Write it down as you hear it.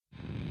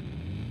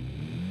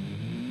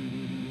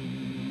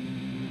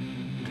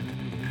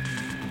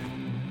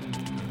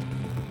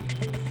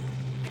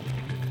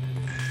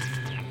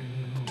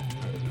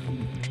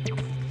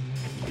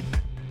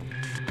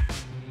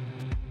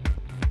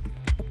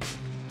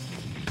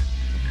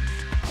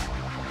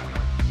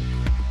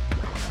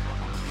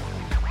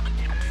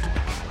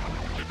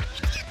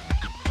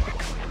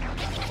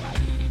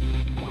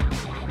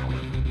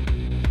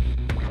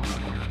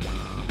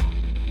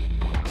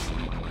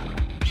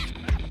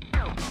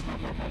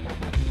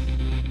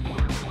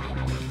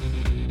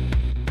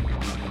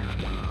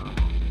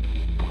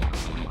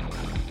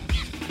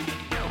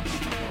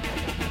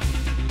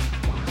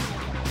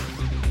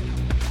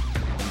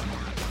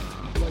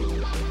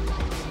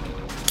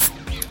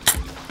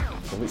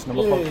Which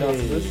number podcast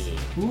is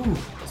this? Ooh.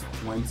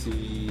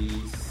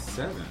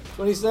 27.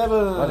 27.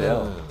 Bloody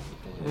hell.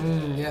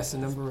 Yes, a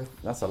number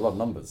with That's a lot of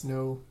numbers.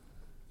 no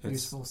It's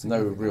useful No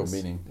significance. real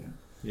meaning.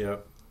 Yeah.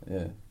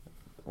 Yeah.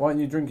 Why aren't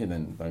you drinking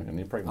then, Duncan?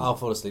 You're pregnant. I'll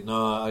fall asleep.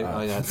 No,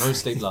 I had no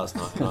sleep last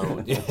night.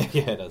 No,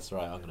 yeah, that's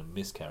right. I'm going to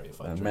miscarry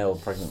if I drink. Male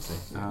pregnancy.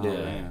 Oh, Yeah,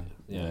 man.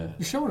 yeah.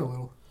 You're showing a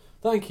little.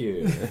 Thank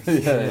you.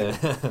 Yeah.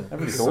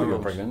 Everybody thought you were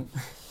pregnant.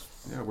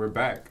 Yeah, we're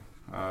back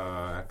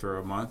after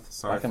a month.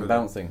 Sorry Back and for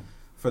bouncing.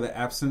 for the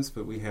absence,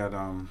 but we had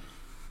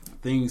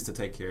things to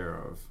take care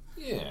of.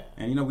 Yeah.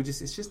 And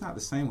it's just not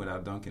the same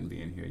without Duncan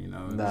being here. We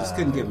Nah. just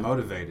couldn't get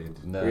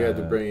motivated. No. We had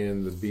to bring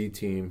in the B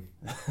team,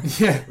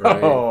 Yeah.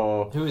 right?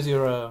 Oh, Who is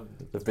your...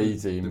 the B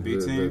team. The B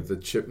team? The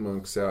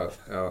chipmunks out,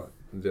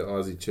 the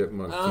Aussie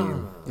chipmunk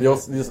team. The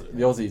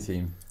Aussie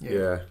team.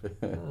 Yeah.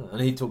 And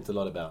he talked a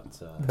lot about...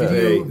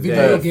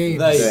 Video games.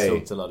 They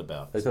talked a lot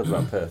about... They talked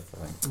about Perth,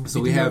 I think.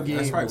 So we Video have games.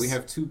 that's right.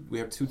 We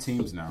have two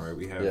teams now, right?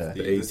 We have Yeah.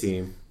 The A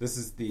team. This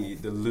is the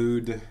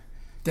lewd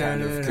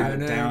kind of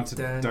down to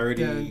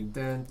dirty.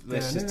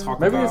 Let's just talk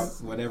Maybe about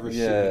it's- whatever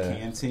yeah. shit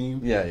we can team.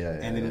 Yeah.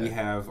 And then we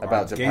have About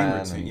our Japan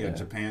gamer team, and-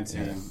 Japan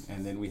team,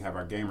 and then we have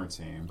our gamer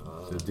team.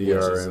 The is,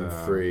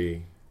 DRM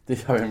free The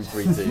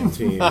OM3 team.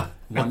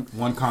 team.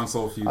 One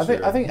console future.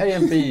 I think A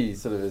and B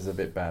sort of is a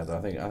bit bad. I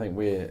think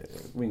we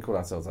can call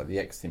ourselves like the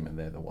X team and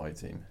they're the Y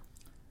team.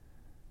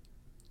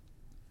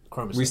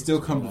 we still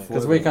come before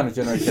Because we're kind of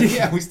generation.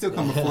 yeah, we still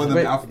come before them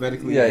Wait,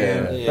 alphabetically.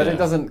 Yeah. Yeah. But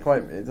it's not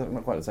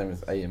quite the same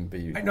as A and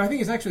B. No, I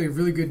think it's actually a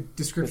really good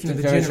description of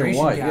the Generation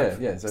generation Y, gap.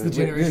 yeah. So It's the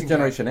generation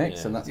Generation gap. X,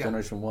 Yeah. and that's Yeah.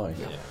 Generation Y.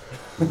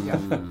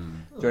 Yeah.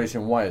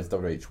 Generation Y is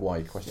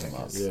WHY question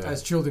marks. Yeah.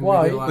 As children,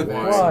 Why? we realize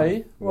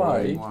Why?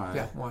 Why?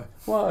 Yeah, why?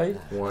 Why?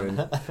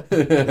 Wine.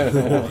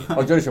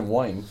 Oh, Generation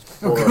Wine.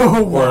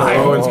 Or why?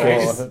 Owen's Oh.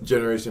 case,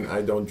 generation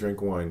I don't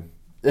drink wine.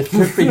 It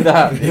could be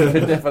that. It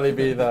could definitely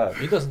be that.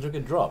 He doesn't drink a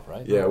drop,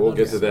 right? Yeah, we'll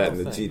get to Not a that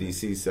in the single thing.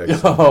 GDC section.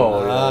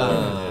 Oh,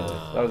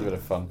 Ah. that was a bit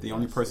of fun. The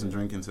only person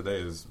drinking today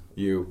is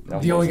You.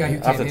 The only guy who I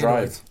have can't to handle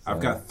drive. it. I've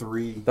got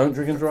three Don't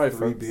drink and drive,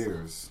 three folks.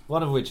 beers.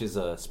 One of which is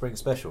a spring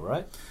special,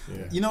 right?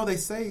 Yeah. They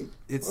say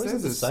it Or is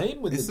says it the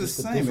same with it's the- the just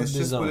a same. different It's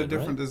just with a design,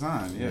 different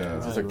design. Yeah.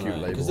 Yeah. It's a cute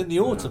label. Because in the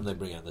autumn they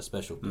bring out the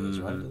special beers,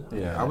 right?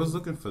 Yeah. I was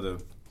looking for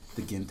the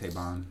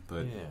Genteban,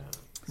 but Yeah.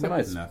 It's a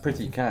nice, Nothing.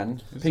 pretty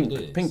can. It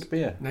is. Pink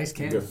beer. Nice You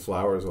can. get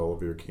flowers all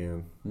over your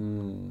can.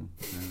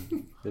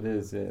 It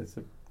is, yeah. It's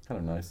kind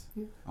of nice.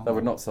 That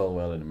would not sell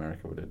well in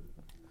America, would it?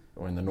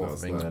 Or in the north No, of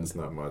it's not, England. it's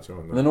not much.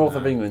 In the north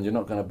of England, you're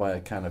not going to buy a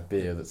can of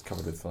beer that's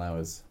covered with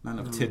flowers. not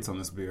enough tits on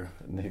this beer.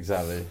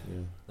 Exactly.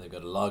 They've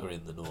got a lager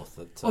in the north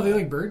that... Oh, they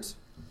like birds?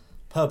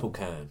 Purple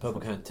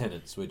Can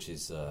Tenants, which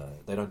is...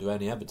 they don't do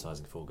any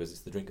advertising for because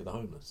it's the drink of the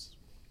homeless.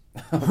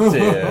 Oh,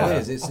 dear.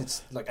 It is.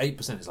 It's like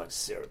 8%. It's like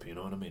syrup, you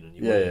know what I mean? And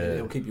Yeah.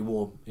 it'll keep you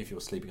warm if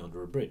you're sleeping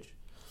under a bridge.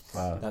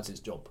 Wow. That's its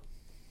job.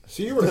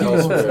 So you were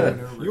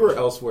elsewhere. You were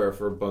elsewhere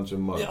for a bunch of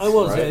months. Yeah, I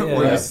was, right? yeah.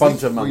 Were you A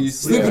bunch of Were you months.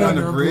 sleeping Yeah. on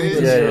the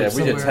bridge? Yeah, we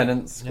somewhere. did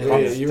tenants. Yeah.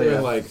 Yeah, you were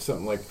in like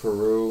something like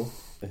Peru.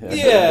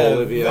 Yeah,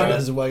 Bolivia.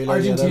 Venezuela,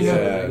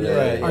 Argentina.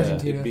 Yeah.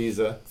 Argentina.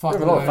 Ibiza. We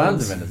have a lot of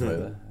fans in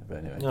Venezuela. But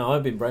anyway. No,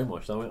 I've been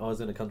brainwashed. I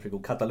was in a country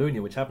called Catalonia,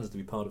 which happens to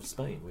be part of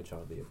Spain, which are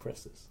the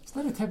oppressors. Is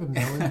that a type of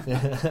melon?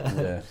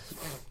 Yeah.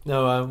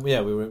 No, we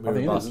were I think in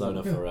it is, Barcelona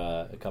isn't it? for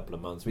a couple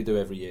of months. We do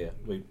every year.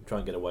 We try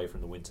and get away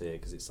from the winter here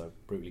because it's so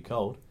brutally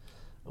cold,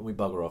 and we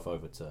bugger off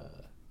over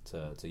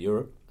to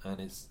Europe. And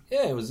it's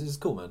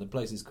cool, man. The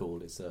place is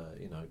cool. It's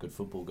good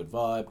football, good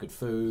vibe, good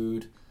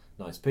food,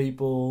 nice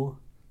people.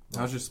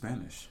 How's your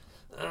Spanish?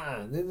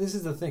 This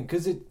is the thing,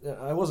 because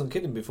I wasn't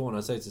kidding before when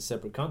I say it's a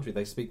separate country.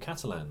 They speak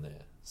Catalan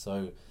there,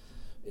 so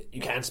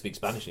you can speak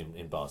Spanish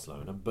in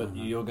Barcelona, but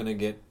you're going to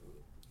get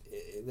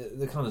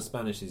the kind of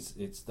Spanish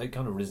they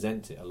kind of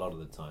resent it a lot of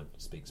the time to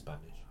speak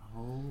Spanish.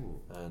 Oh.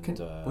 And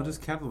What is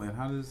Catalan?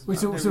 How does? Wait,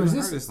 so I've is never heard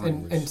this this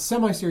and language.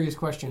 semi-serious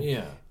question?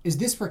 yeah, Is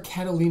this where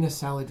Catalina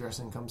salad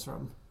dressing comes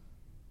from?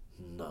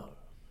 no.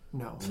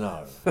 No.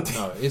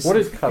 It's, What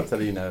is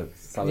Catalina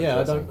salad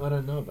yeah, dressing? I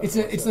don't know about.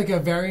 It's like a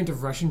variant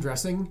of Russian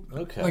dressing.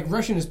 Okay. Like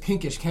Russian is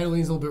pinkish,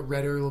 Catalina's a little bit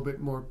redder, a little bit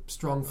more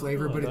strong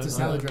flavor, Oh, but I it's a don't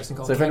salad know. dressing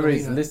called So if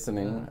anybody's Catalina.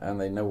 listening and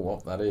they know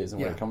what that is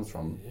and where Yeah. it comes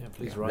from, Yeah,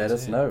 please write. let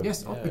us in. know.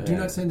 Yes, Yeah. but do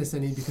not send us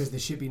any because they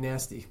should be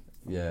nasty.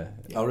 Yeah.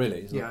 Oh,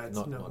 really? It's Yeah, not, it's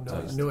not, no, not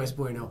no, tasty. no es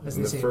bueno, as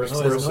And they the say. first Oh,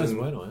 it's person, nice,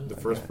 bueno, yeah. the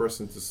first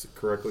person to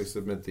correctly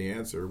submit the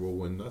answer will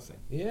win nothing.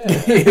 Yeah,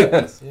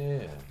 Yes.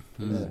 yeah.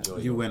 Enjoy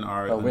You it. win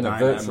our win a dying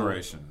virtual-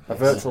 admiration. A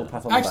virtual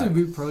pat on the Actually, back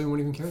we probably won't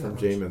even care that From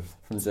much. Jamin.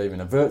 from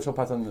Jamin. A virtual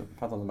pat on the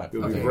back.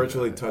 You'll Okay. be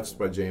virtually touched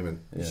by Jamin.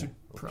 Yeah. I'm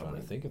trying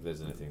Probably. to think if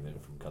there's anything there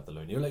from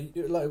Catalonia.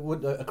 Like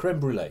what, a creme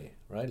brulee,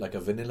 right? Like a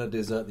vanilla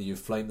dessert that you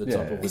flame the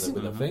top Yeah. of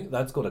with a thing.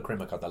 That's called a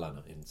crema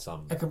catalana in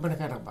some.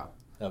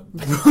 What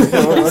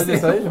did you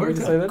say? What did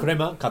you say then?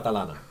 Crema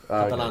catalana.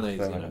 Ah, okay. Catalana is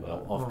Crema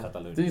catalana. of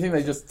Catalonia. Do you think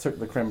they just took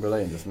the creme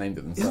brulee and just named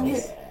it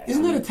themselves?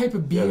 Isn't that a type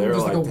of bean, Yeah, they're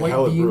just like a like white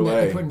Hella bean that they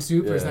brulee. put in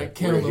soup, or is Yeah,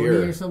 that we're cannelloni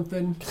here. or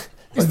something?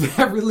 Is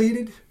that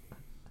related?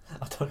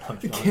 I don't know.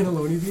 The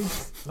cannelloni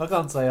beans. I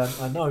can't say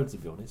I know, to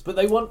be honest. But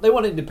they want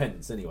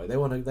independence anyway. They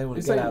want to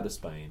get saying- out of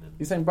Spain. And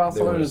You're saying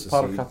Barcelona is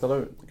part of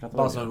Catalonia?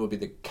 Barcelona would be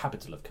the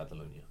capital of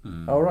Catalonia.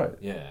 Oh, right.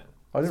 Yeah.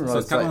 I didn't So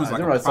realise Catalonia's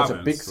like a such a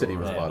province, big city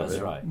was or- part of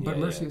That's it. right. But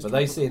Yeah, Murcia is But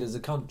they tropical. see it as a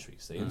country,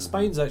 see. And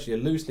Spain's actually a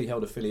loosely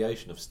held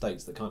affiliation of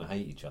states that kind of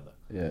hate each other.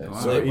 Yeah. Wow.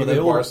 So Well, even they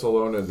all-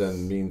 Barcelona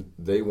then mean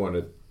they want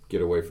to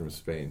get away from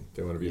Spain.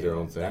 They want to be their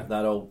own thing.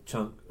 That old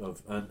chunk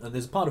of... And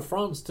there's a part of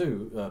France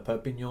too,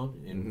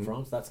 Perpignan in Mm-hmm.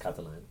 France, that's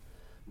Catalan.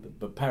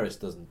 But Paris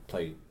doesn't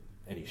play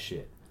any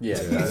shit. Yeah.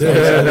 So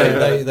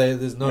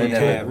there's no They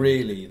never- talk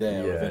really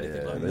there of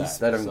anything yeah. like They, that.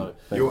 they don't, So,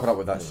 they don't put up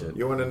with that shit.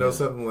 You want to know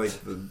something like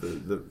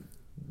the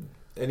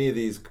any of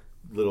these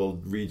little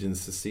regions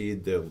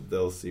secede,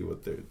 they'll see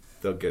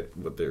they'll get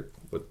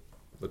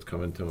what's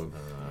coming to them.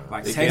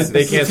 Like They Texas.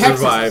 can't Texas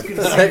survive. is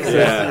gonna- Texas,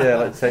 Yeah. yeah,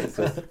 like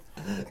Texas.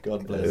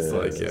 God bless. It's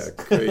Texas.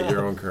 like create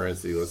your own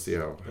currency. Let's see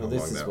how Well, long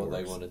this is that what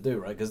works. they want to do,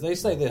 right? Because they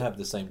say they have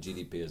the same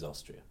GDP as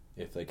Austria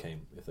if they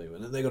were.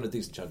 And they got a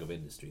decent chunk of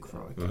industry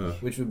there, Uh-huh.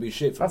 which would be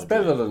shit for That's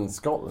Madrid. better than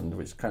Scotland,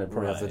 which kind of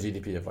probably has Right. the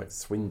GDP of like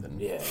Swindon.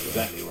 Yeah,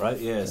 exactly, right?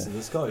 Yeah, so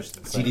the Scottish...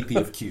 GDP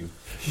of Q.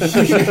 So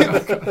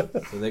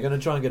they're going to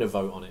try and get a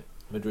vote on it.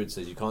 Madrid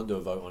says you can't do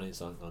a vote on it,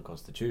 it's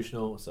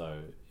unconstitutional, so,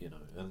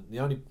 and the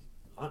only...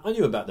 I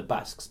knew about the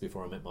Basques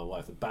before I met my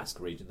wife. The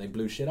Basque region, they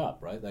blew shit up,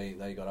 right?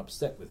 They got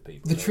upset with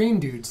people. The train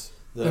dudes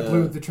that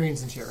blew the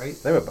trains and shit, right?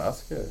 They were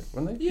Basque, yeah,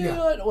 weren't they?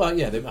 Yeah, well,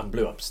 yeah, they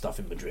blew up stuff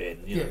in Madrid.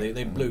 You know, Yeah.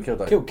 they blew,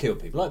 Killed killed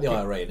people, like the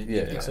IRA in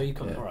India. Yeah, So you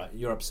can't, yeah. all right,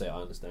 you're upset,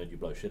 I understand, you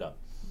blow shit up.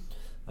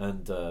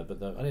 And I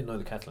didn't know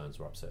the Catalans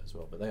were upset as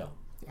well, but they are.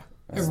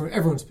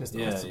 Everyone's pissed off.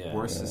 Yeah, That's the yeah.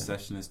 worst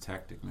secessionist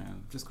tactic, man.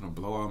 I'm just gonna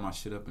blow all my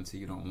shit up until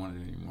you don't want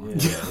it anymore.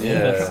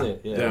 Yeah, that's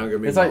it. Then I'm Yeah. gonna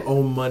make It's my like-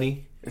 own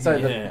money. It's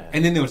like Yeah.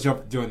 And then they'll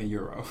join the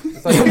euro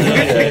it's like, Yeah,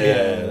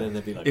 yeah. then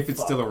they'd be like, if it's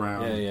 "Fuck." still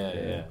around.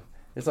 Yeah.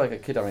 It's like a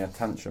kid having a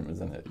tantrum,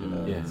 isn't it? You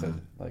know, Yeah. so,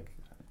 like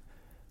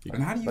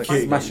And how do you like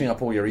fight smashing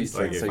up all your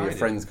Easter Like eggs so fight your it.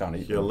 friends can't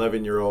eat Your them.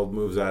 11-year-old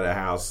moves out of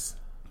house,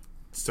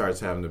 starts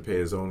having to pay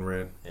his own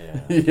rent, Yeah.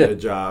 get Yeah. a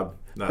job,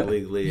 not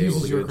legally able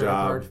Uses to your get a credit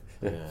job. card.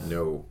 Yeah.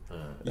 No.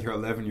 Your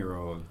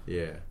 11-year-old.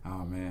 Yeah.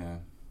 Oh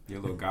man, your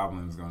little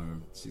goblin's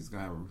she's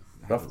gonna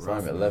have Rough a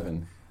time at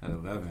 11. At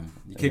 11,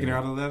 you kicking her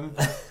out at 11?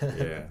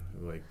 Yeah.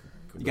 Like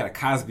You gotta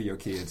Cosby your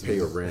kids. pay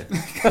your man. rent.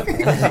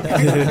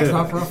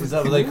 Drop her off. Is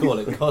that what they call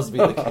it? Cosby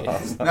the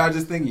Kid. No, I was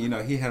just thinking,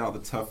 he had all the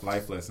tough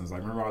life lessons. Like,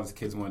 remember all his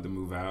kids wanted to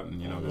move out,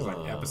 and there's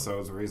like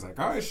episodes where he's like,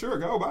 "All right, sure,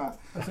 go, bye."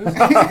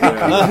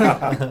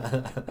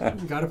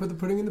 You gotta put the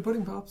pudding in the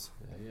pudding pops.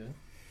 Yeah.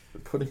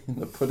 Pudding in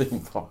the pudding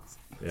box.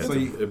 Yeah, So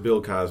it's a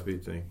Bill Cosby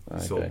thing. He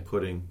Okay. sold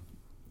pudding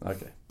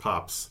Okay.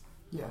 pops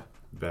Yeah.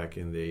 back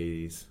in the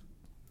 80s.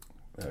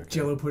 Okay.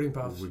 Jello pudding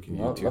pops. We can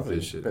Well, YouTube lovely.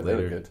 this shit Bet they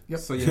were later. good. Yep.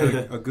 So you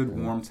had a good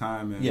warm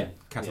time in Yeah.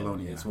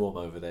 Catalonia. Yeah, it's warm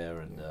over there,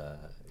 and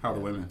How are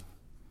the women?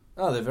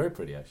 Oh, they're very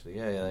pretty, actually.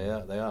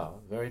 Yeah, they are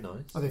very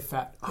nice. Are they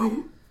fat?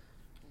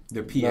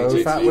 Their No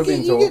pH. fat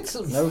women you talk. get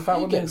some, No fat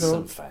you women get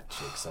some talk. fat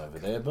chicks over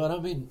there, but I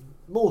mean,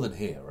 more than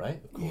here,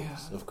 right? Of course,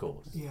 Yeah. of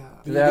course. Yeah.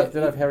 Do they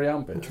have hairy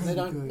armpits? They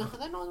don't. Good. No,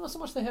 they're not so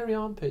much the hairy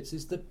armpits.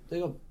 It's they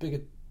got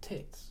bigger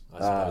tits. I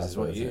suppose Ah, is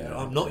what that's you. it, yeah.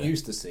 I'm not Yeah.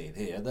 used to seeing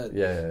here. That,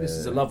 Yeah, this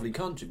is a yeah. lovely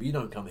country, but you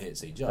don't come here to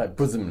see Like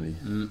jugs.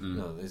 bosomly.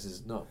 No, this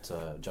is not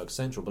Jug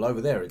Central. But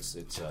over there, it's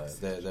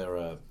they're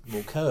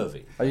more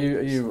curvy. Are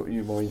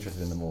you more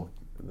interested in the more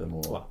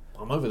Well,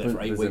 I'm over there for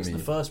 8 weeks in the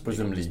Bosomly. first week.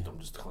 I Bosomly.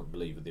 just can't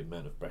believe the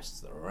amount of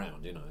breasts that are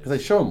around. because they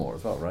show more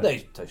as well, right?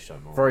 They show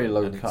more. Very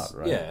low And it's- cut,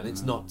 right? Yeah, and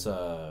it's not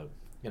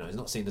it's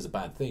not seen as a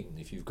bad thing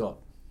if you've got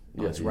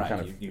Yeah, nice you rack.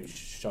 kind of You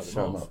show them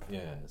show 'em off. up.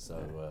 Yeah,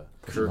 so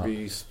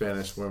Curvy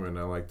Spanish women.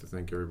 I like to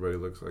think everybody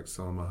looks like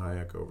Salma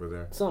Hayek over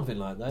there. something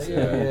like that.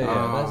 Yeah.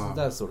 Ah. That's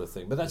that sort of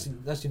thing. But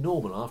that's your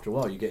normal. After a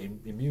while, you get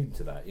immune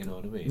to that. You know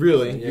what I mean?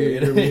 Really? Yeah,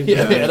 You're immune to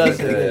yeah, that? that's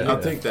Yeah, it. yeah.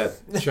 I'll take that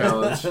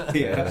challenge.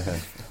 Yeah.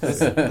 Let's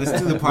do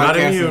the podcast Not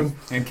immune.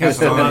 in Not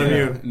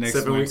Catalonia immune. next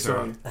 7 weeks winter.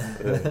 on.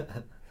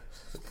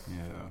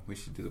 Yeah, we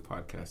should do the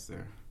podcast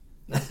there.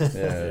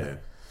 Yeah.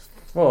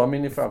 Well, I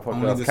mean, if our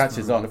Only podcast this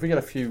catches one. on, if we get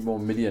a few more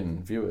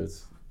million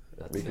viewers,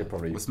 That's we it. could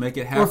probably. Let's make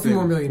it Or a few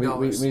more happen. $1 million.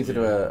 We need to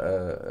do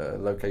a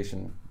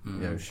location,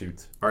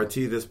 shoot. RT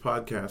this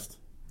podcast.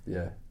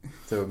 Yeah,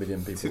 to 1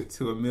 million people.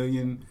 To a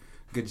million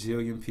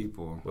gajillion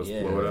people. Let's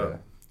Yeah. blow it Yeah.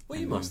 up. Well,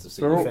 you must have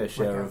seen We're a all- fair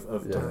share like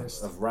of yeah.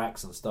 of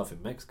racks and stuff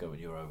in Mexico when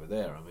you were over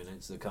there. I mean,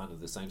 it's the kind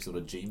of the same sort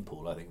of gene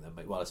pool. I think that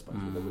make. Well, I suppose.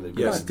 with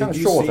the- Yes. Kinda Did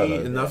you shorter, see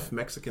though. enough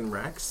Mexican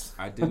racks?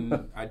 I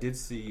didn't. I did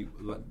see.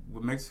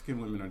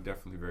 Mexican women are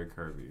definitely very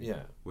curvy.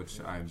 Yeah. which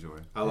I enjoy.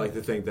 I like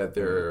to think that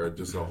there are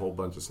just a whole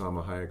bunch of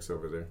Salma Hayeks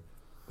over there.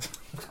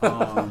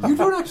 You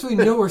don't actually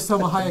know where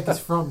Selma Hayek is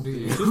from, do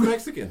you? She's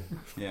Mexican.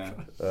 Yeah,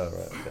 Oh, right,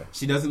 okay.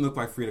 she doesn't look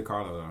like Frida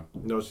Kahlo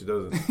No, she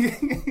doesn't.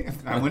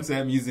 though. I went to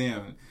that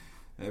museum.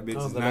 That bitch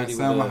Oh, is the not lady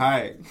with Salma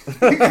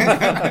the-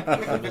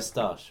 Hayek. The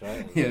moustache,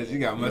 right? Yeah, she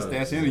got a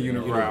mustache and a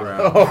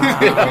unibrow.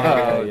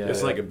 Yeah.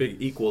 It's like a big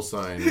equal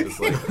sign. It's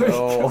like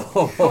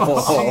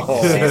Oh.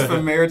 She's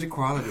for marriage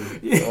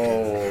equality.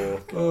 Oh.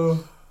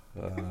 Oh.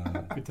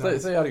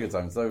 So you had a good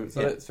time. So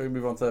Yeah. shall we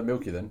move on to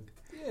Milky then?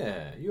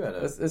 Yeah, you had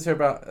a. Let's hear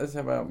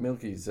about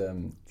Milky's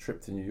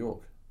trip to New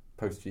York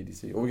post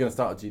GDC. Or we're going to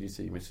start at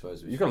GDC. Which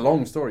suppose you've got a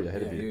long story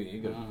ahead Yeah, of you.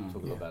 you got to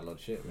talk about a lot of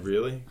shit. Man.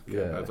 Really?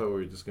 Yeah. I thought we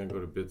were just going to go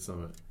to Bit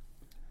Summit.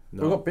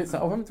 We've got bits. I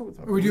haven't talked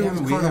about. We're doing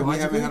this we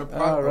haven't had a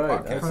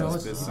right. podcast Okay.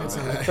 since Bit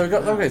Summit. So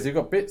we've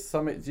got Bit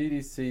Summit,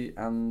 GDC,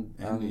 and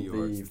New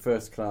York. the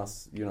first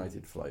class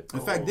United flight. In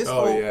fact, this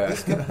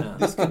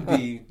this could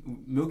be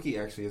Milky.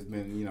 Actually, has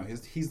been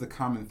he's the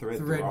common thread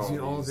through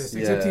all of this. Yeah.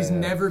 Except he's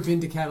never been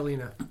to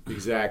Catalina.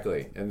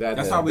 Exactly, and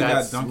that's how we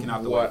got Duncan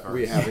out the way what first.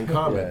 we have in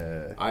common.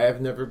 Yeah. I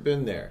have never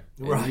been there,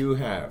 and Right. you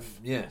have.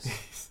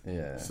 Yes.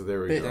 Yeah. So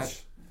there we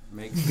Bitch.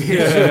 Makes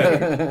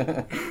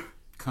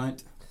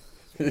cunt.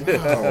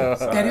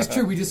 That is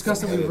true. We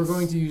discussed that we were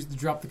going to use the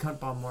drop the cunt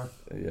bomb more.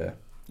 Yeah.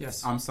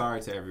 Yes. I'm sorry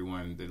to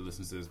everyone that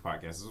listens to this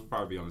podcast. This will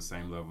probably be on the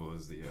same level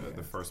as the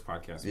first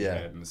podcast we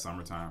had in the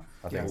summertime.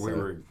 I think We so.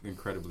 were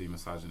incredibly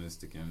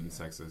misogynistic and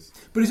sexist.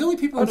 But it's only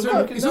people in Oh,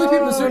 certain, no, it's only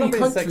people in no, certain don't be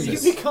countries.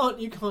 sexist.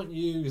 You can't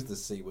use the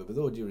C word. With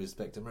all due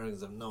respect,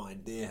 Americans have no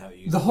idea how to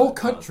use The it. whole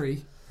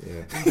country.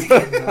 Yeah.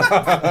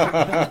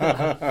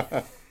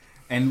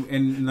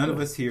 And none of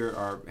us here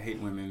hate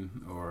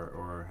women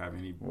or have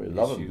any We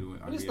love issue.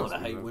 But it's not a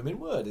hate women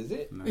word, is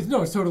it? No.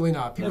 It's totally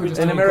not. People are just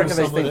In trying to America, call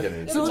they someone think a- it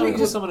is. Every So let time me you call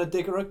just someone a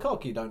dick or a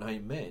cock, you don't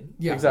hate men.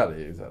 yeah.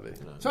 Exactly.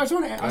 So I just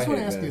want to I hate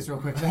ask men. this real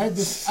quick. I had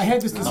this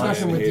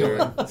discussion with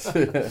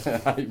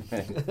Dylan.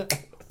 Amen.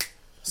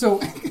 So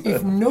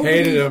if nobody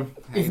Hated him.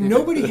 if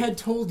nobody had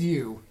told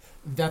you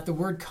that the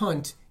word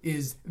cunt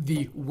is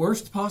the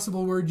worst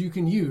possible word you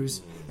can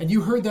use, and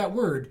you heard that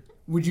word,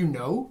 would you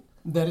know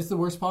that it's the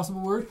worst possible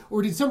word?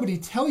 Or did somebody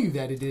tell you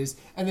that it is,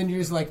 and then you're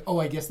just like, oh,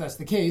 I guess that's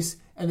the case,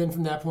 and then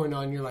from that point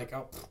on, you're like,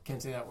 oh, can't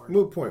say that word.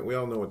 Moot point. We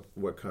all know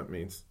what cunt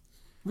means.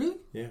 Really?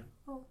 Yeah.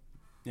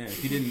 Yeah,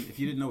 if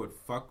you didn't know what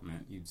fuck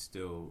meant, you'd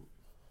still.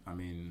 I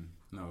mean,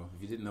 no.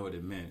 If you didn't know what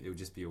it meant, it would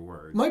just be a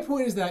word. My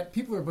point is that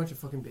people are a bunch of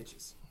fucking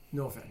bitches.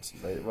 No offense.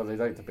 They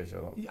like to bitch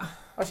a lot. Yeah.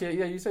 Actually,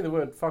 yeah, you say the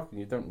word fucking,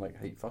 you don't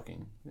hate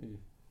fucking.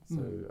 So I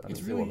don't It's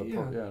see really-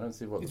 what the I don't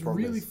see what It's the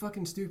problem really is.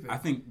 fucking stupid. I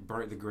think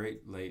the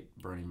great late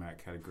Bernie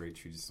Mac had a great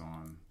treatise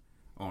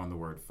on the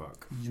word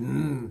fuck,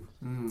 and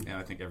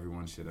I think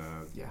everyone should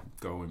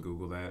go and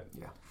Google that.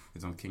 Yeah.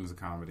 It's on Kings of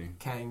Comedy.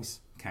 Kangs.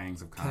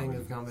 Kangs of Comedy. Kang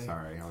of Comedy.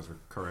 Sorry, I was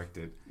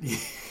corrected.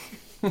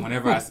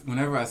 whenever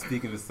I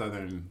speak in the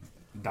southern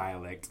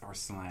dialect or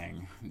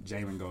slang,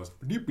 Jamin goes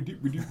like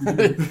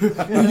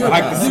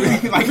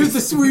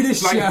the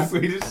Swedish like chef. the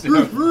Swedish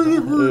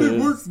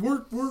chef.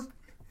 Work.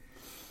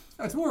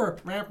 That's work.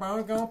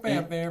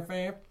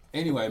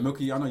 Anyway,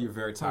 Milky, I know you're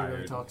very Sorry,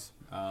 tired. talks.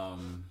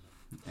 And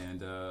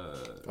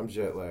I'm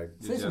jet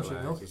lagged. Say some jet shit,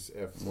 lag. no? Just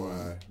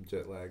FYI,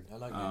 jet lagged. I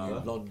like your new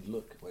blonde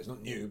look. Well, it's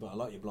not new, but I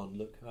like your blonde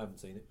look. I haven't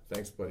seen it.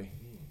 Thanks, buddy.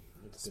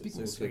 Looks Speaking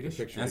good. of So Swedish,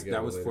 Picture That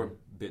together was later. for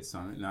Bit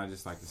Summit, and I'd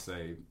just like to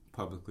say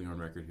publicly on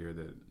record here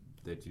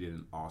that you did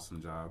an awesome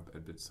job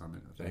at Bit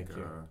Summit. I think, Thank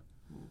you.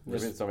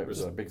 Maybe something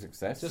was a big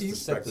success. Just to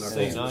set Respect the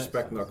knuckles, scene.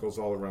 respect knuckles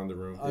all around the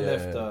room. I Yeah.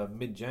 left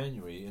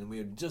mid-January, and we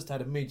had just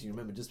had a meeting.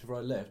 Remember, just before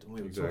I left, and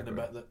we were Exactly. talking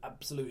about the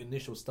absolute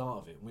initial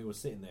start of it. And we were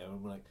sitting there,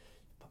 and we're like,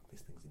 "Fuck,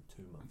 this thing's in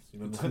 2 months." You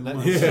remember 2 that?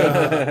 months.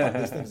 Fuck,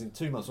 this thing's in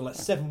 2 months. We're like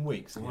 7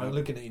 weeks, and we're Yeah.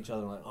 looking at each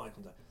other, like, "Oh,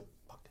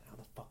 fuck, how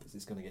the fuck is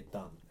this going to get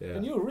done?" Yeah.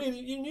 And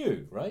you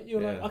knew, right? You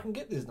were like, Yeah. "I can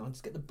get this done.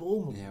 Just get the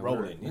ball Yeah,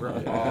 rolling." we're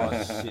you know? all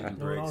shitting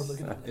No, I was bricks.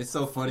 looking at It's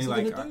so funny. Is he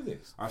Like gonna do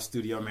this? our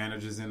studio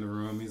manager's in the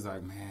room. He's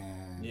like,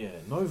 man. Yeah,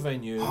 no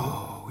venue.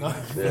 Oh, no,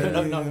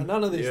 yeah.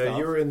 none of this Yeah, stuff.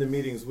 you were in the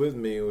meetings with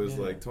me. It was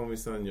Yeah. like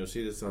Tomi-san,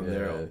 Yoshida-san Yeah.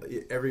 there.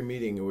 Every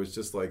meeting, it was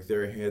just like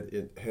their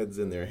heads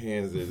in their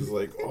hands. It was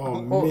like,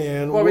 oh Well,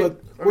 man, well, I mean-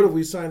 what have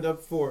we signed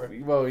up for?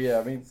 Well, yeah.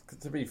 I mean,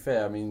 to be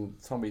fair, I mean,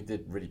 Tommy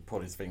did really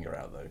put his finger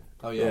out though.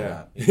 Oh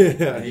yeah.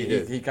 Yeah.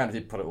 He kind of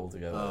did put it all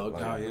together. Oh,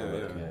 okay. Oh,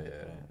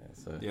 yeah.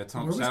 So Yeah,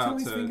 Tom. Where was Shout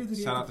Tommy's finger? Did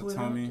he out have to to pull it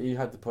out? Tommy. he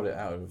had to put it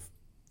out of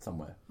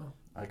somewhere. Oh.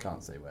 I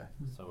can't say where.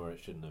 Somewhere it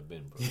shouldn't have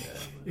been.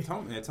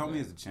 Probably. Tommy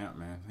is a champ,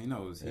 man. He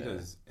knows. He Yeah.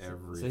 does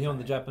everything. So he on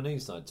the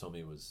Japanese side,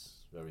 Tommy was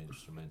very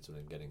instrumental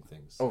in getting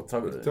things. Oh,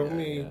 totally.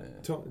 Tommy, Yeah.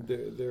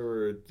 there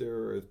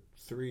were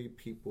 3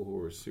 people who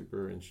were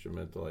super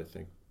instrumental, I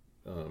think,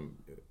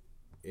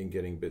 in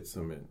getting Bit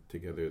Summit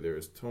together. There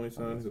was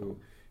Tony-san, who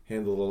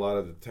handled a lot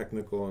of the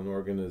technical and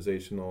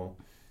organizational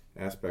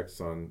aspects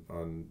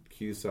on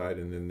Q side,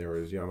 and then there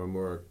was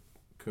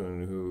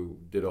Yamamura-kun, who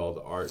did all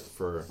the art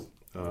for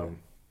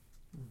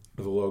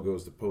the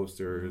logos, the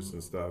posters,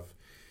 and stuff,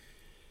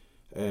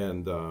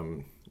 and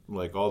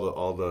like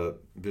all the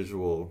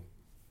visual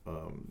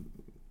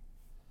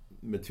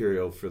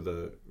material for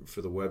the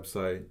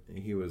website.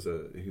 He was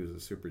a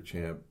super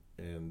champ,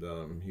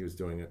 and he was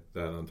doing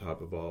that on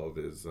top of all of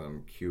his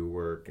Q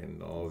work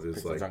and all of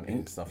his Pixel Junk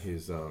Inc. stuff.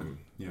 his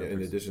Yeah,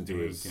 in addition to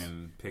his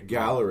pick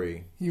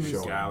gallery. He was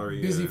showing.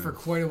 gallery busy yeah. for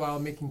quite a while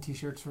making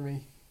T-shirts for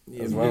me.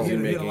 As well. He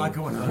had a lot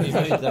going on. He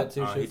made that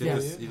t-shirt he for did Yeah.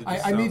 this- you? he did I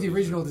this made the salvage.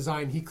 original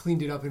design. He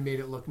cleaned it up and made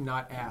it look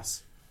not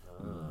ass.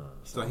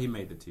 So he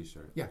made the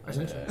T-shirt. Yeah,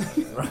 essentially.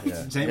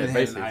 Yeah. Jamie had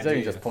Basically, an Jamie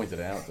idea. just pointed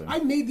it out to him. I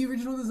made the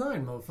original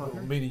design,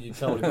 motherfucker. Meaning you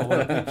told him, I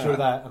want a picture of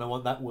that and I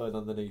want that word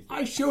underneath.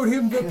 I showed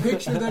him the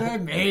picture that I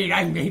made.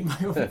 I made my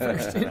own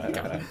version.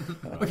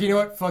 Okay, you know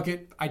what? Fuck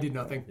it. I did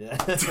nothing. Yeah.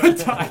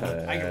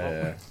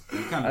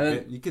 You kind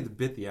of you get the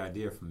bit the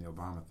idea from the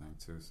Obama thing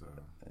too. So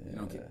you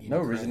don't get any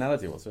no credit.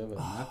 originality whatsoever.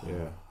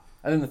 Yeah.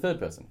 And then the third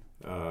person.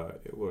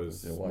 It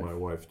was Your wife. my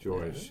wife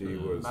Joy. She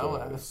was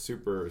Moab.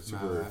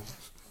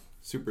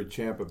 super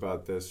champ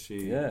about this.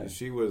 She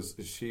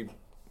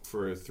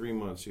for 3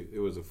 months. It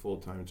was a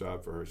full-time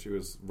job for her. She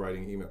was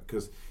writing email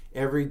because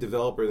every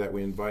developer that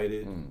we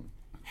invited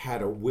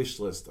had a wish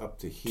list up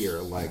to here,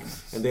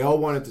 and they all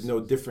wanted to know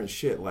different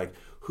shit, like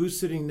who's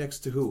sitting next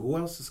to who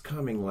else is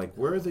coming, like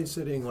where are they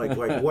sitting, like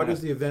what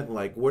is the event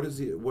like, what's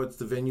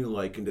the venue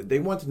like, and they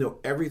want to know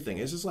everything.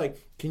 It's just like,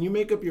 can you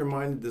make up your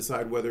mind and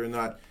decide whether or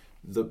not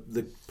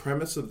the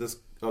premise of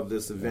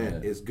this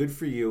event is good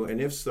for you,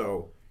 and if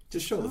so,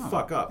 just show the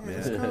fuck up,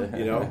 man.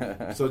 You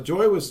know. So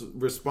Joy was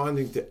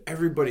responding to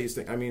everybody's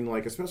thing. I mean,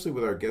 like especially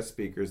with our guest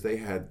speakers, they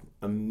had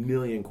a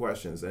million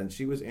questions, and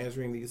she was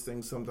answering these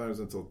things sometimes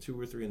until 2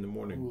 or 3 in the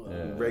morning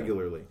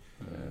regularly.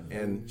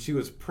 And she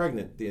was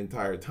pregnant the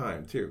entire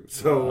time too.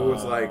 So it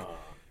was like,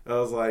 I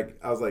was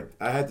like,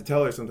 I had to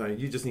tell her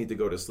sometimes, you just need to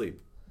go to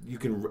sleep. You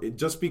can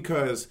just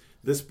because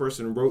this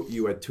person wrote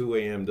you at 2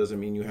 a.m. doesn't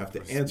mean you have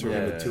to answer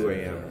him at 2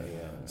 a.m.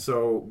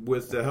 So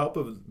with the help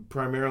of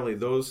primarily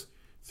those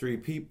 3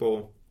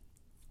 people,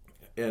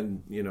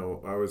 and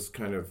I was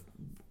kind of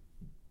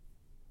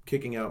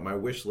kicking out my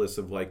wish list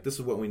of like, this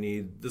is what we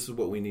need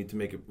to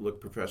make it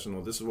look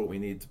professional, this is what we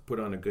need to put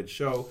on a good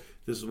show,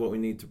 this is what we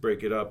need to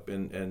break it up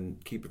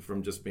and keep it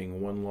from just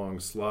being one long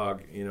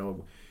slog.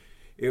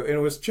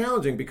 It was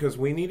challenging because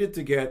we needed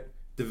to get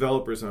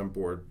developers on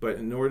board, but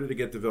in order to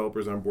get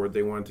developers on board,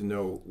 they wanted to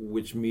know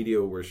which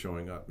media were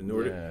showing up. In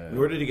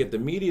order to get the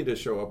media to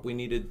show up, we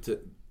needed to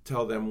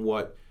tell them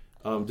what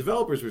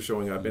developers were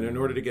showing up, and in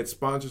order to get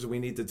sponsors, we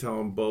need to tell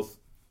them both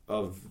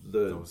of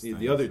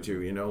the other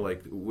two,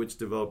 like which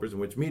developers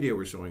and which media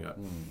were showing up.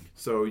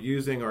 So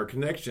using our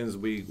connections,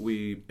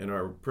 we in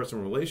our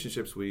personal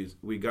relationships,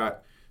 we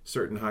got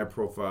certain high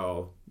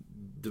profile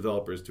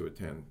developers to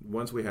attend.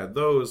 Once we had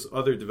those,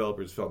 other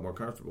developers felt more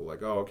comfortable,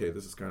 like, oh, okay,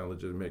 this is kind of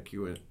legitimate.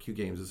 Q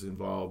Games is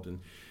involved, and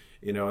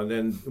and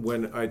then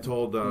when I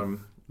told the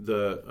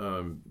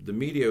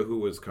media who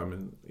was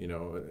coming,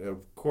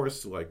 of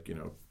course, like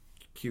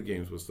Q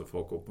Games was the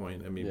focal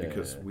point. I mean,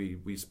 because we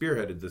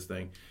spearheaded this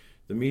thing.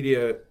 The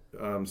media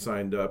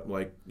signed up,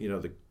 like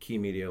the key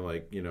media,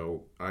 like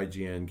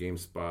IGN,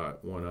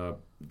 GameSpot, OneUp,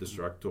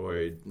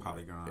 Destructoid,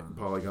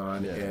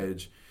 Polygon,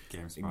 Edge,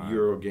 GameSpot,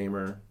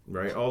 Eurogamer,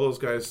 right? All those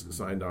guys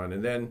signed on,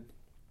 and then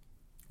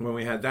when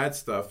we had that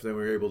stuff, then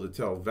we were able to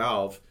tell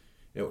Valve.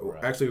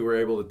 Actually, we were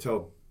able to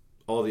tell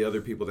all the other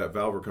people that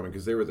Valve were coming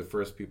because they were the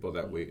first people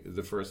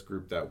the first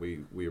group that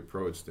we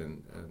approached,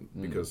 and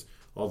because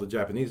all the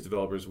Japanese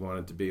developers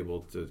wanted to be able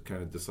to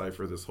kind of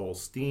decipher this whole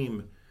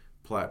Steam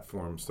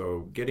platform.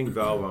 So getting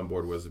Valve on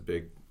board was a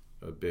big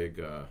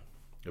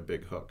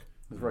hook.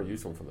 It's very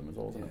useful for them as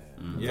well, isn't it?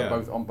 Yeah.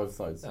 On both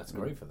sides. That's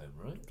great for them,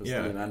 right? For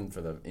Steam and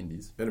for the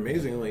indies. And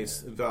amazingly,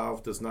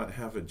 Valve does not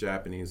have a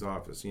Japanese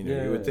office. You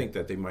would think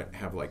that they might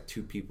have like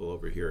 2 people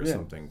over here or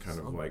something, kind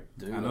of like.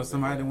 I know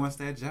somebody that wants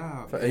that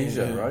job for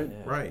Asia, right?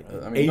 Yeah. Right.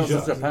 I mean, not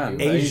just Japan.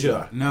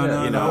 Asia. No,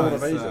 all of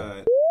it's,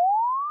 Asia.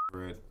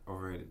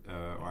 over at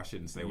I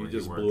shouldn't say You where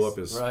just he works. blew up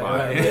his spot.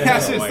 Right. I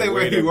shouldn't say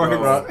where he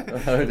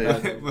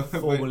works.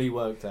 Formerly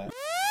worked at.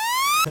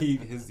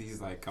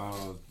 He's like,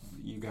 oh,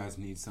 you guys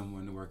need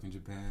someone to work in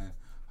Japan.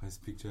 I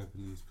speak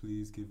Japanese.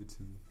 Please give it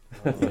to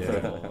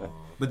me.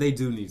 But they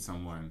do need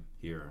someone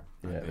here.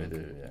 I think. They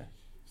do. Yeah.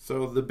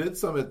 So the Bid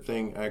Summit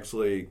thing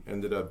actually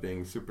ended up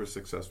being super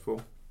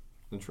successful.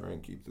 I'll try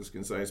and keep this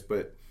concise,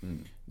 but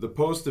the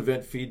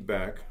post-event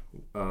feedback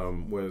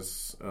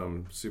was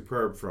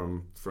superb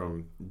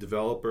from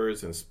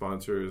developers and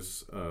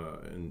sponsors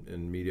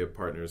and media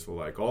partners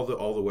alike. All the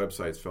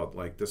websites felt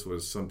like this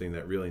was something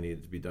that really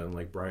needed to be done.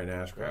 Like Brian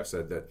Ashcraft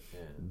said that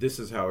this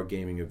is how a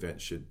gaming event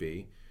should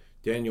be.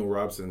 Daniel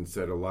Robson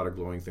said a lot of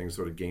glowing things,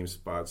 sort of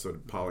GameSpot, sort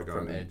of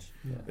Polygon,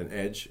 and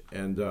Edge,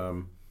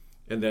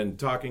 and then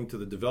talking to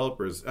the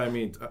developers,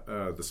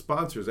 the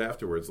sponsors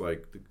afterwards,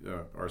 like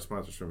our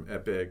sponsors from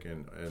Epic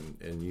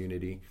and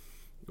Unity.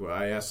 Well,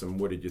 I asked them,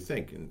 what did you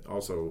think? And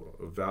also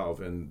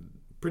Valve. And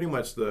pretty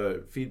much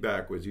the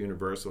feedback was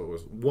universal. It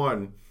was,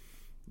 one,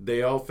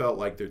 they all felt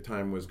like their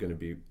time was going to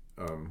be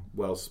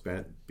well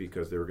spent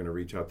because they were going to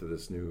reach out to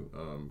this new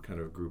kind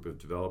of group of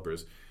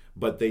developers.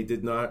 But they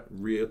did not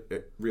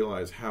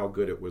realize how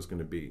good it was going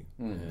to be.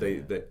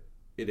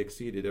 It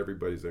exceeded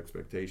everybody's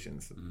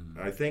expectations.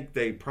 I think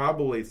they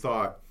probably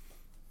thought,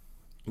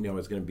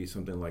 it's going to be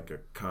something like a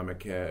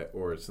Comic-Con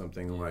or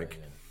something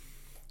like.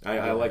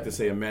 I like to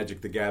say a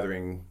Magic the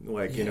Gathering,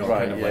 like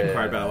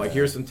card battle. Like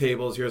here's some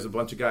tables, here's a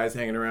bunch of guys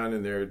hanging around,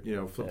 and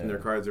they're flipping their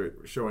cards or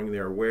showing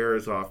their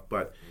wares off.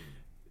 But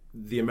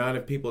the amount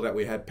of people that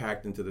we had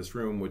packed into this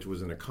room, which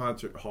was in a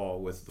concert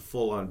hall with the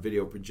full-on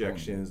video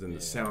projections and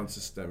the sound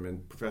system,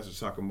 and Professor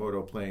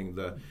Sakamoto playing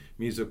the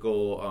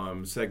musical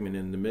segment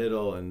in the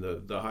middle, and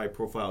the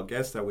high-profile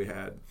guests that we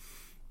had,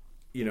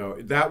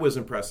 that was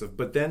impressive.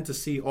 But then to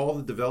see all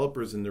the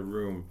developers in the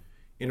room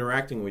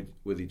interacting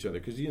with each other,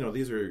 because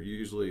these are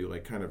usually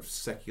like kind of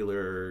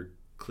secular,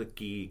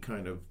 cliquey,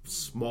 kind of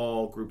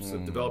small groups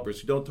of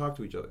developers who don't talk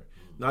to each other.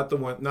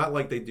 Not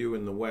like they do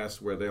in the West,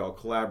 where they all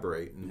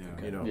collaborate and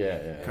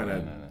kind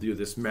of do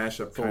this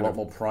mashup. It's a lot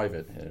more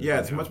private.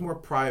 It's much more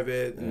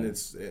private, and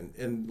it's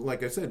and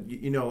like I said,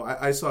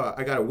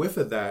 I got a whiff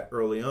of that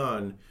early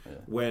on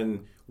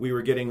when we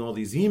were getting all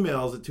these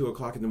emails at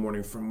 2:00 in the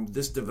morning from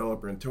this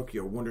developer in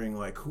Tokyo, wondering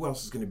like who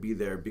else is going to be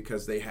there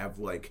because they have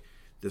like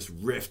this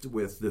rift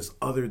with this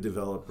other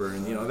developer,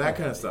 and that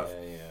kind of stuff.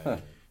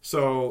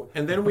 So,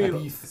 and then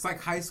it's like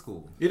high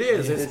school. It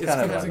is. It's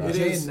kind of like like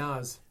Jay and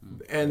Nas.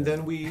 And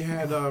then we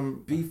had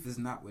beef is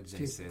not what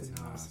Jay said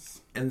to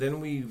us. And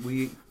then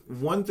we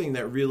one thing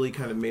that really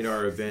kind of made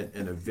our event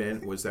an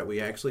event was that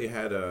we actually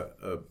had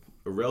a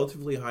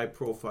relatively high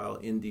profile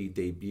indie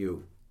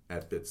debut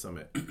at Bit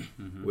Summit,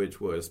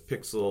 which was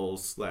Pixel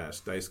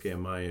 / Daisuke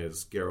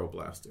Amaya's Garo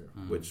Blaster,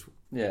 which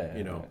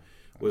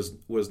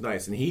was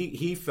nice. And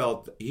he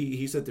felt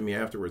he said to me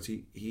afterwards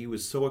he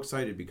was so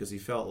excited because he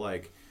felt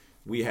like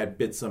we had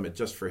Bit Summit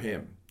just for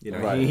him. He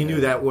knew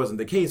that wasn't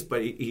the case,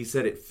 but he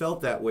said it felt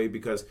that way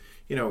because,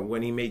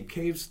 when he made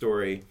Cave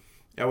Story,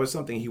 that was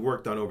something he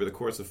worked on over the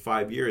course of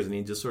 5 years, and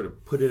he just sort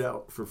of put it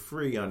out for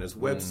free on his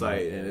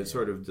website, and it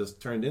sort of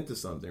just turned into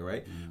something,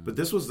 right? But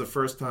this was the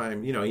first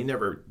time, he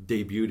never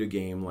debuted a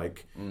game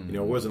like, it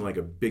wasn't like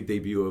a big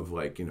debut of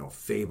like,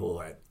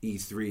 Fable at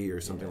E3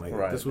 or something like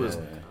that. This was,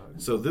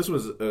 so this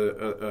was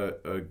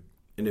an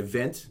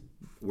event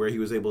where he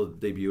was able to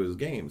debut his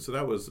game. So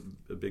that was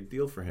a big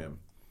deal for him.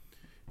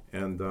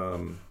 And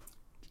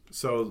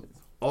so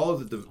all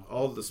of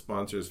the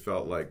sponsors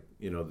felt like,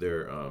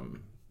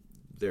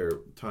 their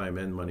time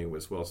and money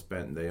was well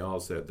spent, and they all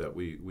said that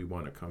we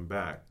want to come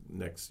back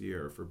next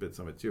year for Bit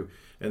Summit 2.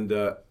 And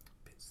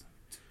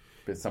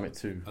Bit Summit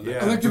 2.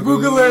 Electric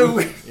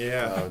Boogaloo!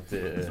 Yeah. Oh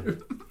dear.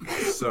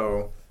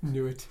 So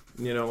Knew it.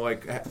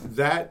 like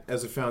that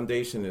as a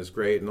foundation is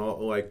great, and all,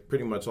 like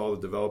pretty much all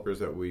the developers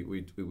that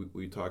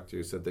we talked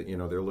to said that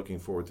they're looking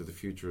forward to the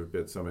future of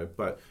Bit Summit.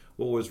 But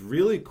what was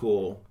really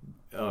cool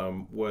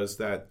was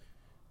that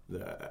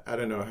I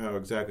don't know how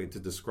exactly to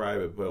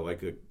describe it, but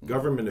like a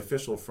government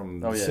official from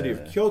the city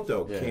of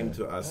Kyoto came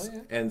to us,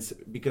 and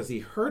because he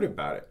heard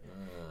about it.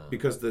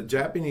 Because the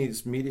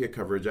Japanese media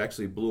coverage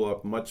actually blew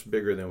up much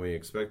bigger than we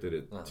expected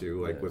it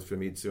to, with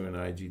Famitsu and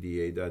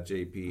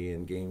IGDA.jp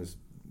and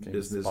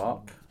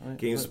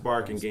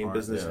GameSpark and Game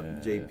Business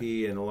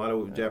JP, and a lot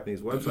of Japanese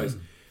websites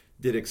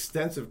did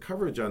extensive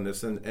coverage on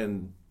this,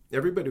 and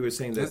everybody was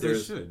saying that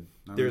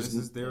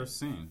they're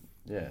saying.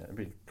 Yeah, it'd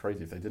be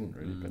crazy if they didn't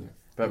really,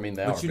 but I mean,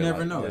 but you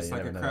never know. It's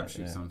like a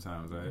crapshoot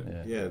sometimes, right?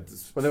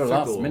 Well, they were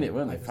last minute,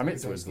 weren't they?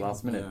 Famitsu was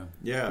last minute.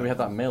 Yeah. We had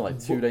that mail like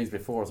 2 days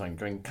before or something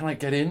going, can I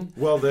get in?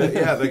 Well,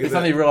 Because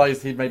then he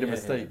realised he'd made a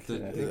mistake.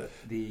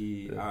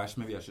 Maybe I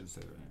should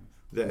say that.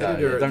 The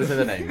editor, don't say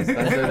the names.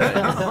 Don't say the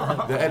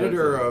names. The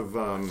editor of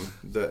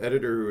the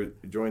editor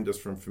who joined us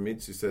from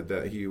Famitsu said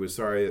that he was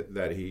sorry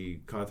that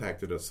he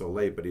contacted us so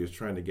late, but he was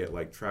trying to get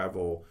like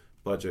travel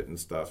budget and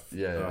stuff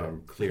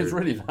cleared. It was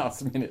really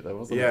last minute though,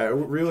 wasn't it? Yeah, it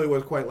really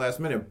was quite last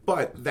minute.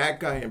 But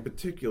that guy in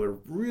particular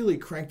really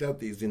cranked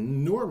out these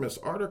enormous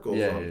articles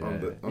on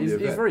the event.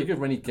 He's very good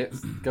when he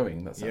gets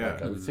going. That's that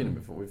guy. We've seen him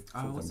before.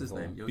 What's his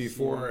name?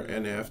 Before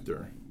and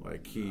after,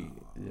 like he.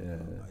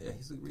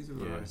 He's a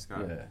really nice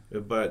guy. Yeah.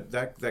 But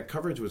that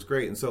coverage was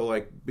great, and so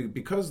like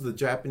because the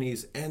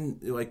Japanese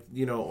and like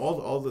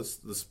all the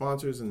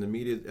sponsors and the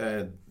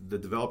media, the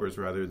developers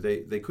rather,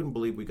 they couldn't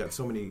believe we got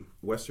so many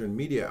Western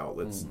media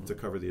outlets to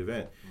cover the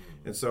event,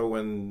 and so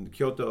when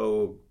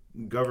Kyoto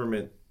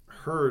government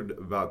heard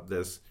about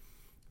this,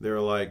 they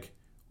were like,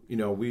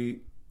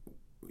 we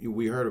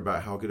heard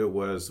about how good it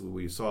was.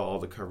 We saw all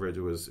the coverage.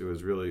 It was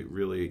really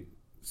really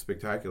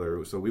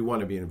spectacular. So we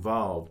want to be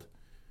involved.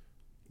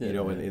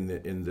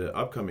 In the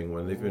upcoming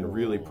one, they've been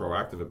really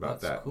proactive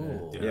about that.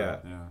 Cool. Yeah.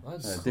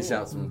 That's cool. Dish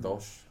out some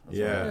dosh.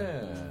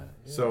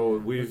 So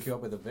we've hook you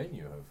up with a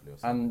venue, hopefully.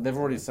 And they've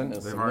already sent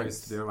us.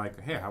 They're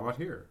like, hey, how about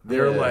here?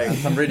 They're like,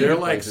 some really they're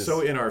good like places. so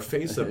in our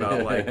face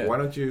about like, why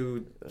don't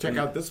you check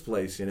out this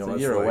place?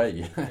 You're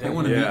away. They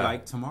want to meet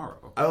like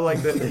tomorrow. I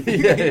like that. It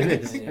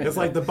is. It's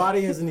like the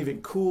body hasn't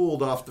even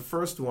cooled off the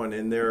first one,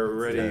 and they're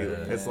already.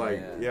 It's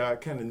like, I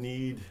kind of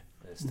need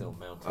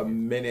a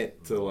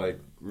minute to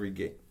like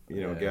regain.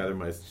 Gather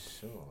my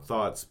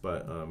thoughts,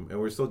 but and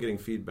we're still getting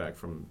feedback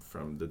from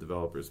the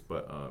developers.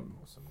 But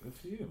awesome, good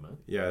for you, man.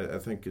 Yeah, I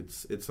think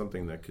it's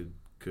something that could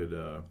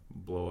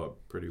blow up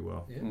pretty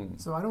well. Yeah.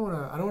 So I don't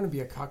want to be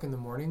a cock in the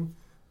morning,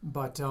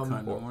 but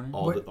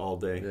all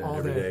day,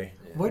 every day.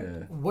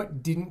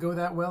 What didn't go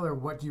that well, or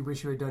what do you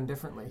wish you had done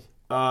differently?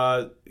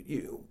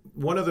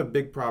 One of the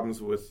big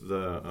problems with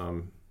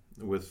the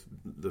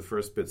the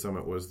first Bit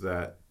Summit was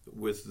that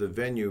with the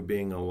venue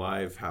being a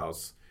live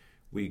house,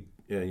 we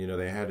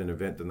they had an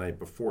event the night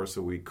before,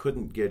 so we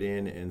couldn't get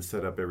in and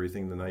set up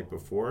everything the night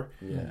before.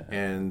 Yeah.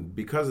 And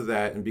because of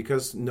that, and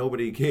because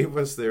nobody gave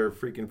us their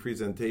freaking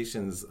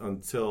presentations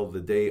until the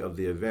day of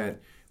the event,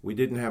 we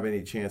didn't have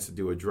any chance to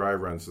do a dry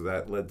run. So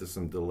that led to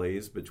some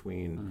delays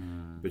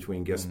between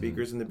guest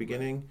speakers in the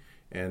beginning.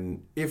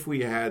 And if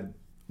we had,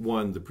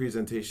 one, the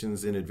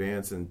presentations in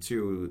advance, and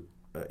two,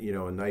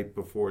 a night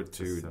before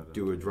to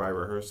do a dry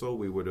rehearsal,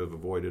 we would have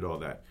avoided all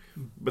that.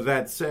 But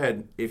that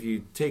said, if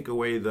you take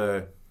away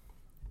the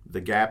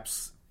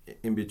gaps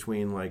in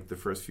between, like the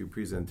first few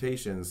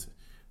presentations,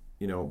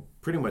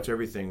 pretty much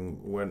everything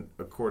went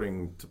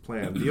according to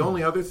plan. The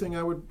only other thing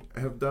I would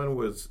have done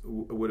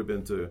would have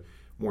been to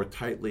more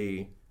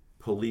tightly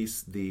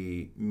police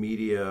the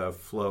media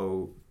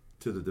flow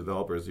to the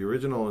developers. The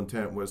original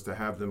intent was to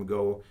have them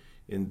go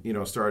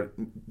and start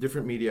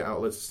different media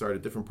outlets, start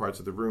at different parts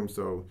of the room,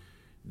 so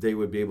they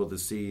would be able to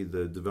see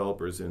the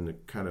developers in a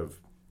kind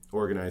of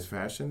organized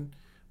fashion.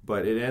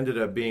 But it ended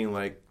up being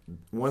like,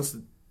 once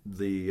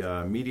the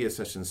media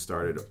session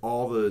started,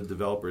 all the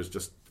developers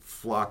just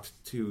flocked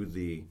to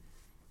the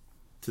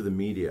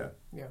media,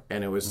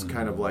 and it was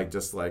kind of like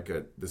just like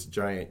this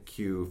giant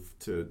queue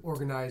to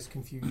organized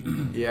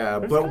confusion. Yeah,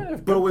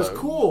 but it was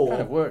cool.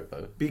 Kind of worked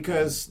though,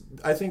 because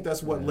I think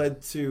that's what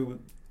led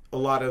to a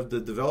lot of the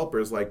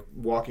developers like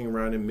walking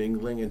around and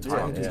mingling and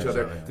talking to each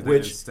other,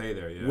 which stay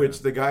there. Yeah.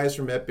 Which the guys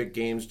from Epic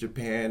Games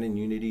Japan and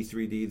Unity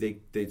 3D,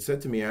 they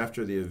said to me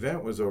after the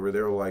event was over,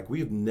 they were like,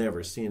 "We've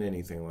never seen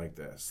anything like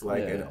this.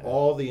 Like in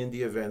all the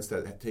indie events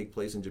that take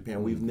place in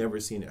Japan, we've never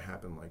seen it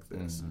happen like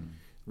this."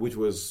 Which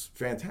was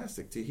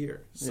fantastic to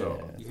hear.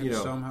 So you had to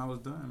show them how it was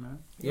done, man.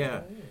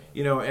 Yeah,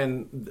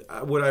 and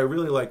what I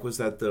really like was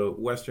that the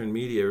Western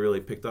media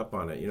really picked up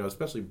on it.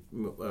 Especially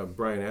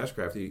Brian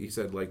Ashcraft. He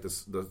said like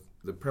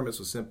the premise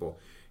was simple: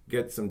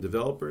 get some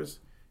developers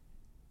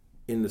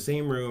in the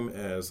same room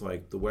as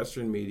like the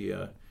Western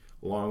media,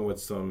 along with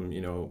some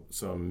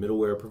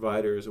middleware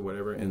providers or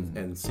whatever,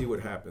 and see what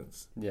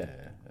happens. Yeah.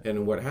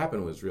 And what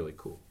happened was really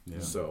cool. Yeah.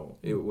 So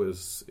it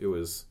was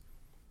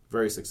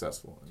very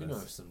successful. Do you know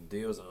if some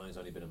deals, I know it's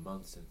only been a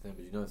month since then,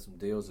 but do you know if some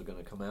deals are going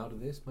to come out of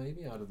this,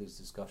 maybe, out of these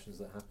discussions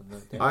that happened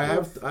that day? I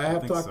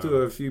have talked to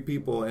a few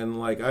people, and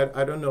like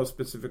I don't know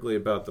specifically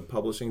about the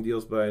publishing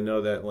deals, but I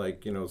know that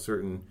like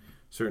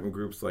certain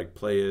groups like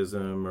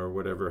Playism or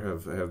whatever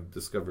have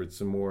discovered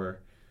some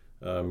more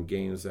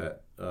games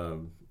that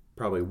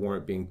probably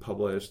weren't being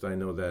published. I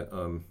know that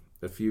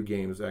a few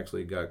games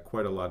actually got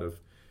quite a lot of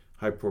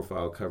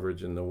high-profile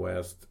coverage in the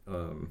West.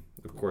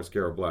 Of course,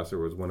 Garrow Blaster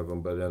was one of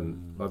them, but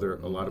then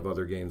a lot of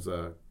other games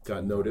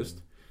got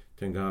noticed.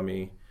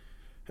 Tengami.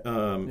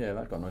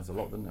 That got noticed a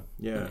lot, didn't it?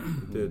 Yeah,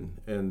 it did.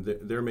 And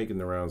they're making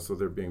the rounds, so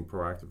they're being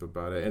proactive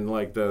about it. And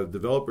like the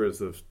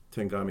developers of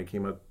Tengami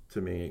came up to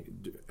me.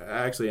 I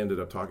actually ended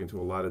up talking to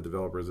a lot of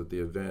developers at the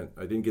event.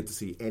 I didn't get to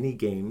see any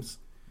games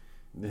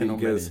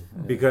because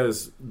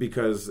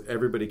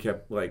everybody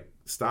kept like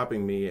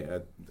stopping me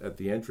at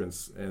the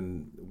entrance,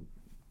 and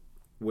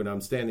when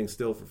I'm standing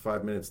still for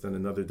 5 minutes, then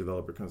another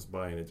developer comes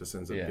by, and it just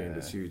ends up being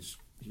this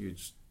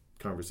huge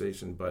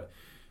conversation. But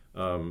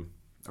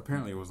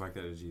apparently, it was like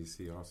that at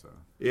GDC also.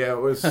 Yeah, it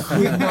was.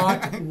 Could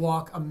not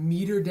walk a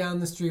meter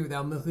down the street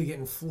without Milky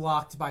getting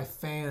flocked by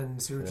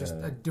fans who are just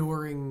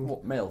adoring.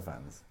 What, male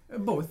fans?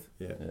 Both.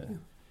 Yeah.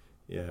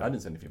 I didn't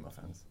see any female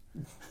fans.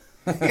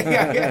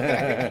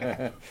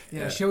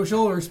 Show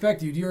all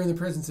respect, dude. You're in the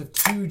presence of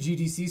 2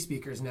 GDC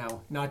speakers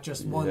now, not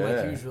just one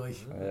like usually.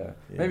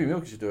 Maybe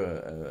Milky should do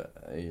a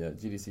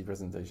GDC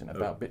presentation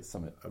about Bit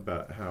Summit,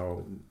 about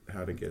how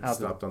to get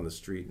stopped on the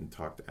street and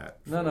talked at.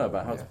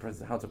 About how to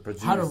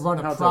produce, how to run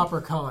a proper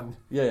con.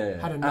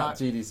 How to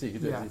not at GDC.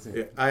 Could do at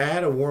GDC. I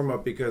had a warm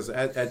up because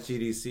at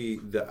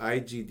GDC the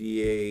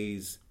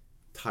IGDA's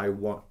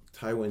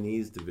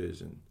Taiwanese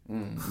division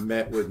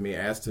met with me,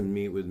 asked to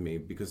meet with me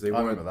because they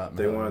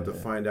wanted to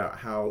find out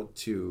how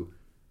to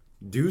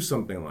do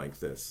something like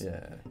this.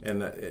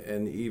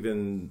 And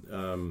even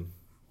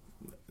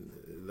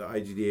the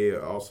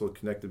IGDA also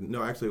connected.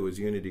 No, actually, it was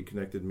Unity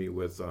connected me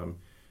with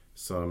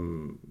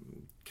some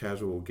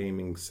casual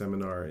gaming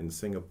seminar in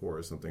Singapore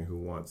or something who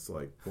wants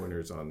like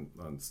pointers on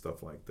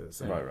stuff like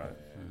this. And, right.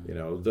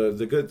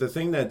 The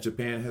thing that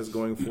Japan has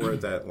going for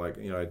it that like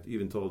I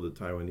even told the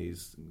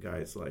Taiwanese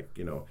guys like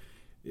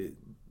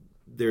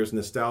there's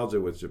nostalgia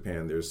with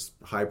Japan. There's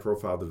high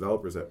profile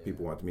developers that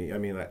people want to meet. I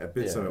mean at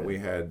Bit Summit we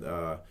had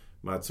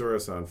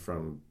Matsura-san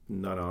from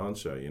Nana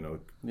Onsha,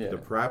 the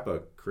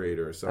Parappa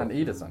creator, and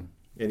Ida-san.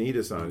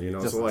 Just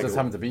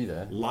happened to be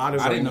there. A lot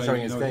of I didn't know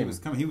showing his game. He was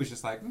coming. He was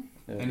just like,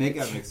 and they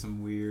got to make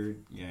some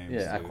weird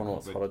games.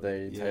 Aquanauts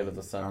Holiday, Tale of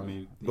the Sun. I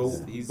mean,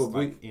 he's but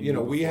like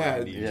we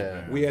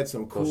had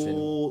some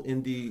cool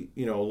Goshin. indie,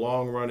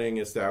 long running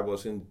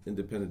established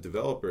independent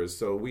developers.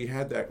 So we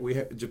had that.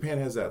 Japan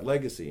has that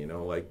legacy,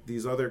 like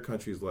these other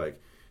countries like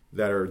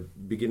that are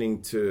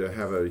beginning to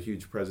have a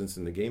huge presence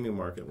in the gaming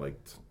market, like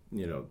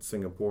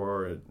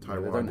Singapore and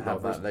Taiwan. They don't have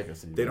developers. that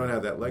legacy. They don't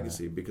have that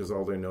legacy because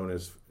all they're known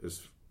is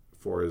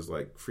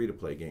like free to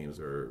play games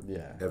or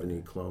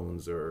Ebony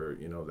clones or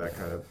that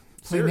kind of.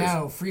 Play Serious.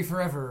 now, free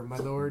forever, my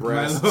lord.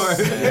 Breasts. My lord.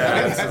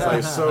 Yeah, it's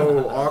like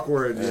so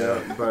awkward.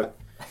 Yeah, but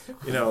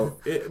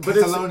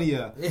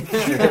Catalonia.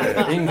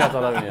 In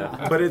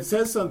Catalonia. But it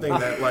says something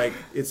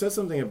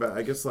about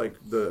I guess like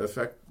the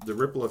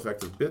ripple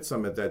effect of Bit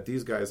Summit that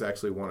these guys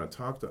actually want to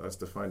talk to us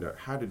to find out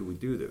how did we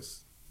do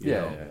this. You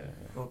know?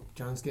 Oh,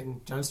 John's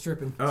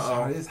tripping.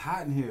 It's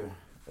hot in here.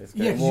 It's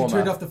Yeah, getting because you turned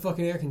warmer. off the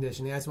fucking air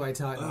conditioning. That's why it's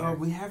hot in here.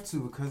 We have to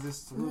because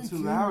it's a little too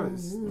loud.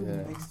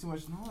 It makes too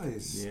much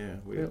noise. Yeah,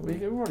 We already I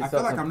feel like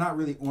started- I'm not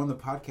really on the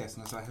podcast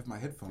unless I have my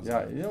headphones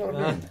Yeah, on. you know what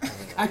I mean?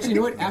 Actually, you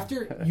know what?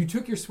 After you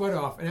took your sweat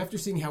off, and after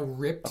seeing how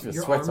ripped Your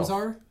your sweat's arms off.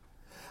 are,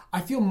 I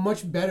feel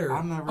much better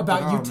I'm not ripped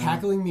about at you all, man.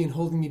 tackling me and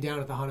holding me down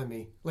at the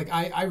Hanami. Like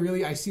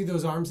I see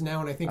those arms now,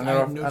 and I think And I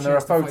there had no are chance there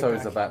are to fight photos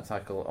back. of that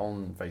tackle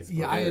on Facebook.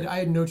 Yeah, I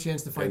had no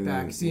chance to fight And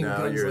back. Seeing now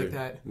guns you're- like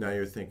that. Now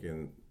you're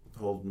thinking,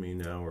 hold me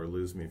now or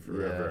lose me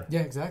forever. Yeah,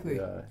 exactly.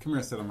 Yeah. Come here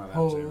and sit on my lap,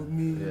 Hold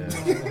Jim. me.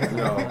 Yeah.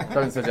 No,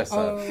 Don't suggest that.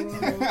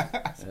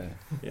 Oh,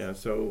 yeah.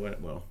 So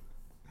well,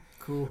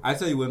 cool. I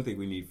tell you one thing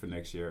we need for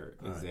next year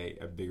is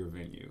a bigger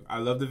venue. I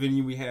love the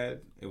venue we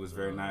had; it was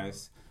very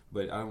nice.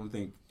 But I don't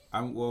think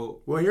well.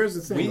 here's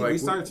the thing. We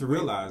started to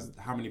realize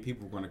how many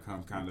people were going to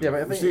come. Kind of. Yeah,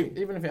 but I think See-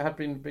 even if it had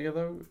been bigger,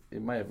 though,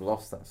 it may have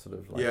lost that sort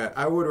of like. yeah,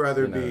 I would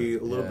rather you know, be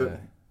a little yeah. bit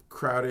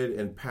crowded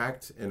and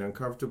packed and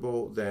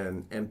uncomfortable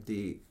than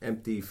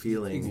empty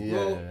feeling.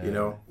 Yeah. You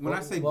know. When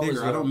I say What was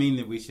bigger, I your- don't mean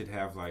that we should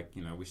have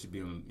we should be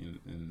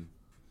in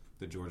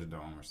the Georgia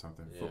Dome or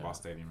something, football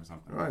stadium or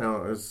something. I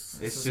know it's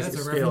It's That's just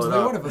a scale reference it only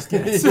up. one of us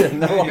gets. Yeah,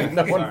 no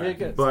one Sorry. here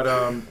gets. But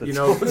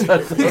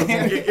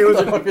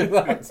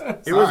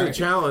it was a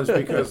challenge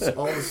because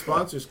all the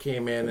sponsors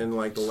came in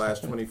like the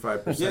last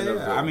 25% of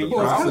the I mean, the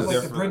Well, it's I kind was of there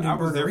like the for Brendan I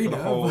was there for the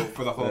Bernardino.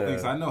 whole Yeah. thing,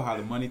 so I know how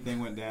the money thing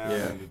went down.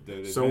 Yeah. And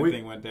the So event we-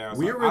 thing went down.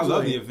 we So I love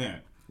originally- the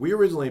event. We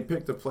originally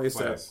picked a place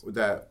Place.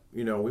 that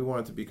we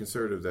wanted to be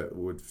conservative that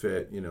would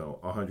fit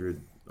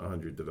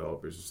 100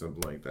 developers or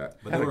something like that.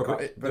 But Had there a were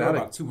great- about, but there were had a-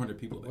 about 200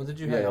 people there. What did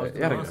you Yeah, have? I yeah, was it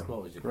had a gonna ask,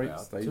 what was your great crowd?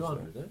 stage.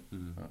 200, eh?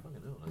 Mhm.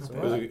 Fucking hell, that's It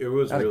all was, right. it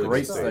was Had a really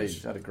great good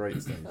stage. Had a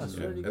great stage. That's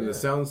Yeah. really And the good.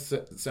 sound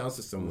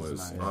system It was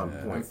was nice. on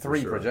Yeah. point. And for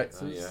 3 sure.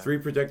 projectors. Yeah. 3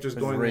 projectors It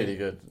was going. really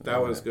good.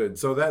 That was good.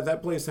 So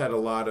that place had a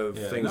lot of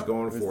Yeah. things No,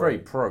 going It was for very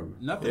it. pro.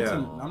 Nothing. Yeah.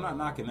 I'm not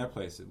knocking that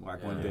place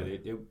like one Yeah.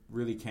 bit. It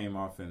really came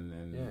off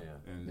and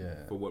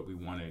Yeah. for what we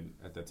wanted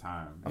at the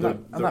time. And,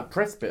 that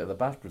press bit of the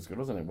bash was good,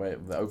 wasn't it? Where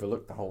they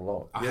overlooked the whole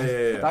lot.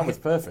 Yeah. That was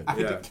perfect. I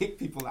had Yeah. to kick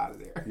people out of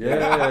there.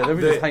 Yeah, they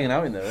were just hanging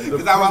out in there.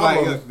 Because I was like,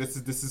 problem-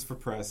 look, this is for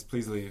press.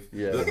 Please leave.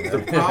 Yeah.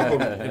 The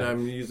problem, and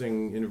I'm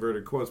using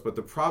inverted quotes, but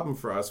the problem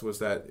for us was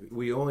that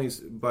we only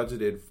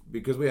budgeted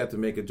because we had to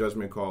make a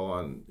judgment call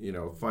on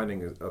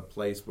finding a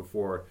place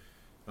before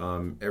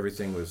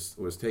everything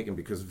was taken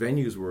because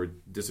venues were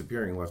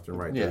disappearing left and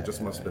right. Yeah, There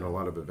just must have been a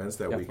lot of events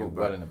that You have to weekend.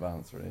 book well in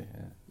advance, really.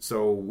 Yeah.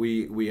 So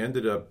we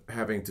ended up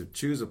having to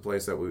choose a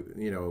place that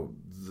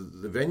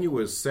the venue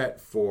was set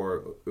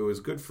for. It was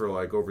good for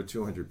like over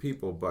 200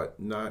 people, but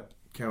not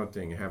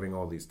counting having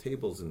all these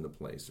tables in the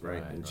place,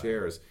 right, and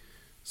chairs.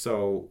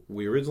 So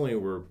we originally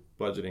were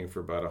budgeting for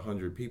about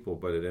 100 people,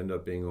 but it ended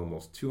up being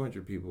almost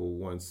 200 people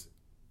once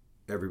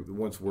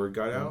word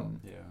got out,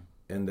 Yeah.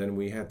 and then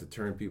we had to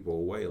turn people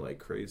away like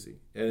crazy.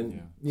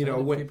 And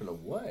Turning when people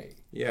away.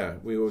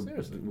 we would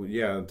Seriously?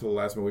 until the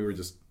last minute we were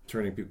just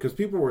turning people because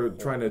people were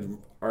trying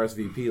to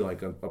RSVP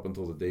like up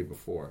until the day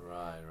before.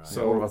 Right.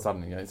 So- all of a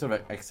sudden, it sort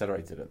of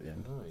accelerated at the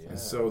end. Oh, yeah. And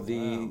so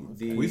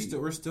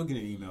Wow. We're still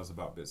getting emails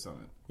about Bit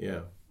Summit.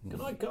 yeah. Can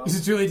I go? Is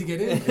it too late to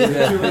get in?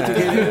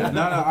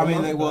 No. I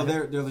mean,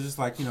 they're just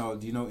like, do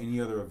you know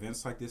any other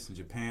events like this in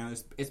Japan?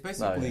 It's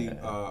basically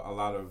a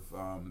lot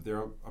of there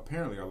are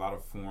apparently a lot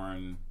of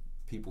foreign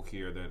people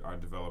here that are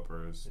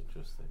developers.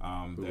 Interesting.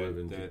 Who live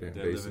in Japan, that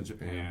based live in in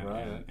Japan,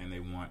 Right. and they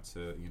want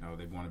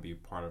to be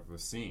part of the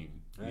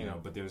scene. Yeah.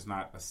 But there's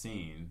not a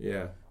scene.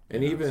 Yeah.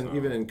 And Yeah, even so-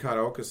 even in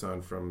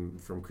Karaoke-san from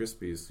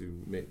Crispies who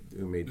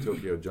made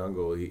Tokyo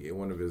Jungle,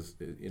 one of his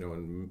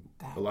in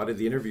a lot of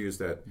the interviews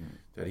that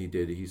he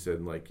did, he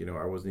said like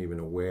I wasn't even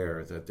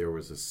aware that there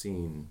was a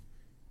scene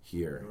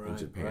here in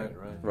Japan.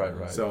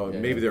 Right. So Yeah.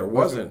 maybe there Most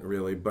wasn't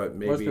really, but Most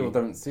maybe people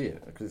don't see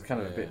it because it's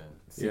kind of a bit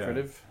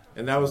secretive.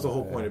 and that was the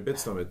whole point of Bit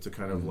Summit to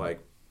kind of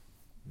like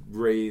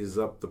raise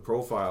up the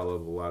profile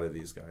of a lot of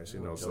these guys.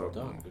 Job So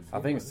done. Good for I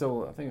think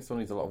you, it still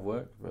needs a lot of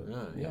work, but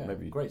Yeah.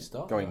 maybe Great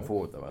start, going though.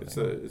 forward though. I it's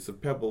think a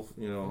pebble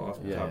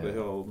off the top of the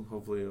hill.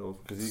 Hopefully it'll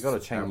because you got to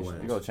change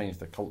avalanche.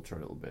 the culture a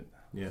little bit.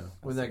 Yeah.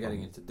 Without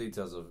getting into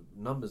details of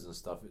numbers and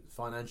stuff,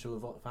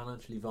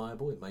 financially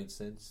viable, it made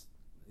sense,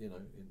 in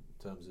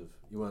terms of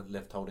you weren't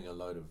left holding a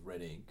load of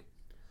red ink.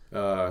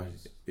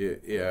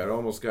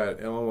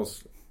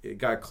 It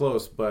got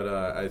close,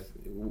 but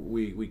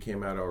we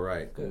came out all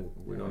right. Good.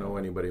 We don't owe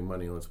anybody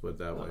money. Let's put it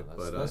that way.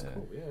 That's But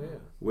cool. Yeah.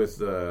 with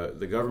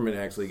the government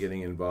actually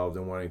getting involved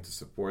and wanting to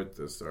support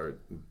this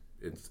art,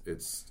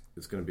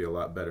 it's going to be a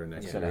lot better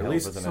next year. At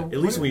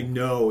least we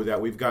know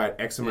that we've got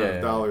X amount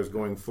of dollars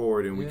going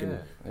forward, and we can.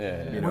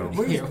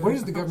 What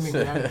is the government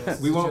get out of this?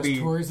 We won't be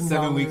tourism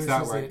 7 weeks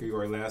out dollars?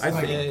 or less. I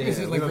think- Is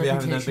it like We're gonna be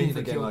having that reputation meeting for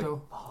again,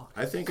 Kyoto?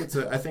 I think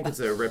it's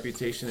a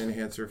reputation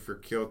enhancer for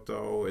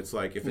Kyoto. It's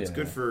like if it's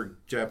good for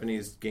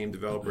Japanese game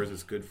developers,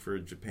 it's good for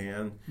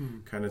Japan,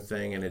 kind of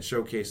thing. And it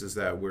showcases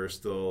that we're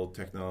still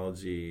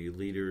technology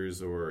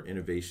leaders or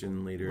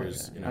innovation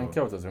leaders. And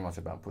Kyoto's very much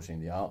about pushing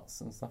the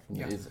arts and stuff. And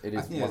Yeah. it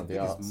is one of the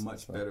arts. It's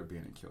much better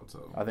being in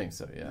Kyoto. I think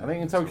so. Yeah, I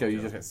think in Tokyo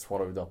you just get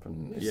swallowed up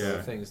and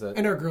things that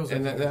And our girls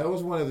And are that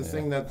was one of the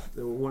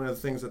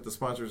things that the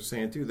sponsors were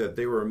saying too, that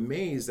they were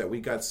amazed that we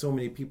got so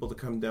many people to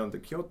come down to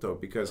Kyoto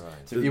because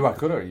to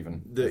Iwakura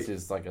even, which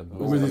is like a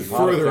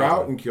further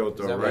out in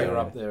Kyoto, is that right? you're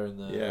up there in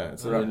the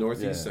It's in the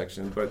northeast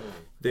section, but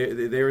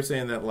they were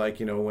saying that like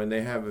when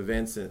they have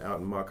events out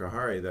in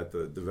Makuhari, that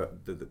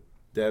the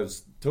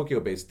devs,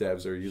 Tokyo-based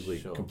devs, are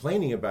usually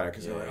complaining about it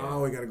because they're like,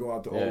 oh, we got to go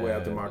out all the way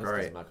out to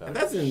Makuhari, and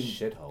that's in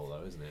shithole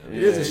though, isn't it?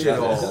 It is a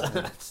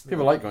shithole.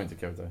 People like going to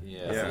Kyoto.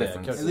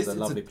 Kyoto's a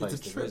lovely place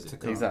to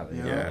visit. Exactly.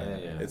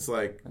 It's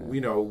like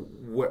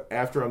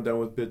after I'm done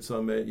with Bit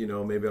Summit,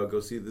 maybe I'll go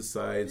see the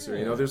sites,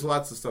 or there's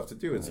lots of stuff to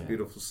do. It's a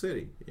beautiful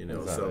city,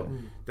 so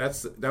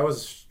that was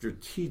a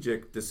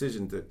strategic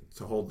decision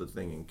to hold the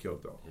thing in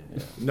Kyoto.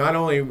 Not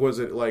only was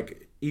it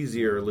like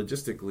easier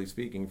logistically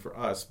speaking for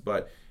us,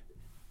 but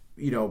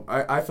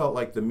I felt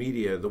like the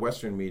media, the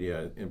Western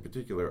media in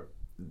particular,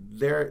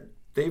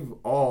 they've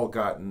all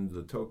gotten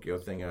the Tokyo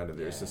thing out of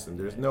their system.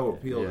 There's no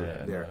appeal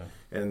there.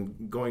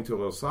 And going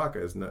to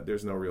Osaka,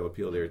 there's no real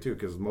appeal there, too,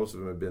 because most of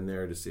them have been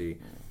there to see,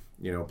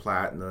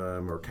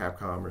 Platinum or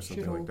Capcom or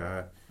something like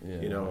that.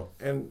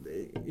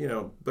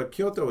 But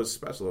Kyoto is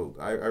special.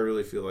 I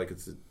really feel like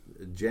it's a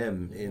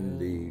gem in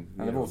the...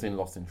 And they've all seen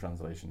Lost in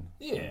Translation.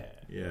 Yeah.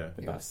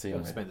 That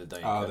scene. Spend the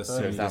day.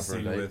 The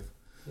scene with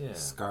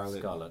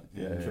Scarlet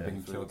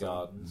tripping through the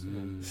gardens.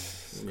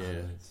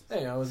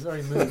 Mm. I was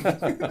very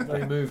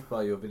moved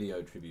by your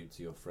video tribute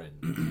to your friend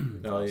who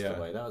passed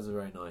away. That was a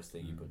very nice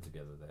thing you put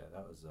together there.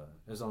 That was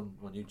it was on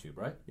YouTube,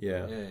 right?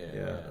 Yeah.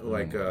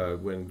 Like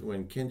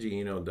when Kenji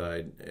Eno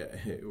died,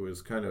 it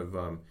was kind of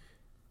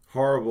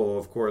horrible,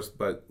 of course,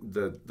 but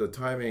the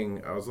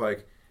timing, I was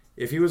like,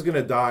 if he was going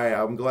to die,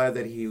 I'm glad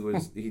that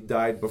he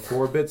died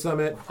before Bit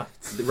Summit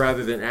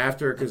rather than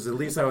after, because at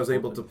least I was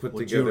able to put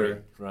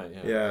together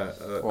a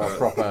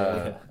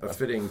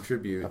fitting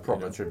tribute. A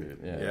proper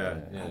tribute,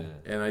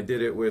 And I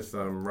did it with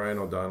Ryan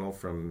O'Donnell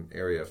from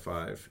Area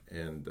 5,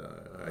 and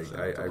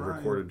I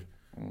recorded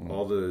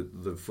all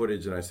the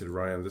footage, and I said,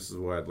 Ryan, this is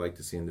what I'd like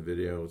to see in the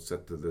video,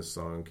 set to this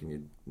song. Can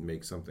you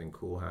make something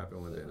cool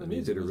happen with it? And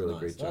he did a really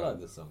great job. I like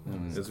this song.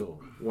 It's cool.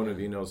 One of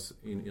Eno's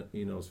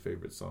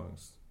favorite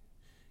songs.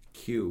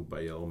 Q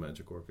by Yellow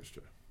Magic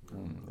Orchestra.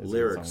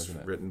 Lyrics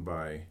written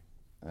by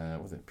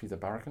was it Peter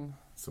Barracan?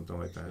 Something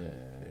like that.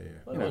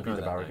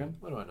 Peter Barracan.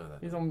 Why do I know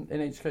that? He's on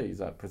NHK. He's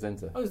that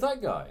presenter. Oh, is that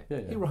guy?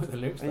 Yeah. He wrote the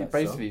lyrics. He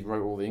basically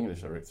wrote all the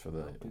English lyrics for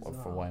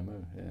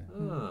YMO.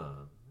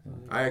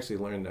 I actually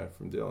learned that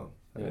from Dylan.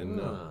 I didn't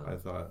know. I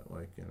thought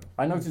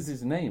I noticed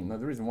his name. No,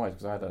 the reason why is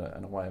because I had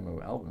an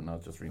YMO album, and I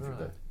was just reading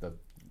through the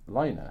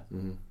liner,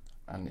 and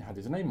it had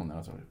his name on there. I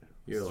was like,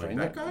 you're like,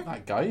 that guy?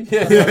 That guy?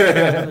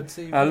 Yeah.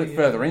 I looked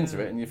further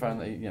into it, and you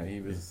found that he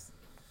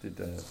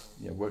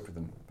worked with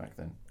them back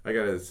then. I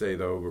gotta say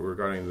though,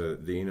 regarding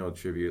the Eno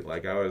tribute, I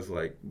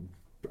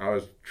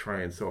was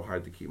trying so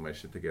hard to keep my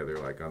shit together,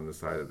 on the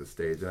side of the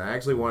stage, and I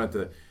actually wanted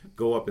to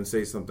go up and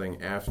say something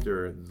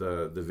after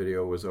the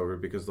video was over,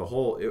 because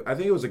I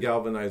think it was a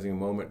galvanizing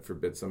moment for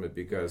Bit Summit,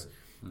 because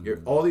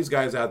all these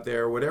guys out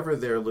there, whatever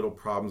their little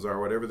problems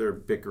are, whatever their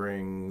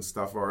bickering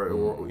stuff are,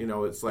 or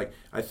it's like,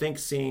 I think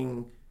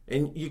seeing.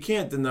 And you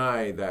can't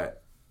deny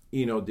that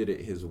Eno did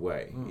it his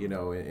way,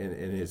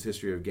 in his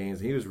history of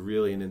games. He was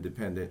really an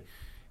independent.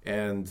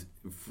 And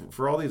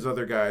for all these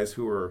other guys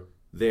who are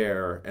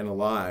there and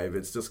alive,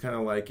 it's just kind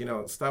of like,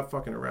 stop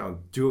fucking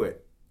around. Do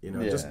it.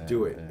 Just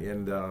do it. Yeah.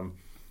 And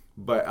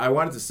but I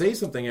wanted to say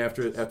something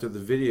after the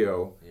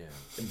video,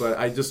 but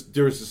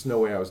there was just no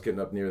way I was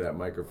getting up near that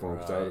microphone,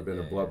 because I would have been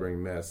a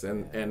blubbering mess.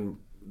 And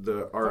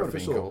our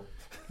official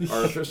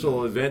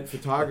event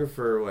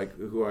photographer,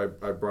 who I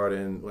brought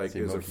in,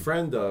 is a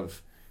friend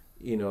of,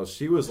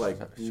 she was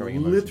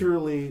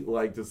literally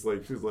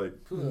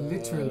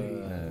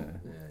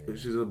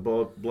she's a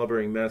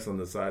blubbering mess on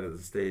the side of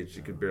the stage.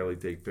 She could barely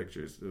take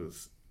pictures. It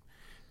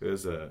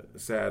was a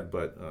sad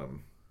but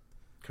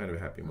kind of a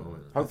happy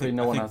moment. Hopefully,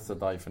 no one has to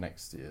die for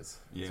next year's.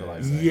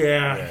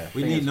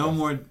 We need no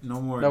more.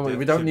 No,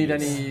 we don't need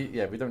any.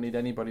 Yeah, we don't need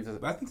anybody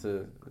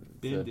to.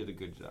 Ben did a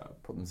good job.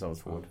 Put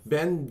themselves forward.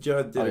 Ben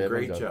Judd did a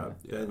great job.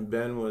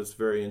 Ben was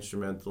very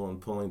instrumental in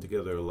pulling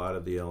together a lot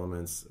of the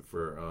elements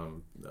for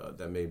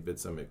that made Bit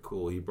Summit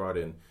cool. He brought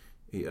in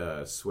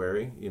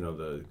Swery,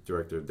 the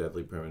director of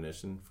Deadly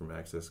Premonition from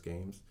Access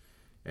Games,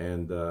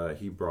 and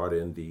he brought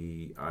in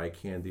the Eye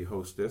Candy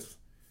hostess.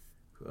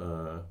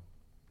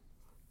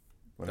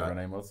 Whatever her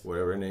name was.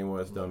 Whatever her name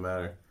was, don't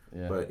matter.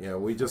 Yeah. But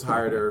we just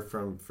hired her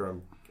from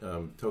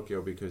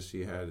Tokyo because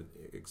she had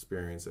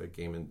experience at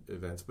game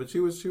events. But she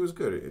was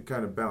good. It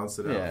kind of balanced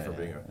it out for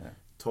being a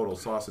total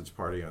sausage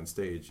party on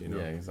stage. Yeah,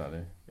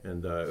 exactly.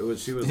 And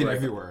she was And like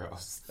everywhere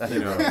else.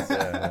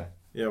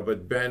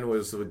 But Ben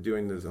was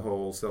doing this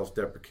whole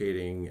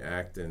self-deprecating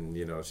act, and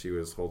she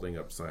was holding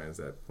up signs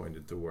that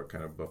pointed to what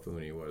kind of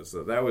buffoon he was.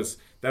 So that was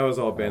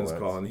all Ben's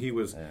call, and he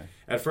was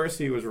at first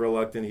he was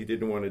reluctant. He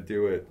didn't want to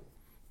do it.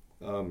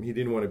 He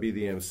didn't want to be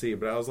the MC,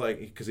 but I was like,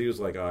 because he was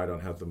like, "Oh, I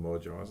don't have the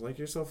mojo." I was like,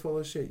 "You're so full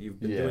of shit. You've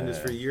been doing this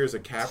for years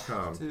at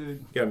Capcom. Dude.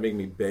 You gotta make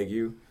me beg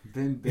you."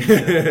 Ben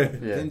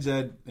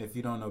Judd, if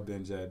you don't know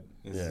Ben Judd,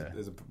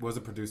 was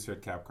a producer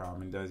at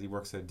Capcom and he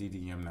works at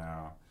DDM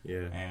now.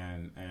 Yeah,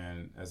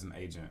 and as an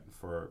agent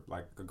for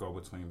like a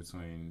go-between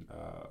between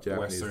Japanese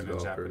Western and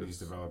Japanese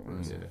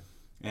developers. Yeah.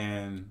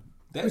 And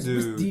that What's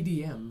dude,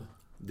 DDM?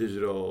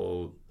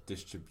 digital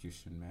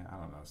distribution, man. I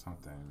don't know,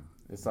 something.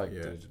 It's like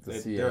the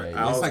CAA.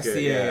 It's like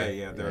CAA.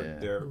 Yeah.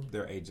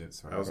 They're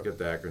agents. Right? I always get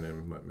the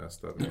acronym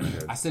messed up in my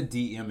head. I said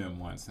DMM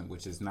once,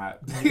 which is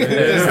not.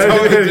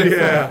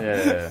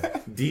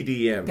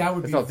 DDM. That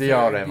would It's be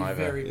not DRM be either.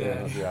 very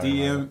bad.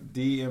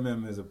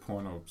 DMM is a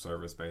porno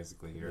service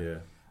basically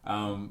here.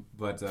 Yeah.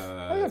 But They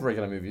have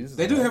regular movies.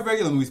 they do have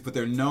regular movies, but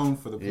they're known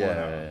for the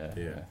porno.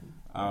 Yeah.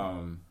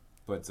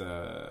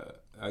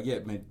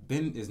 Man,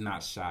 Ben is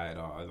not shy at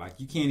all. Like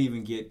you can't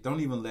even don't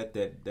even let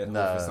that whole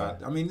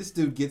facade. I mean, this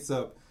dude gets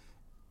up.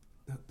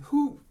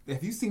 Who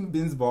have you seen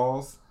Ben's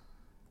balls?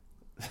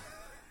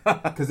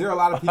 Because there are a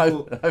lot of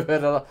people. I've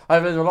heard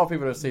a lot of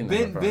people have seen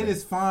Ben them. Ben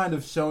is fond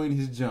of showing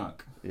his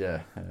junk.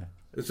 Yeah.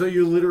 So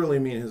you literally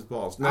mean his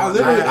balls? No,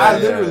 I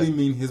literally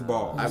mean his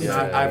balls.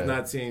 I've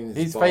not seen his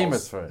He's balls.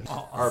 famous for it.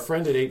 Our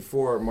friend at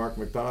 8-4, Mark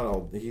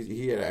McDonald,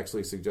 he had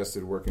actually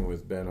suggested working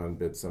with Ben on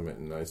Bit Summit,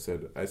 and I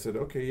said,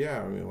 okay,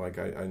 yeah. I mean, like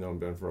I known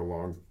Ben for a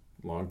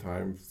long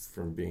time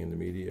from being in the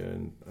media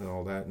and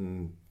all that,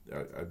 and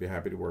I'd be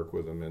happy to work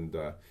with him. And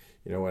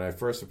when I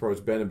first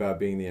approached Ben about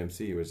being the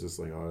MC, he was just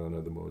like, "Oh, I don't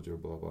know the mojo,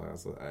 blah blah."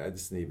 I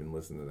just didn't even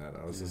listen to that.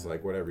 I was just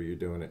like, "Whatever, you're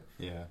doing it."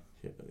 Yeah.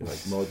 Like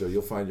mojo,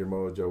 you'll find your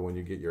mojo when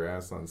you get your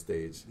ass on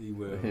stage. He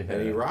will.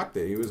 And he rocked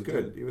it. He was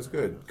good. He was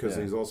good because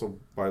he's also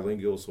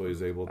bilingual, so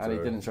he's able to. And he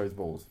didn't show his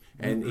balls.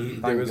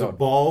 And there was a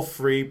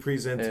ball-free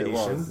presentation. It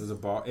was. There was a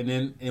ball, and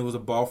then it was a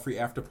ball-free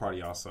after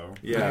party also.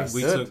 Yeah.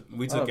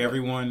 we took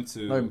everyone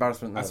to. No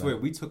embarrassment. I swear,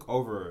 we took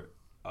over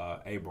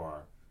a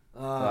bar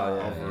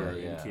over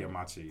in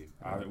Kiyomachi.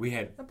 We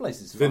had That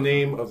place is The fun.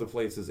 name of the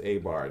place is A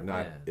Bar,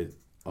 not it's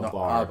a Not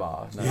bar. A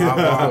bar. No, I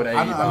bar.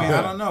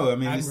 don't know. I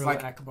mean, it's Admiral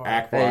like Akbar.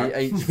 Akbar.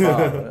 A-H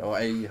bar or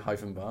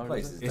A-bar.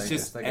 Place is It's dangerous.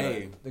 just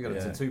they got a Yeah.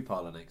 tattoo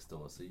parlor next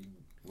door, so you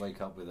wake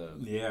up with a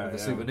Yeah.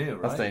 souvenir,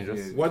 right? That's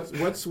dangerous. You-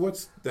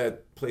 What's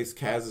that place,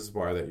 Kaz's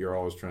Bar, that you're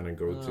always trying to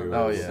go to?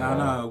 Oh, yeah.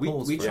 No.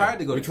 Paul's We Bar. tried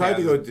to go. We to tried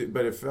to Kaz's. go,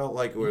 but it felt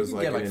like it was you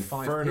like get an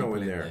 5 inferno people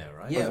in there.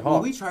 right? Yeah, Was well,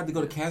 hot. we tried to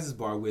go to Kaz's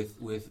bar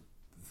with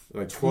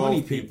Like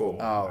 20 12 people.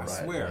 Oh, I right.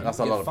 swear. That's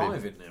a You lot get of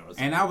 5 people. in there. Or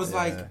And I was Yeah.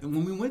 like,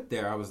 when we went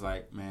there, I was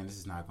like, man, this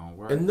is not gonna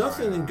work. And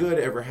nothing Right. good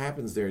ever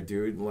happens there,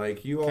 dude.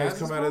 Like, you always Kaz's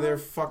come out bar? of there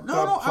fucked No,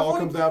 up. no, I've Paul only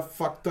comes been- out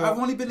fucked up. I've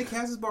only been to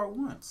Kaz's bar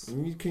once.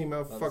 And you came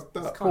out fucked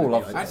up. Paul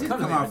loves I it. did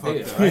kind of come out the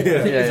idea, fucked up. right? Yeah.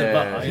 It is a Yeah,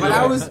 bar, yeah, you But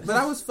know.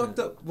 I was fucked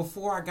up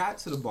before I got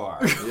to the bar.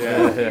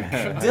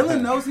 Yeah.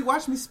 Dylan knows. He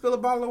watched me spill a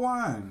bottle of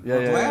wine, Yeah,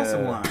 a yeah, glass yeah.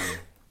 of wine.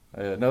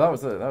 No, that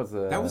was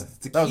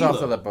tequila.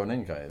 after the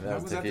Boninkai.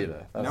 That was after-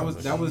 tequila. That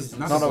was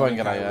not Not the the one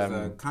guy. guy, It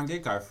was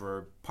Kangekai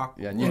for Pak.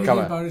 Yeah, Yeah,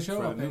 newcomer. about to show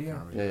for up. the Yeah.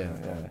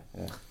 newcomer.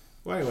 Yeah.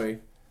 Well, anyway,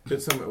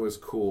 Bit Summit was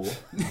cool.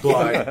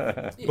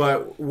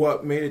 But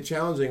what made it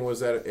challenging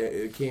was that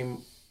it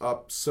came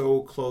up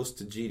so close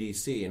to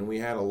GDC, and we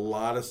had a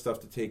lot of stuff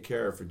to take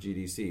care of for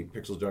GDC.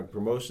 Pixel Junk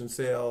promotion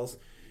sales,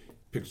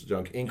 Pixel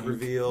Junk ink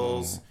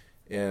reveals,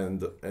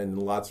 and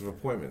lots of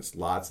appointments.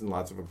 Lots and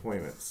lots of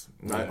appointments.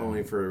 Not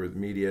only for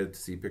media to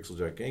see Pixel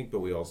Junk Inc., but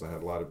we also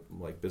had a lot of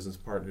like business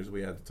partners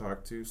we had to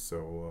talk to.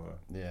 So,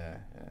 Yeah.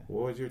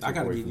 what was your I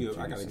gotta takeaway give from you. GDC?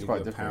 I gotta give quite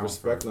you a different. pound.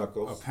 Respect for,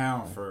 Knuckles. A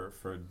pound for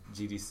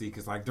GDC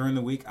because like during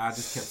the week I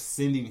just kept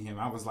sending him.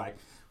 I was like,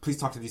 please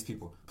talk to these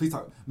people. Please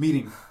talk.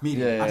 Meeting.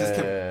 Yeah, I just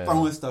kept yeah.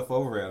 throwing stuff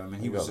over at him,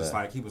 and he You was got just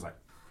that. like,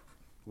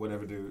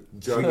 whatever, dude.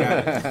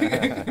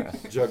 Juggling,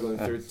 juggling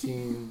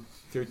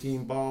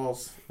 13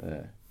 balls.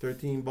 Yeah.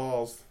 13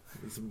 balls.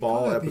 It's a Call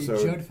ball it episode.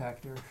 the Judd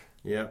factor.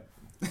 Yeah.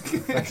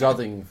 The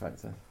judding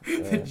factor.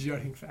 The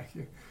Judding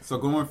factor. So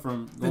going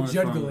from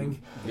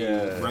juggling. the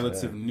Yeah,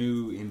 relative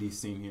new indie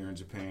scene here in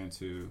Japan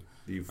to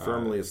The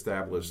firmly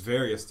established.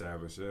 very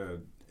established,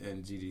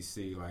 in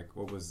GDC, like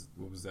what was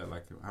that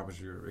like? How was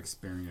your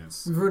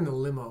experience? We were in a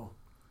limo.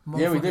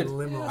 Yeah, we Motherfucking did.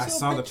 Limo. I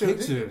saw the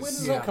pictures. Where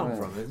does Yeah. that come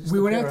from? It just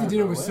We went out appear to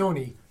dinner of with nowhere.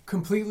 Sony,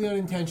 completely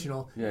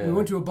unintentional. Yeah, We yeah.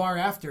 went to a bar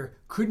after,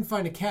 couldn't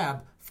find a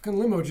cab. Fucking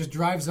limo just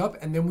drives up,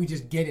 and then we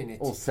just get in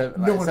it. All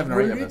seven, No like one 7 or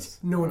 8 ordered of it. us.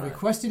 No one Right.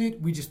 requested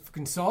it. We just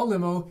fucking saw a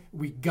limo.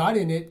 We got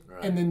in it,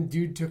 Right. and then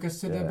dude took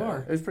us to that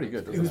bar. It was pretty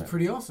good. It was wasn't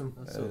pretty awesome.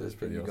 So Yeah, there's that's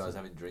pretty you guys awesome.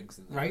 having drinks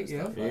and Right,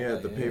 stuff like Yeah,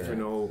 that, the pay for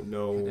no.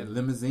 The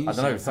limousine. I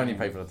don't know. champagne. Sony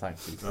paid for the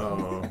taxi.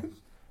 Oh.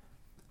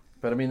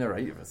 But I mean, there are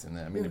 8 of us in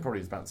there. I mean, it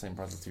probably is about the same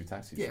price as 2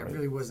 taxis. Yeah, right? it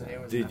really wasn't.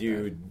 It wasn't Did that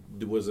you?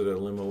 bad. Was it a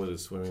limo with a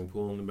swimming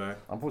pool in the back?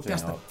 Unfortunately,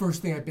 That's the not.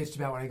 first thing I bitched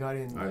about when I got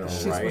in. I know,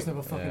 Shit's right? supposed to have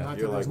a fucking Yeah. hot tub.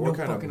 You're like, There's what no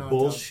kind fucking of hot tub.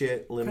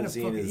 bullshit Kind of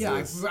limousine fucking, is yeah,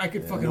 this? I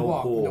could fucking No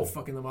walk. pool. No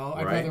fucking limo.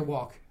 I'd Right? rather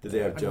walk. Did they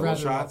have I'd Jello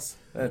rather shots?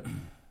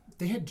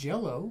 They had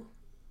Jello.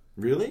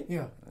 Really?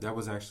 Yeah, That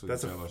was actually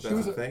That's a Jello that's shot. It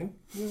was a a- thing.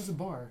 it was a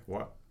bar.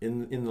 What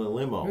in the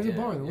limo? There's a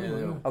bar in the Yeah, limo.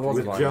 yeah. Yeah. I was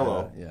With lying Jell-O.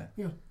 about that,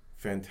 Yeah.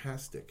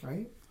 Fantastic.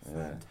 Right?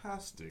 Yeah.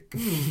 Fantastic.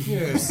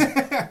 Yes.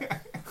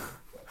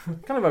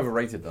 Kind of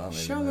overrated, though, aren't they?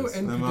 Shallow Limos?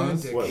 and Limos?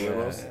 pedantic. What Yeah,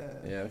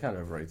 limos? yeah, kind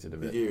of overrated a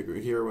bit. Did you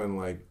hear when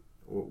like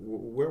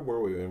where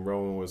were we? And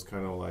Rowan was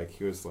kind of like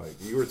he was like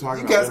you were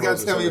talking. You about guys got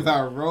to limos tell me or something.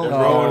 about Rowan.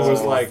 And Rowan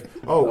was like,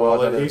 "Oh well," I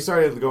don't and he know.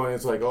 started going.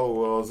 It's like, "Oh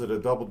well, is it a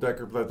double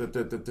decker?" Blah, blah,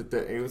 blah, blah, blah, blah.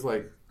 He was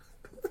like,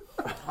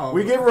 Oh,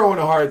 "We give Rowan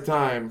a hard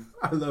time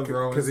I love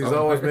Rowan because he's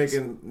so always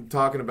much.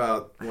 talking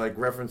about like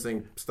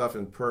referencing stuff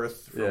in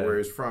Perth from Yeah. where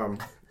he's from."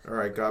 All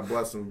right, God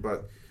bless him,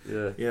 but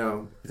Yeah. you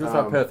know, He talks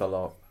about Perth a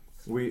lot.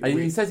 we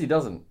He says he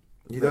doesn't.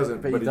 he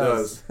doesn't, but he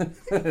does.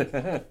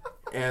 does.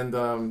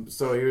 And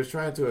so he was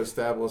trying to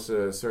establish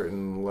a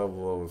certain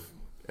level of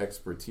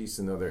expertise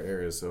in other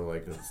areas. So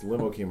like this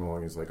limo came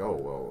along, he's like, "Oh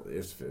well,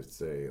 if it's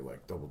a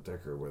like double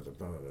decker with a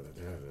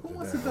Who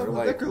wants a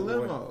double decker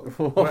limo?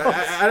 Well,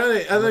 I don't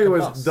think it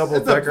was bus. double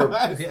decker,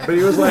 but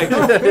he was like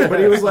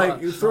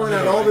throwing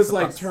out all this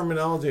like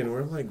terminology, and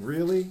we're like,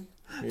 really?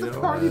 You know,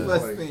 Party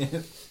bus like,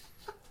 thing.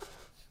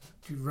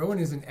 Dude, Rowan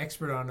is an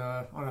expert on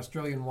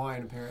Australian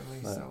wine,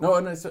 apparently. So. No,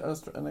 an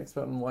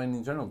expert on wine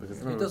in general, because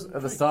remember, doesn't at the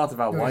drink. start of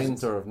our No, he wine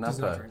doesn't- tour of does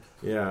not Napa, drink.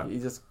 yeah. he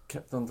just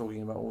kept on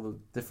talking about all the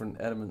different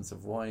elements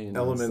of wine.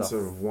 Elements and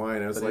stuff. of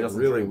wine. I was But he like, doesn't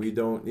really? drink. We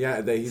don't.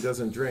 Yeah, he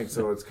doesn't drink.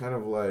 So it's kind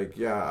of like,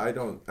 yeah,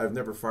 I've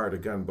never fired a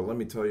gun, but let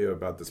me tell you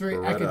about this. It's very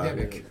Beretta,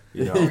 academic.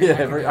 You know.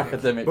 yeah, very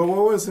academic. But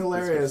what was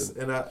hilarious,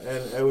 and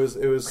it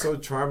was so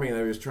charming that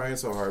he was trying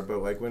so hard. But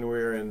like when we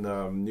were in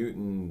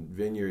Newton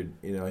Vineyard,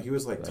 you know, he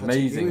was like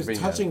Amazing vineyard.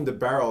 touching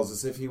the barrels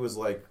as if he was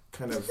like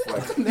kind of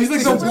like He's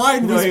like the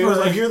wine No, he whisperer. was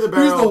like, "You're the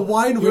Who's barrel." the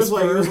wine He was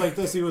whisperer? like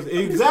this. He was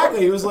exactly.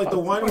 He was like the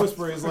wine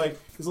whisperer. He's like.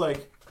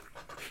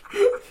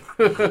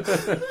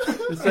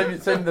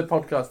 Same the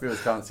podcast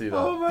viewers can't see that.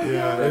 Oh my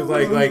Yeah, god. it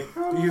was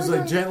like he was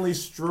like gently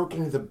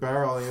stroking the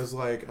barrel. And he was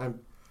like, "I'm."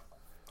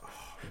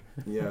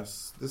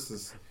 Yes, this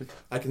is.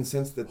 I can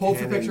sense the Hold tannins.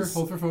 for picture,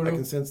 hold for photo. I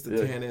can sense the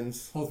Yeah.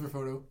 tannins. Hold for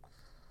photo.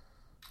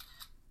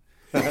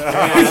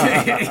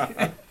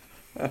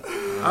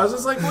 I was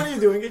just like, "What are you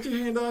doing? Get your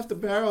hand off the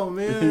barrel,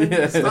 man!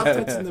 Yeah. Stop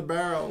touching the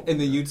barrel." In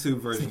the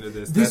YouTube version of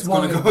this, This that's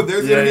gonna wine- go.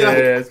 There's Yeah, gonna be yeah, like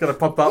yeah, it's gonna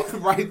pop up.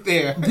 right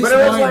there. This But it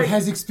was wine like-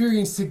 has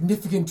experienced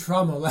significant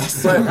trauma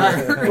last But,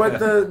 summer. but I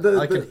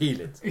the can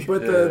heal it.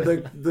 but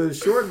Yeah. the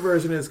short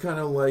version is kind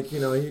of like, you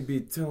know, he'd be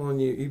telling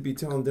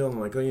Dylan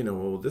like, "Oh, you know,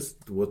 well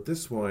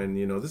this wine,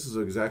 you know, this is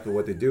exactly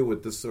what they do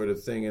with this sort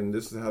of thing, and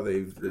this is how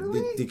they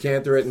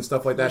decanter it and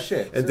stuff like that." Oh,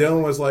 shit. And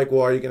Dylan was like,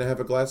 "Well, are you gonna have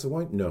a glass of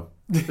wine?" No.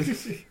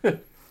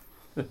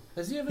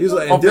 Has he ever He was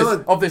done like, and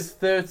Dylan, Of this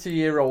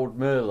 30-year-old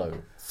Merlot.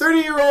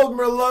 30-year-old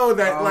Merlot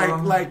that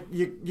like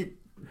you.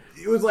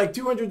 It was like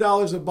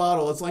 $200 a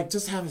bottle. It's like,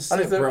 just have a And sip,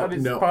 it's, bro. and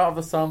it's No. part of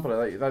the sample.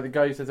 Like the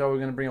guy who says, "Oh, we're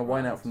going to bring a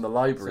wine out from the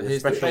library." So a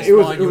here's the special best It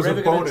was- wine it you're was a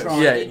ever going to bonus.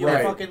 try Yeah, in your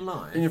right. fucking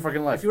life. in your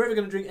fucking life. If you're ever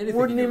going to drink anything,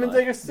 Wouldn't in your even life,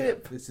 take a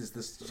sip. This is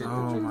the shit.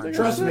 Oh my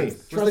Trust God. me. What's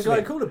the Trust guy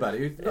me. cool about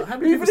it? How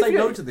many people say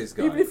no to this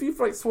guy? Even if you've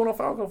like sworn off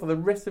alcohol for the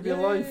rest of your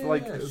Yeah, life, yeah,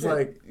 like yeah, it's shit.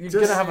 like, you're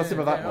just- gonna have a sip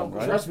of that yeah, one,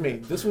 right? Trust me,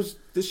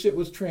 this shit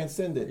was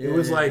transcendent. Yeah, it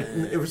was yeah, like yeah,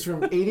 yeah. it was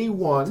from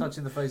 81.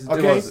 Touching the faces.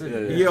 Okay, was, yeah, yeah.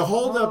 you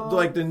hold up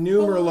like the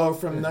new Merlot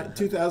from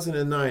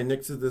 2009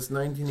 next to this It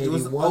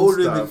 1981 was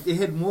older stuff. than. It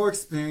had more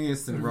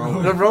experience than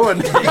Rowan. The Rowan.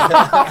 You know,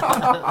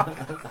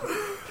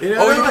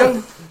 Oh, you like-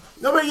 know-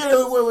 no, but you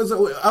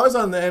know, I was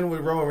on the end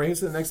with Rowan, right? He's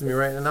sitting next to me,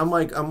 right? And I'm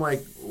like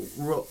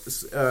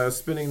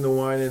spinning the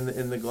wine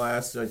in the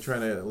glass,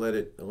 trying to let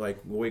it like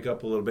wake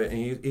up a little bit.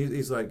 And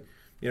he's like,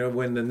 you know,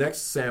 when the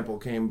next sample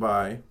came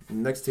by, the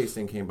next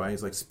tasting came by,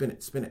 he's like, spin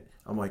it.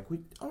 I'm like,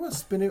 I'm gonna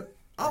spin it.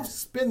 I'll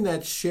spin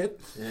that shit.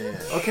 Yeah.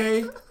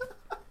 Okay.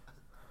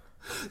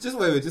 Just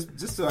wait,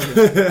 just so I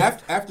can.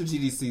 After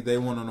GDC, they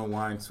went on a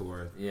wine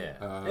tour. Yeah.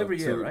 Every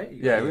year, to- right?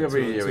 Yeah,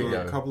 every year to we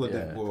go. a couple of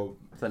Yeah. well,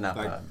 To Napa,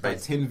 like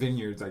basically. 10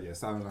 vineyards, I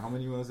guess. I don't know how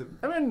many was it.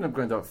 I ended up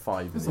going to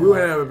 5. We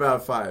went out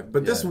about 5,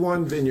 but this Yeah.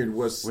 one vineyard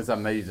was was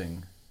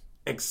amazing.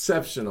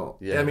 exceptional.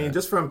 Yeah. I mean,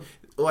 just from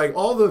like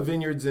all the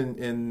vineyards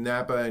in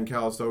Napa and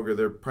Calistoga,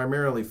 they're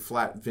primarily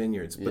flat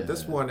vineyards, but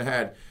this Yeah. one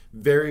had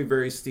very,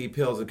 very steep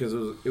hills because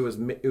it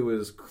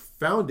was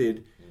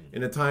founded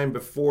in a time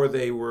before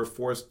they were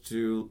forced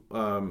to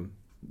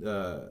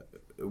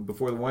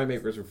before the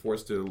winemakers were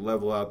forced to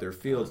level out their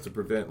fields to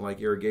prevent like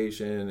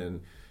irrigation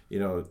and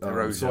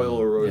Erosion.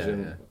 soil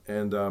erosion Yeah,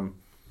 and.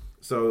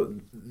 So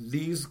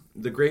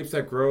the grapes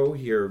that grow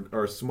here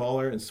are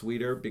smaller and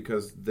sweeter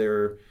because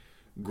they're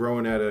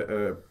grown at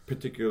a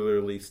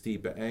particularly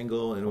steep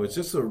angle, and it was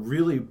just a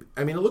really.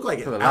 I mean, it looked like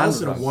So the land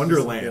Alice in was-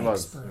 Wonderland. It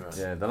was.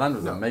 Yeah, the land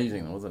was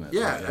amazing, though, wasn't it?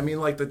 Yeah, I mean,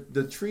 like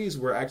the trees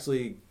were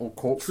actually all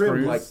corkscrews.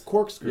 trimmed like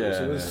corkscrews.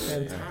 Yeah, It was yeah,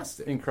 yeah.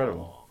 fantastic.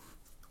 Incredible.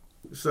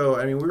 So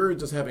I mean, we were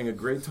just having a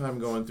great time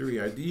going through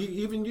here.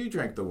 Even you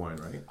drank the wine,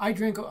 right? I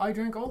drank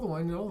all the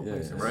wine in all the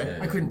places. right.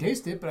 I couldn't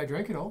taste it, but I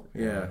drank it all.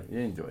 Yeah. You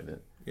enjoyed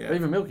it. Yeah. But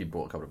even Milky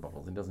bought a couple of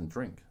bottles and doesn't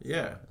drink.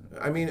 Yeah.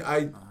 I mean,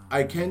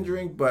 I can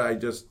drink, but I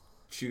just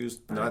choose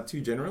not to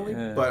generally.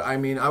 Yeah. But I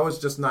mean, I was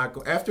just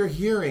not after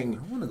hearing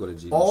I want to go to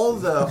GDC. all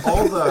the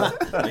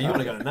You want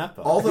to go to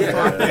Napa? all the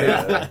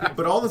thought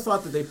but all the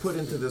thought that they put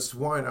into this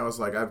wine, I was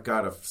like, I've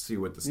got to see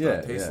what the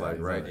stuff tastes like,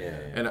 right?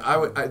 exactly.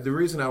 And the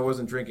reason I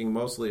wasn't drinking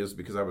mostly is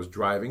because I was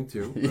driving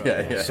too.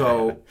 Yeah.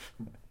 So,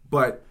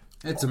 but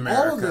It's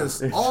America.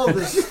 all of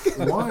this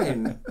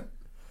wine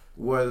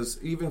was,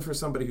 even for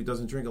somebody who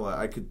doesn't drink a lot,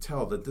 I could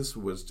tell that this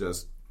was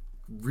just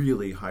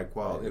really high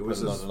quality. It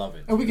was a lot just, of love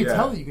in. And we could Yeah.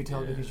 tell that you could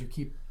tell because you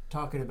keep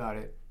talking about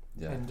it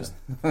Yeah. and just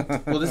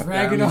Well, this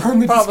dragging I mean, on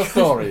the Part of the discussion.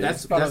 story.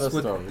 That's part of the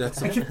what story.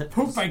 that's I get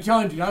poked by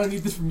John, dude. I don't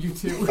need this from you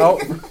too. Oh,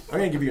 I'm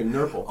gonna give you a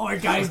nurple. Oh,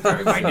 guys,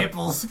 grabbing my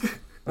nipples.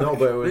 No,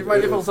 but it was, leave my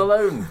nipples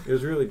alone. it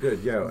was really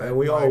good. Yeah, and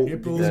we My all.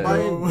 nipples Did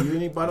go. you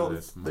any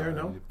bottles there?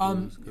 No.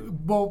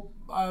 Well,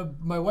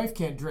 my wife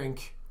can't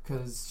drink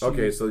because.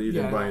 Okay, so you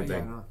didn't buy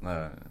anything. no.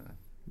 No.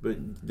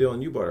 But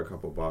Dylan, you bought a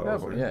couple Yeah,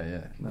 bottles. but right?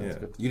 yeah. No, Yeah. it's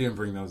good. You didn't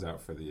bring those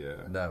out for the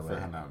No for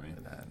way. Hanami.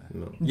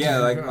 No. No. Yeah,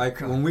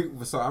 like when we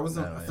I was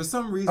No way. for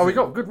some reason. Oh, we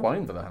got good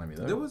wine for the Hanami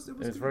though. It was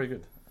It's very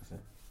good.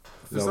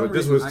 For No, some but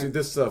this reason,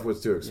 this stuff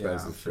was too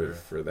expensive I'm for, sure.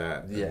 for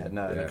that. Yeah,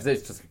 no, because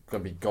it's just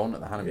going to be gone at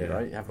the Hanami, Yeah.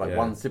 right? You have like Yeah.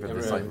 one sip of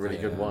this like really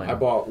good wine. I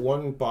bought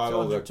one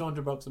bottle. That,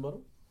 $200 a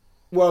bottle?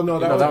 well, no,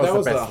 that No,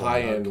 was the best one.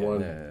 high end Okay. one.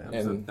 Yeah.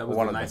 And that was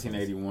one the of the best ones.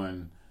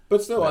 1981.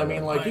 but still, I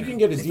mean, like you can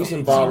get a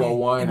decent bottle of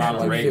wine at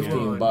like Reagan.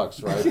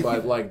 $15, right?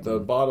 But like the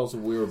bottles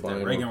that we were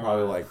buying were Reagan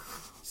probably wine. like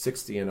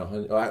 60 and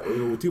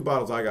 100. Two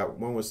bottles I got.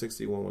 One was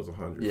 60, one was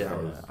 100. Yeah,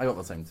 I got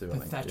the same too. I The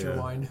think. Thatcher Yeah.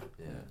 wine.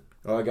 Yeah,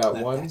 Oh, I got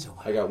That- one. that's a wine.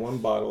 I got one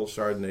bottle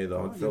Chardonnay, the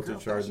unfiltered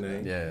girl, that's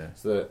Chardonnay. yeah.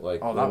 So that like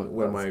Oh, that-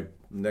 when that's-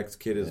 my next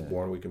kid is Yeah.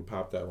 born, we can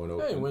pop that one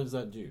open. Hey, when's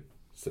that due?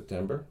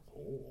 September.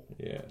 Oh,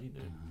 Yeah. you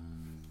know.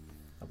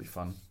 That'd be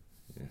fun.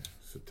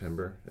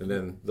 September, and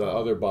then the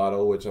other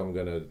bottle, which I'm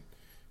gonna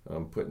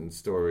put in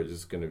storage,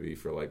 is gonna be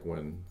for like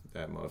when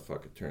that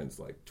motherfucker turns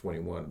like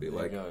 21. Be There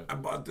like, you go. I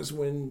bought this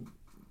when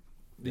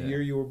the Yeah.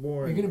 year you were Are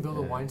born. you gonna build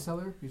a wine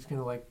cellar? You're just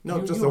gonna like No,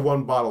 you, just you a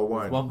one bottle of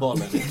wine. One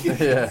bottle.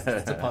 Yeah.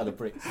 It's a pile of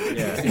bricks.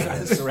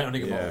 Yeah.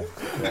 Surrounding them Yeah.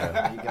 all.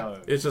 There you go.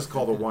 It's just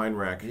called a wine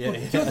rack. Yeah.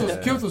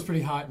 Kyoto's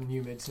pretty hot and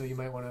humid, so you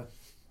might want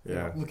to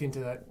Yeah. look into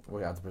that.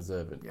 We have to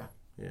preserve it. Yeah.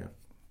 Yeah.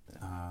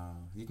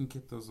 You can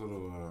get those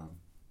little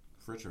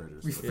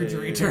refrigerators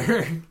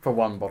Refrigerator. For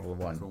one bottle of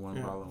wine. for one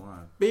Yeah. bottle of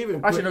wine. They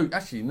even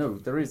Actually, no.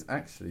 There is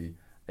actually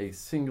a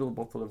single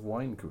bottle of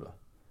wine cooler.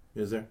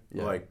 is there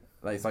Yeah. like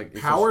It's like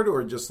it's powered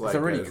or just A, like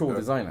it's a really cool a-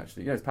 design,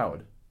 actually. Yeah, it's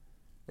powered.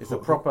 It's a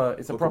Hook- proper.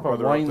 It's a proper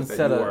wine with that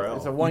cellar. URL.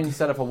 It's a wine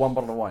cellar for one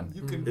bottle of wine.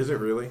 You can. Is it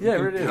really? Yeah, it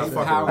really How is.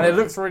 fucking And it wow.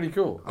 looks really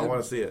cool. I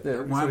want to see it. Yeah, it That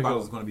looks wine really bottle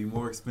cool. is going to be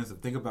more expensive.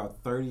 Think about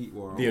 30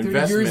 or The 30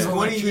 investment. years of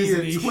 20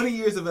 electricity. years. 20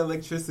 years of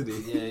electricity.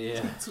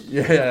 Yeah.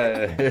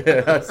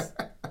 Yeah.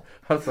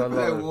 That's a lot.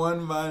 That of-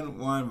 one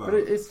wine But bottle.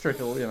 it's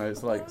trickle, you know.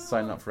 It's like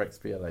signing up for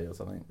XPLA or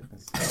something.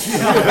 It's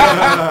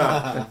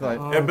like,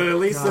 Yeah, but at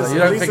least God. this, you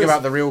at don't least think this-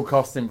 about the real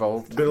cost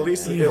involved. But at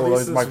least, All at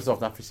those least this,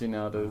 Microsoft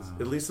aficionados.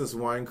 at least this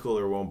wine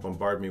cooler won't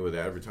bombard me with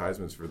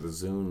advertisements for the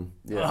Zune.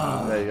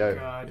 Yeah, there you go.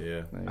 God. Yeah,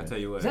 There you I go. tell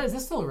you what. Is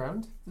that still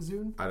around? The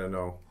Zune? I don't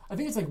know. I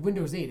think it's like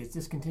Windows 8. It's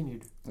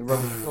discontinued. It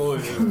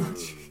won't,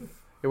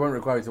 it won't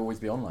require you to always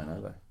be online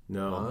either.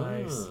 No,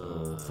 Nice.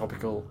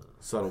 Topical.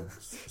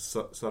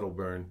 subtle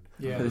burn.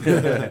 Yeah.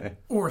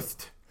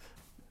 Orthed.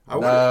 I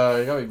would. No,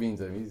 you gotta be mean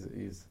to him.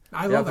 He's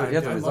I You love have to- you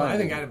have to Adam. design I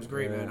think it. Adam's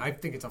great, Yeah. man. I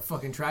think it's a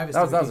fucking travesty.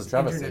 that was a these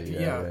travesty. internet-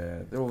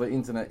 Yeah. All the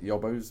internet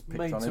yobbos picked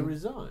Made on to him.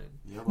 resign.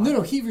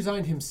 No, he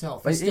resigned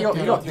himself. But he stepped got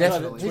down death-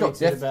 intentionally. he got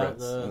death about threats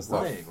the and stuff.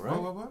 playing,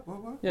 right?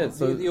 What? Yeah,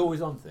 so the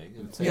always on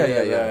thing. yeah.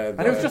 Yeah,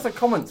 And it was just a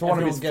comment to one of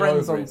Everyone his get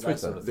friends over on it, that Twitter.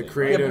 sort of The thing.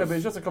 creative- Yeah, but it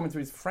was just a comment to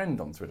his friend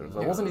on Twitter.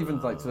 So it wasn't even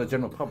like to the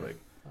general public.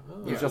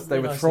 It was just they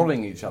were Realised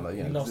trolling each other.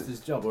 You He know, lost his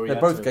job. Or he they're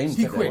had both to game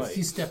He step quit. away.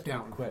 He stepped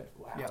down. quit.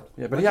 Wow. Yeah.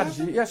 Yeah, but he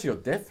actually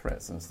got death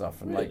threats and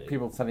stuff, and like Really?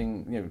 people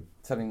sending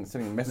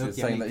messages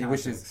saying that he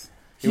wishes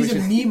He's a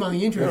meme on the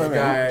This internet.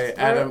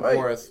 guy Adam Wait.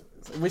 Orth.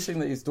 wishing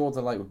that his daughter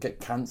like would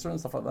get cancer and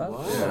stuff like that.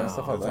 Wow. Yeah,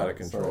 stuff like That's that. out of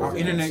control. So, Our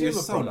internet is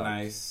Consumer so product.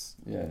 nice.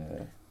 yeah.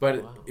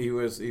 But Wow. he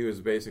was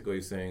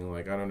basically saying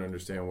like I don't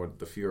understand what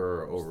the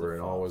furor over an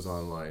always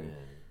online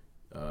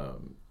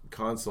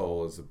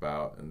console is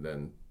about, and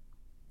then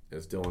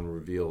as Dylan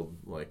revealed,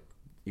 like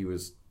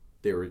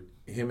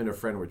him and a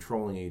friend were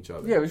trolling each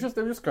other. Yeah,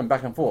 they were just going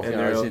back and forth, And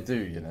you know, as they're-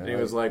 you do, you know. And he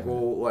was like,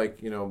 well,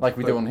 like, you know, like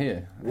we but do on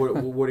here.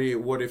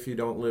 what if you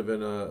don't live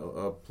in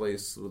a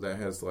place that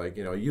has like,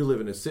 you know, you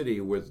live in a city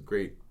with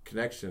great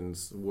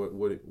connections.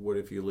 What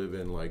if you live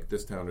in like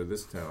this town or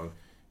this town?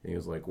 And he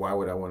was like, why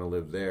would I want to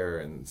live there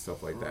and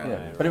stuff like that.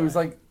 Yeah, but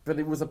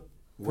it was a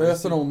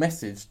personal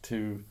message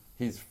to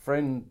his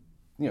friend,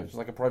 you know, just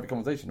like a private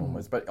conversation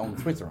almost, but on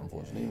Twitter,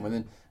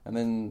 unfortunately. And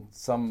then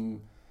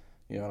some,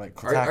 You know,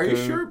 like Are Kotaku. you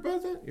sure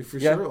about that? You're for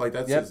Yeah. sure? Like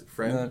that's Yep. his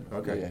friend? No,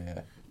 Okay.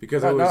 Yeah.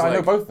 Because No, it was I know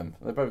like both of them.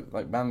 They're both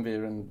like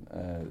Manveer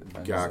and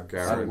Garrett.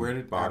 So where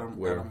did Bach, Adam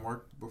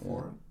work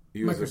before?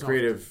 he was Microsoft. a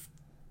creative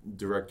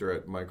director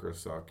at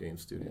Microsoft Game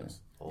Studios.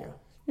 Oh.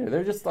 You know, they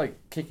were just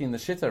like kicking the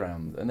shit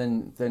around,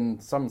 and then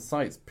some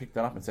sites picked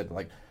that up and said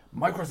like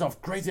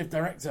Microsoft Creative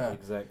Director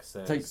Exec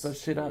says, takes that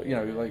shit out, you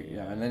know, like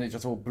and then it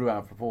just all blew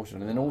out of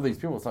proportion, and then all these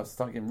people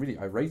start getting really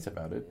irate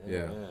about it.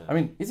 Yeah. I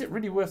mean, is it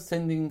really worth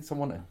sending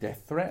someone a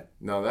death threat?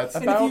 No, that's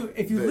And About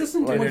if you the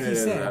listen to what internet he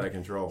is said, out of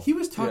control. he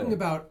was talking Yeah.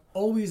 about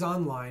always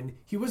online.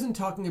 He wasn't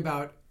talking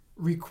about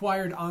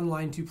required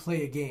online to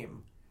play a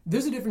game.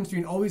 There's a difference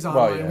between always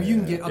online, yeah, where you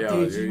can yeah, get yeah.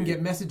 updates, Yeah, you can you-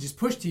 get messages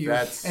pushed to you,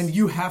 That's- and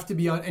you have to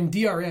be on, and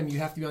DRM, you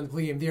have to be on the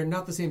play game. They are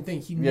not the same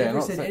thing. He Yeah, never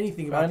not said sa-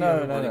 anything I about know,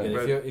 the no, other no. one.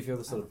 Again, But- if you're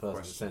the sort of person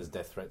Question. who sends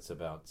death threats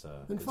about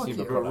Then fuck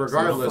consumer you. products,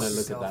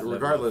 regardless, you're not gonna look at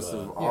that regardless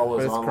level of of, all But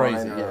was it's online.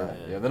 crazy,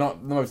 yeah. They're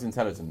not the most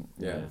intelligent.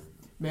 Yeah. Man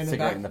in the Cigarette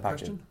back in the packet.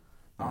 question?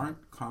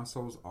 Aren't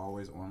consoles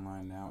always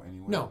online now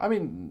anyway? No. I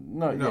mean,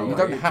 no, No, you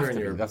don't you have turn to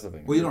be. your- That's the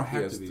thing. Well, you don't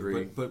have to PS3.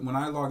 be. But when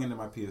I log into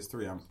my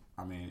PS3,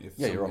 if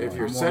Yeah, you're someone- If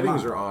your I'm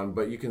settings online. are on,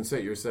 but you can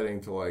set your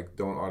setting to like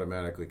don't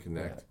automatically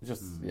connect.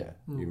 Just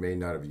You may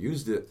not have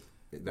used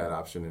that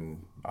option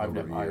in a I've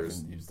number never of years.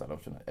 haven't used that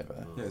option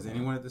ever. Yeah, does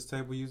anyone at this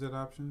table use that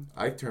option?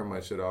 I turn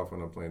my shit off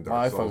when I'm playing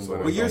My Dark Souls. iPhone's So on.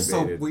 that Well,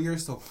 you're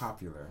it's so updated.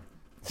 popular.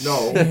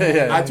 No,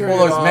 Yeah, I turn all it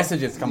those off.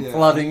 messages come Yeah.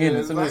 flooding in Yeah,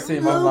 as soon as it's you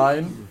see like, them no.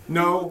 online.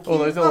 No, All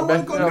those I little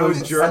wanna go to those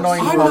this. jerks.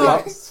 annoying I'm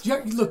pop-ups.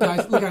 not, look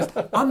guys,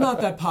 I'm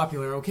not that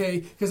popular, okay?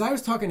 Because I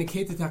was talking to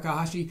Keita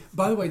Takahashi.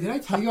 By the way, did I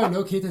tell you I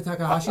know Keita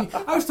Takahashi?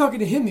 I was talking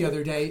to him the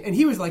other day, and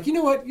he was like, you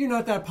know what? You're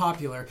not that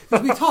popular.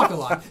 Because we talk a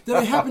lot. Then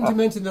I happened to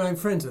mention that I'm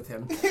friends with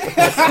him.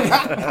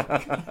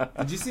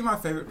 Did you see my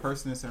favorite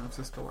person in San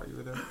Francisco while you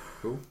were there?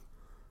 Who?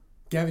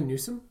 Gavin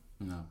Newsom?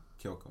 No,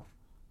 Kyoko.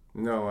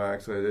 No,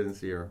 actually, I didn't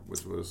see her,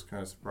 which was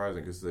kind of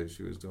surprising because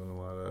she was doing a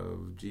lot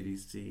of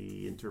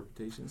GDC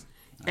interpretations.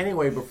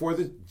 Anyway, before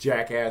the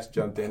jackass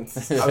jumped in, I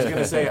was going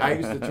to say I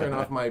used to turn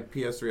off my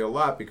PS3 a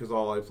lot because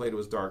all I played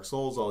was Dark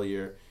Souls all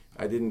year.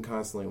 I didn't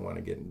constantly want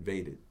to get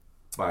invaded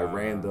by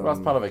random. Well,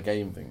 that's part of a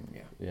game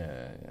thing.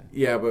 Yeah.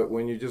 Yeah, but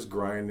when you're just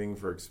grinding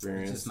for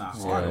experience, It's just not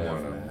it's hard. kinda Yeah,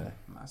 one of them.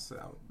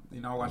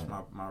 yeah. I watched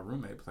my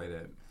roommate play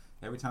that.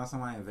 Every time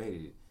somebody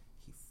invaded,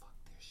 he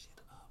fucked their shit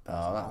up.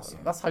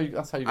 That's how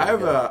you. I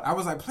have a. I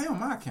was like, play on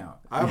my account.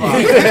 I have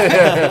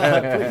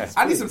a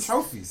I need some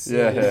trophies.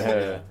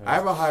 Yeah. I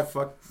have a high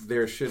fuck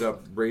their shit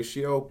up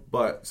ratio,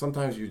 but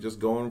sometimes you're just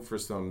going for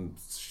some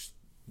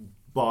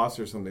boss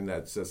or something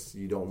that's just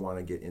you don't want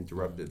to get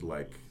interrupted,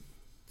 like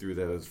through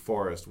the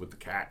forest with the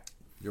cat.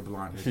 You're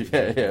blind.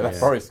 Yeah. That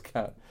forest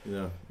cat.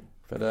 Yeah.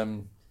 But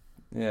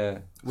yeah.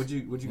 Would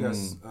you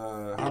guys?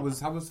 How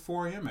was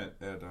 4 a.m. at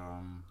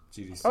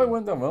GDC? Oh, it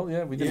went down well.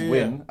 Yeah, we didn't Yeah.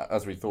 win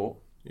as we thought.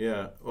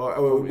 Yeah.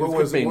 Well, It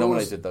was being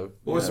nominated though.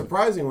 What was Yeah.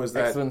 surprising was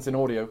that Excellence in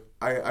audio.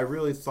 I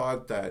really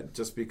thought that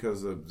just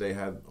because they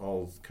had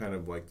all kind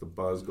of like the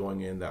buzz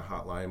going in, that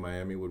Hotline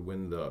Miami would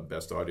win the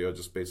best audio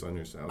just based on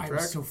your I was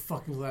soundtrack. so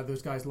fucking glad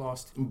those guys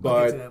lost. I'll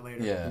But- get to that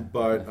later. Yeah.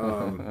 But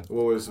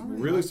what was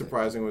really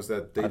surprising was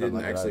that they I don't didn't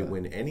like it actually either.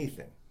 win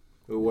anything.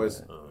 It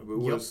was, what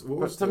But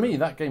was to the- me,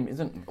 that game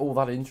isn't all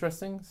that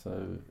interesting.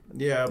 So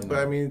yeah, you but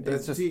know, I mean, it's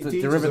that's just to the each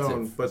his derivative.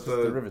 own, but It's just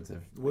the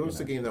derivative. what was you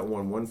the game that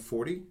won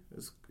 140?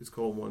 It's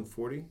called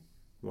 140.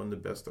 Won the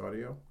best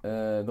audio.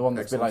 know. The one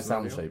that's a bit like Excellence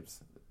Sound in audio?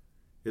 Shapes.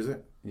 Is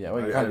it? Yeah,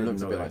 well, I it kind of didn't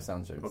looks a know bit that. like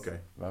Sound Shapes. Okay.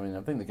 I mean,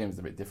 I think the game's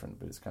a bit different,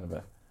 but it's kind of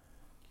a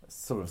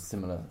sort of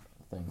similar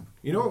thing.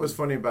 You know what was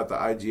funny about the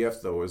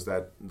IGF though was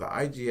that the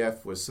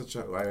IGF was such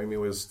a. I mean, it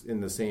was in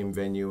the same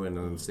venue and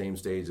on the same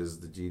stage as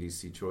the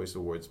GDC Choice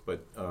Awards,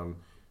 but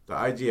the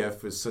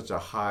IGF was such a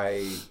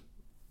high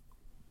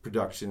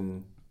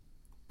production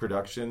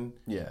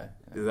Yeah.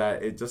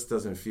 that it just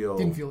doesn't feel,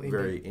 Didn't feel indie.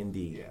 very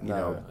indie. You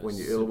No, know,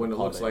 when it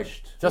looks like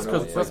Just when it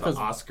 'cause- looks just like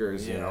 'cause- the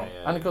Oscars, you know.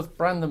 And of course,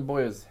 Brandon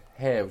Boyer's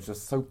hair was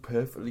just so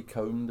perfectly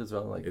combed as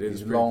well. Like It is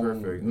his pretty long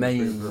perfect. It was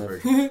mane.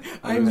 pretty perfect.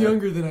 I'm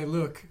younger than I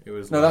look. It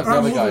was No, that's the I'm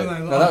other older guy. than I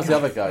No, look. that was the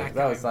other guy. That That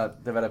guy. was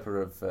that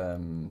developer of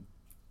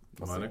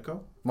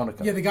Monaco.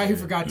 Monaco. Yeah, the guy who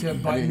forgot to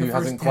button who the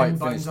first hasn't 10 quite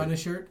buttons finished on it. his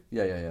shirt.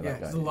 Yeah, Yeah, that guy.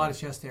 there's a lot of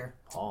chest hair.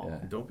 Oh. Yeah.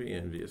 Don't be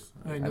envious.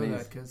 I And know he's-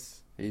 that because...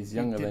 He's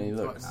younger than he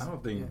didn't looks. I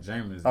don't think Yeah.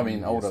 James is. I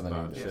mean, older envious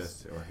than about he is.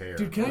 chest or hair.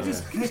 Dude, can I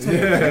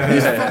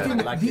tell you,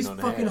 Lacking these on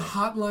fucking hair.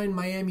 hotline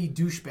Miami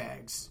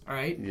douchebags, all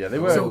right? Yeah, they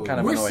were So kind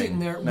of we're annoying. sitting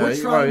there, No, we're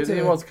you're trying right, to-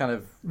 It was kind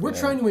of. We're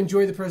trying to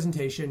enjoy the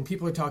presentation.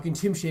 People are talking.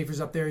 Tim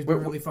Schafer's up there. He's been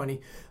We're- really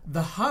funny.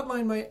 The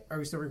hotline Miami... Are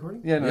we still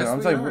recording? Yeah, no, Yes, I'm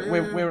we saying are, yeah,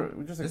 we're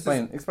just This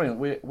explain.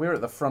 We're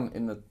at the front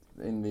in the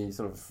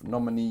sort of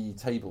nominee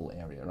table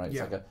area, right? It's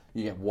Yeah. like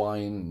you get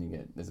wine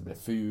and there's a bit of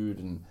food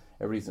and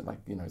everybody's like,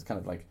 it's kind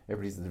of like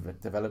everybody's a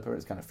developer.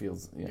 It kind of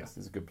feels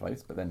it's a good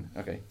place. But then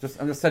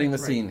I'm just setting the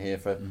Right. scene here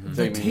for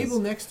The Jamie's. table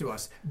next to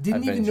us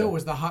didn't even adventure. know it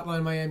was the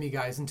Hotline Miami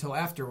guys until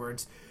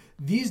afterwards.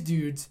 These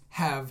dudes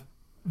have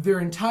their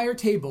entire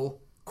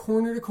table,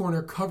 corner to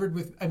corner, covered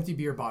with empty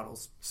beer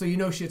bottles. So you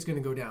know shit's going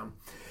to go down.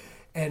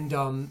 And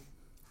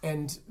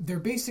and they're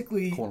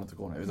basically corner to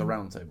corner. It was a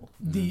round table.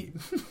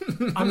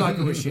 I'm not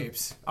good with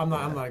shapes. I'm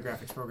not a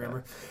graphics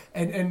programmer.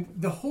 And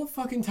the whole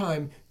fucking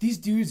time, these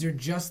dudes are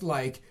just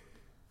like,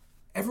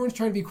 everyone's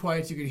trying to be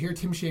quiet so you could hear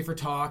Tim Schafer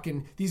talk,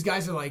 and these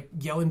guys are like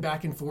yelling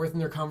back and forth in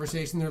their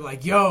conversation. They're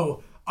like,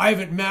 yo, I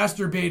haven't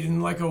masturbated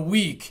in like a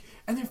week.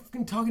 And they're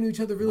fucking talking to each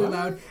other really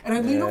loud. And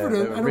I lean over to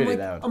them and really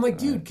loud. I'm like,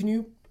 dude, can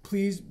you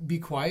please be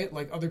quiet?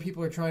 Like, other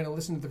people are trying to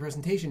listen to the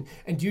presentation.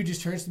 And dude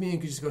just turns to me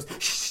and just goes,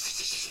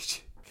 shh.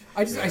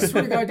 I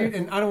swear to God, dude,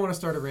 and I don't want to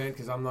start a rant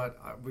because I'm not.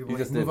 We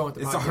want to move on with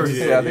the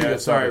podcast.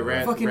 Sorry,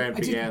 rant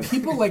began.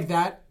 People like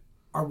that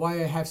are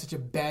why I have such a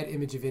bad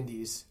image of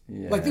indies.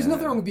 Yeah. Like, there's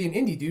nothing wrong with being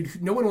indie,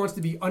 dude. No one wants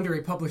to be under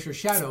a publisher's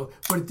shadow,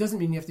 but it doesn't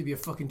mean you have to be a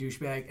fucking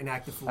douchebag and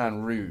act a fool.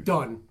 And rude.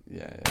 Done.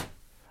 Yeah.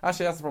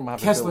 Actually, that's the problem I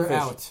have Kessler with Phil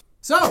out.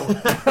 So,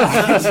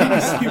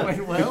 GDC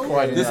went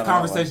well. This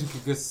conversation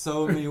could go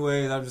so many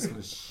ways. I'm just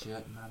going to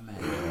shut my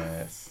mouth.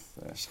 Yes.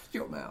 Shut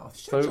your mouth.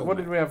 So what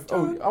did we have?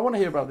 Oh, I want to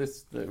hear about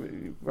this.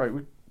 Right,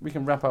 we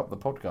can wrap up the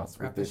podcast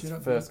with this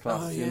first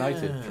class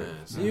United trip.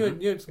 So you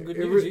had some good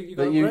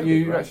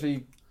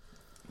news.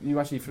 You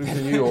actually flew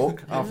to New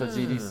York after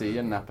GDC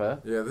and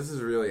Napa. Yeah, this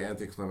is really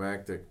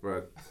anticlimactic,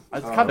 but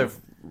It's kind of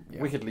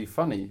wickedly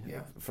funny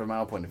from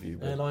our point of view.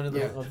 Airline of the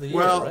year,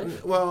 well,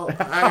 right? well,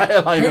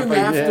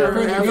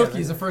 Apparently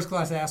Milky is a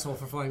first-class asshole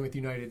for flying with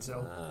United,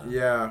 so...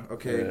 yeah,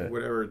 okay,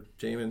 whatever,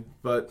 Jamin.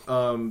 But,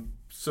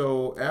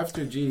 so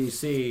after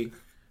GDC,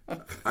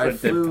 I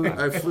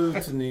flew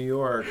to New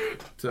York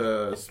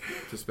to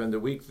spend a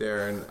week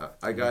there, and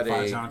I got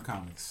John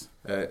Comics.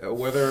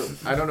 Whether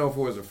I don't know if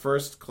it was a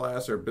first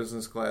class or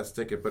business class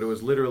ticket, but it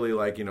was literally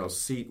like,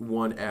 seat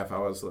 1F. I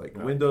was like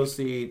window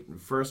seat,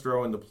 first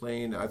row in the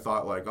plane. I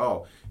thought like,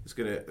 oh, it's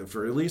gonna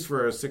for at least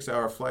for a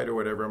 6-hour flight or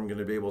whatever, I'm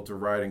gonna be able to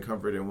ride in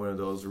comfort in one of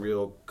those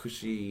real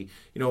cushy.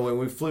 When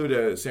we flew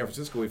to San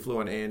Francisco, we flew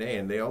on ANA,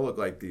 and they all look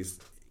like these.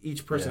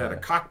 Each person had a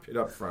cockpit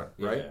up front,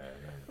 right?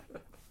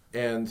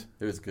 And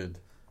it was good.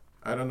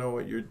 I don't know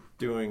what you're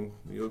doing.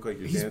 You look like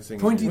you're He's dancing.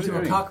 pointing to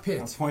a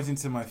cockpit. I'm pointing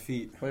to my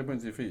feet. Why are you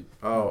pointing to your feet?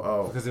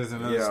 Oh. Because there's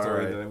another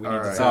story that we need to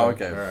right. tell. Oh,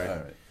 okay. All right. All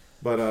right.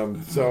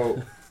 But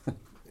so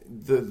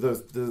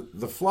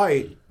the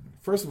flight.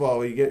 First of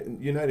all,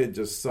 United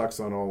just sucks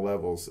on all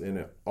levels, and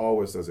it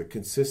always does. It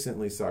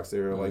consistently sucks.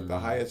 They're like the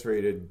highest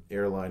rated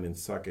airline in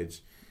suckage.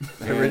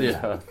 They really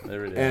are.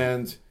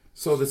 And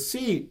so the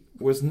seat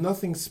was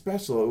nothing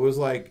special. It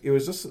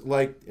was just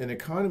like an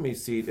economy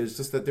seat. It's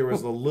just that there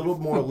was a little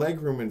more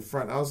legroom in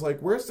front. I was like,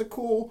 "Where's the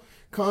cool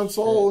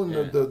console and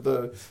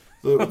the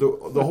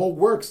whole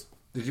works?"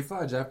 Did you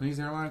fly a Japanese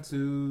airline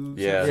to?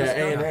 Yeah,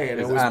 ANA, and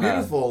it was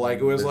beautiful. Like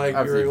it was like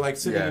you were like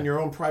sitting in your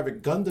own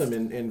private Gundam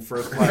in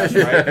first class,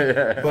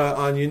 right? But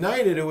on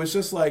United, it was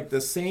just like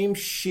the same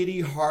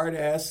shitty hard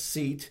ass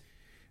seat,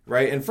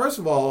 right? And first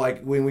of all,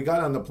 like when we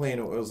got on the plane,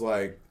 it was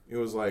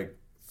like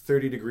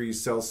 30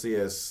 degrees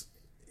Celsius,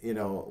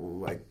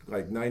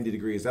 like 90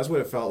 degrees. That's what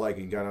it felt like.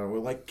 And got on. We're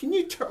like, can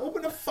you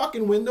open a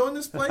fucking window in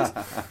this place?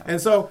 And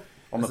so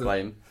on the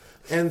plane.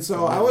 And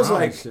so I was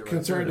like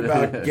concerned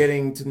about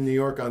getting to New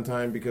York on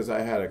time because I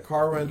had a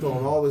car rental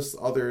and all this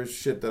other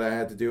shit that I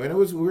had to do. And it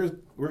was we're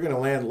going to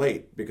land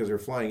late because we're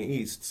flying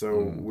east,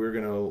 so we're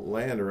going to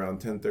land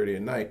around 10:30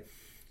 at night.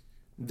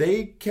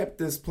 They kept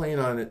this plane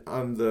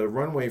on the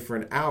runway for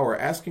an hour,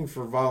 asking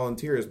for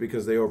volunteers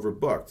because they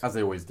overbooked, as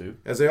they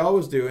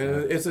always do.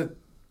 And it's a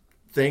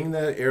thing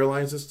that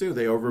airlines just do.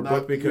 They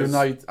overbook because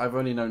I've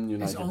only known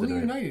United. It's only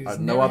United. It's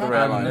no other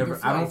airline.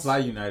 I don't fly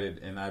United,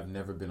 and I've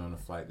never been on a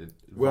flight that.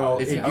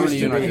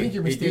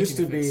 It used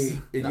to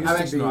be.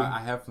 I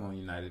have flown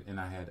United, and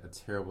I had a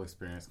terrible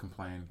experience.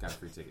 Complained, got a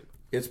free ticket.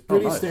 It's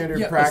pretty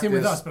standard practice same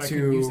with us, but I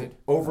couldn't use to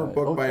it.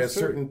 overbook by a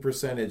certain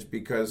percentage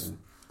because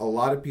a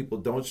lot of people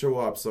don't show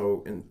up.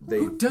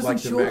 Who doesn't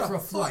show up for a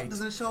flight?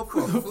 Doesn't show up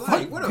for a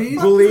flight? What a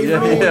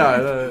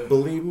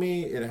Believe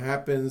me, it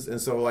happens. And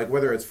so, like,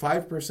 whether it's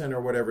 5% or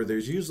whatever,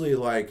 there's usually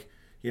like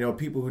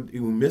people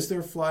who miss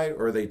their flight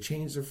or they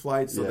change their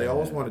flight, so they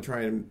always want to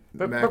try and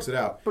max it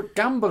out. But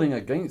gambling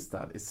against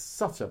that is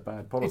such a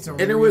bad policy.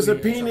 And it was a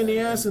pain in the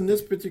ass in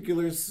this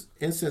particular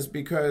instance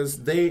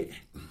because they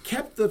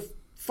kept the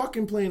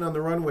fucking plane on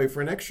the runway for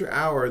an extra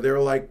hour. They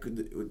were like,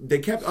 they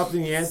kept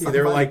upping the ante.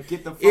 They were like,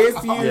 get the fuck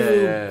if you,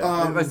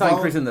 they started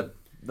increasing the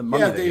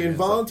money. Yeah, they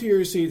volunteer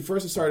your seat.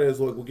 First, it started as,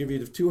 look, we'll give you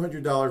the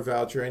 $200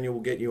 voucher and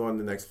we'll get you on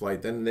the next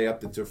flight. Then they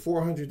upped it to a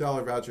 $400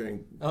 voucher.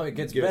 And it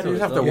gets better. You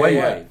have to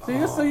wait.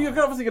 So you're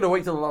obviously going to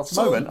wait till the last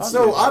moment.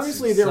 So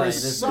obviously there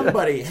was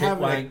somebody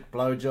having a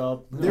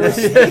blowjob.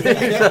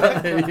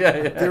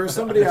 There was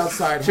somebody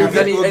outside.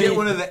 Get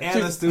one of the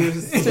Anna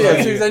students.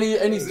 Choose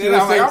any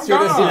stewardess you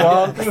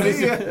want.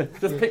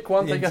 Just pick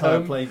one, take it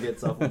home. The plane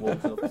gets up and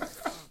walks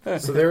up.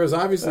 So there was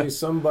obviously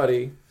some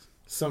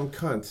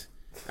cunt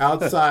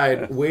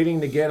outside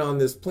waiting to get on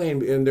this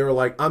plane, and they were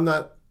like, I'm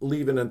not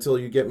leaving until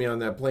you get me on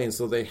that plane.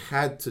 So they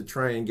had to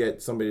try and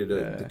get somebody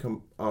to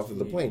come off of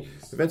the plane.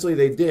 Eventually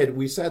they did.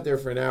 We sat there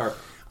for an hour.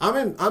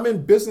 I'm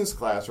in business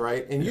class,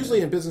 right? And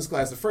usually in business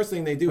class, the first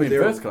thing they do...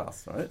 first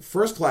class, right?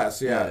 First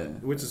class,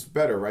 which is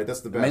better, right?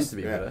 That's the best. Meant to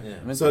be better.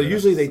 Yeah. So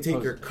usually they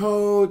take your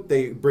coat,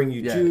 they bring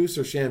you juice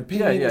or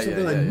champagne or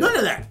something. None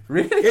of that.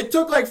 Really? It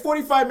took like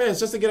 45 minutes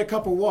just to get a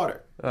cup of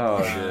water.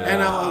 Oh, yeah.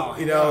 And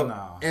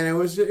and it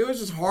was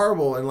just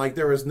horrible. And like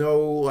there was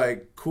no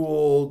like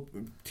cool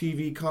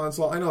TV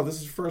console. I know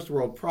this is first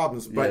world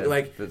problems, but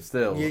but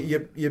still,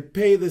 you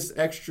pay this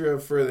extra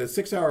for the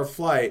 6-hour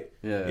flight.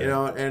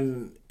 Yeah.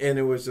 And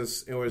it was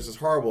just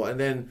horrible. And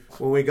then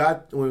when we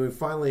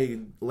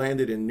finally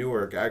landed in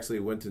Newark, I actually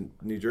went to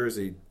New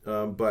Jersey,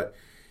 but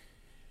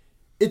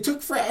it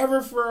took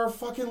forever for our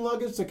fucking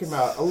luggage to come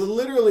out. I was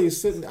literally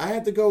sitting. I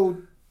had to go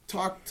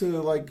talk to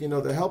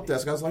the help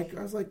desk. I was like,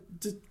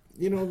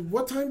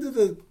 what time do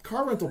the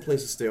car rental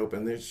places stay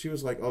open? She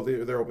was like, oh,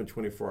 they're open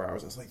 24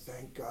 hours. I was like,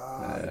 thank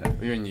God.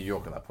 You're in New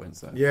York at that point,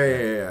 so.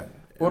 Yeah.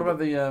 What about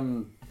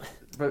the?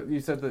 But you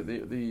said that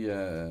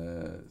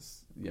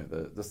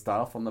the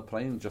staff on the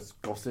plane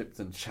just gossiped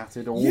and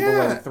chatted all the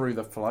way through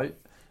the flight.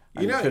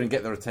 And you couldn't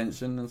get their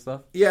attention and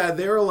stuff. Yeah,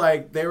 they were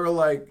like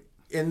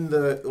in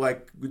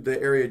the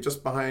area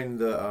just behind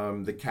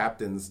the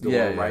captain's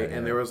door, right?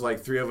 And there was like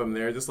 3 of them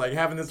there, just like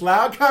having this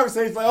loud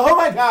conversation, like, "Oh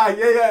my God,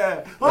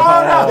 yeah, oh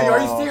no, are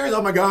you serious?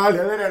 Oh my God!"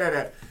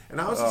 And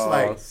I was just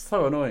like,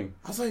 so annoying.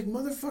 I was like,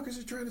 "Motherfuckers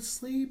are trying to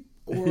sleep,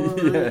 or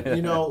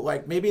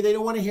like maybe they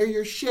don't want to hear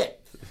your shit."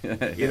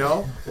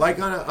 Like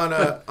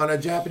on a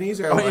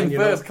Japanese airline. In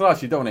first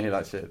class, you don't want to hear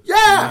that shit.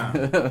 Yeah.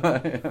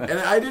 And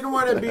I didn't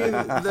want to be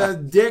the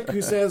dick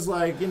who says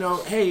like,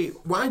 hey,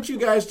 why don't you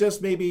guys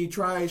just maybe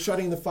try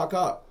shutting the fuck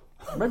up?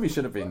 Maybe you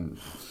should have been.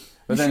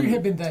 But you should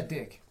have been that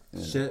dick.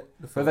 Yeah. Shit.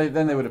 But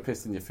then they would have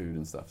pissed in your food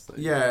and stuff. So.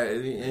 Yeah.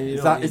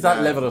 Is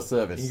that level of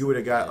service? You would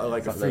have got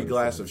like a free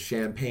glass of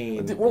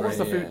champagne. What was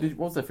the food?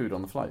 What was the food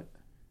on the flight?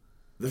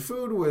 The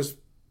food was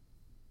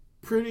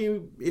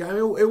pretty.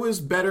 It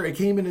was better. It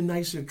came in a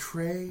nicer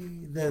tray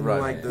than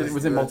like the.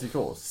 Was it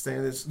multi-course?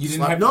 Standard. You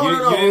didn't have no. You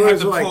didn't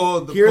have to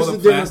pull here's the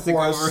different plastic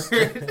course.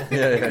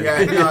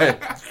 over.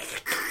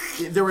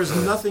 There was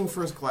nothing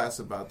first class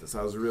about this.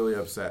 I was really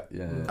upset.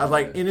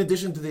 In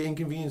addition to the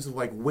inconvenience of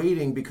like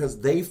waiting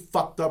because they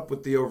fucked up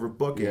with the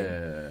overbooking.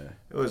 Yeah.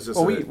 It was just.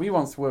 Well, we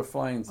once were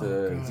flying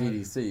to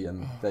GDC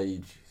and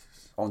they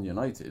on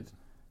United.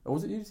 Or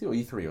was it GDC or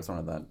E3 or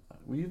something like that?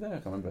 Were you there? I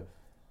can't remember.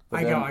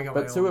 But, I got.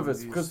 But 2 of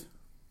us, because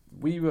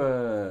we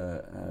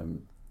were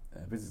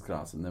business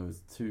class, and there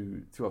was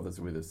two others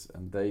with us,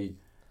 and they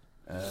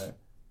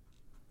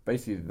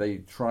basically they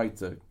tried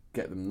to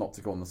get them not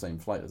to go on the same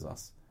flight as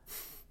us,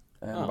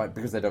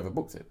 because they'd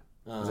overbooked it.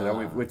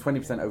 We're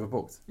 20%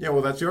 overbooked. Yeah,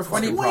 well, that's your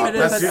fault. 20%.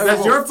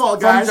 That's your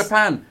fault, guys. From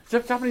Japan.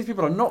 Japanese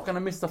people are not going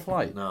to miss the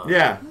flight. No.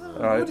 Yeah. All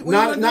right.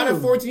 Not a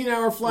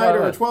 14-hour flight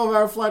or a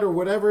 12-hour flight or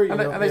whatever. And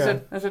they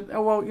said,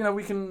 oh well,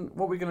 we can.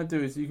 What we're going to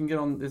do is you can get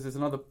on. There's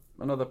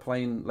another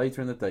plane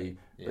later in the day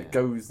that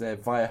goes there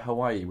via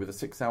Hawaii with a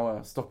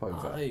 6-hour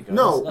stopover. There you go.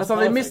 No, that's how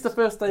they missed the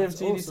first day of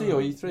GDC awesome.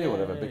 or E3 or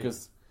whatever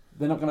because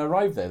they're not going to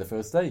arrive there the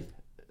first day.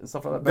 And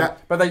stuff like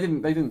that. But they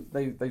didn't.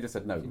 They just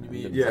said no.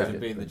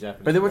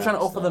 But they were trying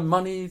to offer them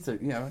money to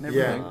and everything.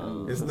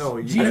 Yeah. It's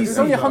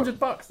only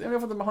 $100. They only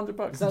offered them $100.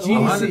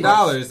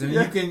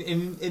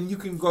 $100, and you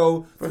can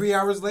go 3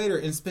 hours later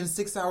and spend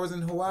 6 hours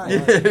in Hawaii.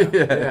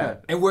 Yeah.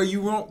 And where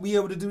you won't be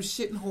able to do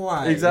shit in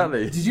Hawaii.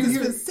 Exactly. Did you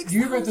hear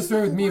about the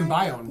story with me and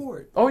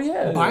Bion? Oh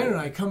yeah. Bion and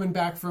I coming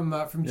back from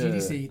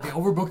GDC. They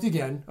overbooked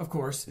again, of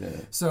course. Yeah.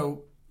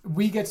 So.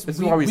 We get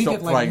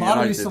like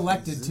lottery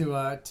selected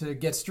to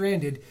get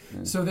stranded.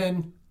 Yeah. So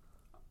then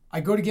I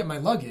go to get my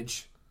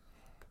luggage,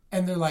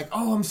 and they're like,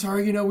 "Oh, I'm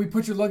sorry, we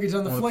put your luggage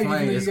on the flight,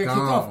 even though you got kicked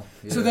off."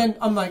 Yeah. So then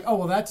I'm like, "Oh,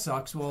 well, that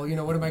sucks. Well,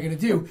 what am I going to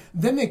do?"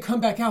 Then they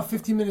come back out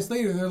 15 minutes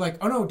later, and they're like,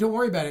 "Oh no, don't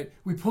worry about it.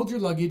 We pulled your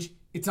luggage.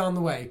 It's on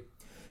the way."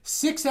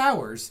 6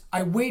 hours.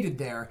 I waited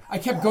there. I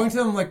kept going to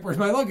them like, "Where's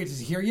my luggage? Is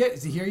he here yet?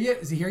 Is he here yet?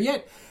 Is he here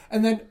yet?"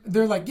 And then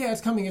they're like, "Yeah,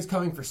 it's coming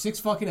for 6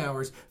 fucking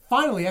hours."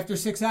 Finally, after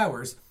 6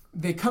 hours.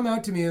 They come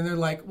out to me and they're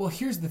like, well,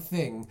 here's the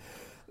thing.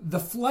 The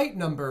flight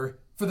number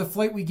for the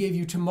flight we gave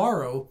you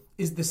tomorrow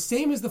is the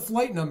same as the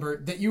flight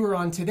number that you were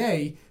on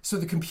today. So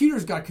the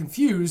computers got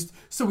confused.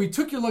 So we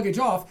took your luggage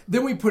off.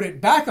 Then we put it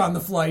back on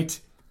the flight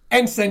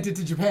and sent it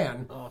to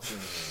Japan. Awesome.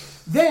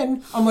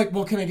 Then I'm like,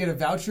 well, can I get a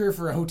voucher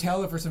for a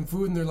hotel or for some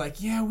food? And they're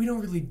like, yeah, we don't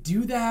really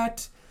do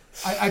that.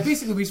 I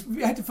basically,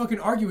 we had to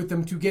fucking argue with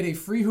them to get a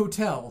free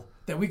hotel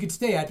that we could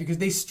stay at because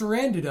they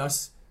stranded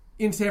us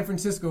in San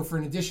Francisco for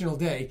an additional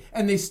day,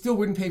 and they still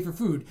wouldn't pay for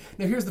food.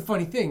 Now, here's the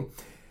funny thing: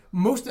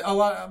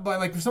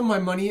 some of my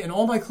money and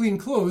all my clean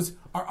clothes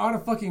are on a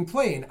fucking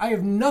plane. I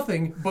have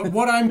nothing but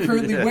what I'm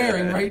currently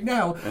wearing right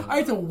now. I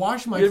had to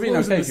wash my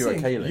clothes in the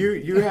sink.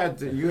 You had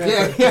to.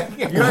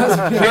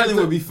 Kaylin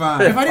would be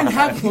fine. If I didn't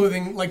have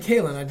clothing like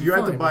Kaylin, I'd be fine. You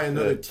had to buy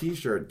another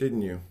T-shirt,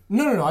 didn't you?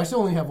 No. I still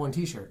only have one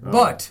T-shirt,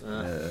 but.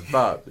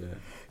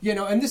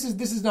 And this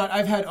is not.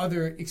 I've had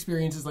other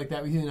experiences like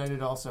that with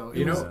United also.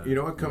 You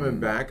know what? Coming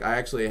back, I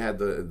actually had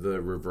the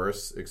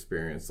reverse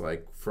experience.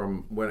 Like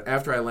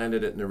after I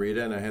landed at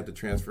Narita and I had to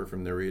transfer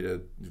from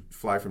Narita,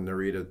 fly from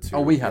Narita to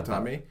we had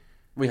Atami. that.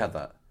 We had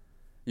that.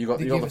 You got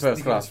the gave first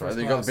us class, first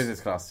right? You got the business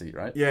class seat,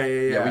 right?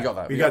 Yeah. we got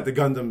that. We got the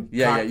Gundam.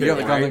 Yeah, you got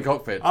the Gundam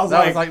cockpit. I was that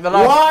like, was like the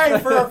why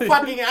for a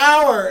fucking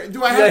hour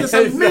do I have this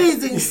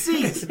amazing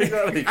seat?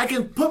 Exactly. I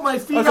can put my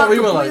feet That's up what we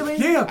were like.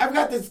 completely. Yeah. I've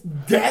got this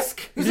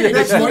desk. There's like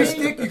a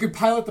joystick. You could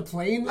pilot the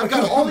plane. I've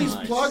got all these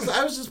plugs.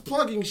 I was just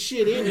plugging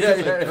shit in.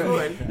 Yeah.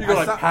 Good. You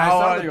got like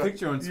power. I saw you the got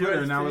picture on Twitter,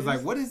 and I was USBs.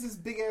 like, "What is this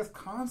big ass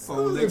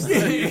console?" next to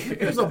me?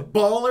 It was a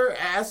baller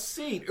ass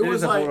seat. It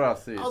was is a like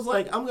baller-ass seat. I was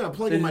like, I'm gonna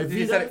plug in my Did you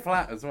Vita. set it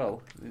flat as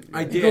well?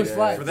 I It did. goes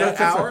flat. For that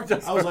hour,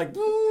 I was like,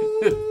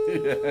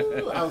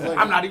 I was like,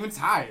 I'm not even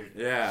tired.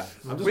 Yeah,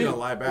 I'm just gonna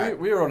lie back.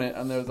 We were on it,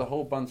 and there was a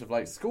whole bunch of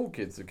like school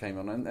kids who came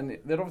on, and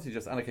they'd obviously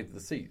just allocated the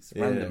seats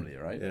randomly,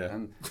 right? Yeah.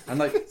 And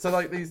like so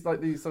like these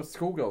sort of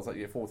schoolgirls, like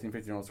your 14,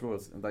 15-year-old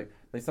schoolgirls, and like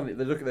they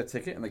look at their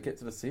ticket and they get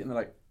to the seat and they're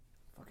like,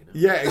 fucking hell.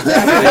 Yeah,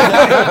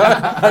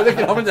 exactly.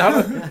 Looking up and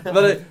down,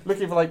 they're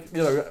looking for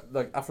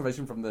like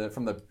affirmation from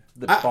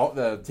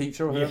the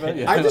teacher or whoever.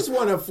 Yeah. I just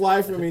want to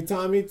fly from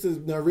Itami to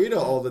Narita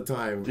all the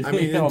time. I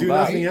mean, Yeah, and do man.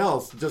 nothing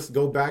else. Just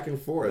go back and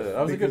forth.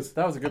 Yeah,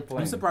 that was a good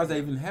plane. I'm surprised they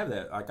even have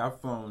that. Like I've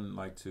flown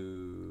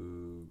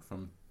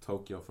from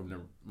Tokyo from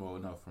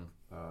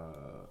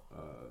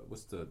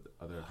what's the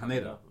other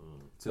Haneda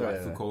to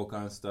Fukuoka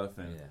and stuff,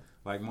 and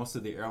like most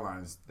of the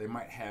airlines they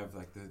might have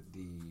like the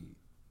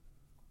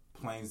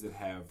planes that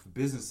have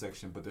business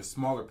section, but they're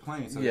smaller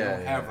planes, so they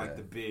don't have like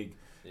the big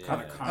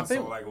kind of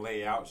console like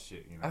layout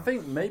shit. You know? I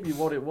think maybe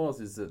what it was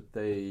is that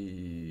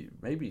they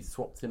maybe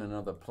swapped in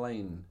another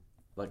plane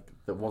like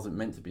that wasn't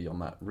meant to be on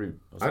that route.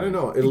 I don't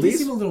know. At It did least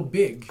seem a little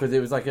big. Because it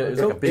was like a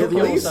big at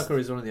least- Osaka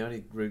is one of the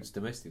only routes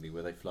domestically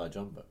where they fly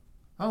jumbo.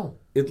 Oh,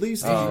 at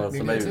least Oh, so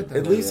maybe maybe- that's it then.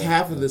 at least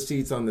half of the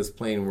seats on this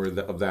plane were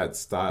of that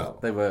style.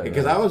 They were,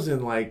 because yeah. I was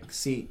in like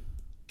seat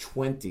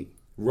 20,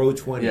 row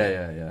 20.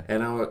 Yeah.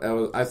 And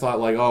I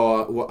thought like,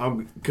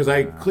 I'm because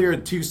I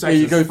cleared two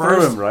sections you go first,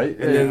 through them, right?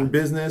 and then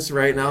business,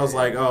 right? And I was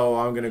like,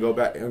 I'm gonna go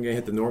back. I'm gonna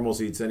hit the normal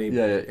seats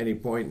any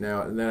point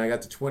now. And then I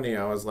got to 20.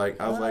 I was like,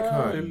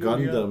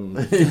 Gundam.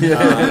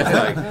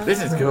 Yeah. Like,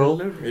 this is cool.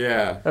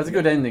 Yeah, That was a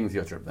good ending to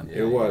your trip then.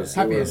 it was.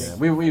 Happy It was.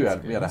 ending. We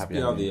had a happy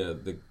all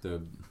ending.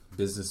 the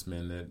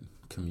businessmen that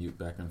commute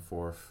back and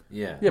forth.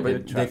 Yeah. Yeah,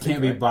 but They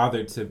can't be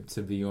bothered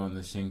to be on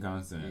the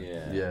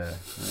Shinkansen. Yeah.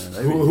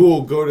 Who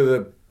will go to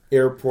the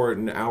airport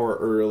an hour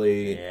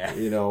early?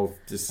 Yeah.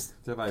 Just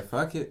They're like,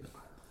 fuck it.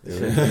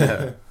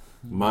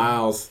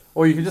 miles.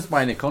 Or you could just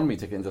buy an economy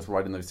ticket and just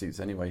ride in those seats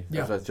anyway.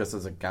 Yeah. Just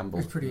as a gamble.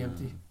 it was pretty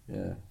empty.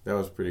 Yeah, That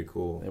was pretty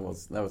cool.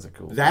 that was a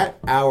cool. That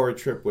hour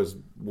trip was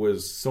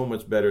so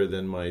much better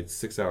than my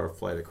 6-hour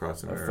flight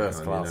across America.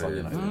 first class on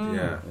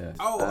United. Yeah.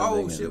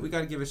 Oh shit! We got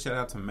to give a shout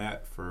out to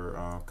Matt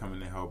for coming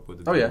to help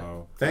with the Oh, yeah.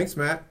 demo. Thanks,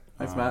 Matt.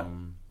 Thanks, Matt.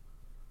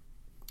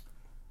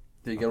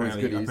 Did you get all his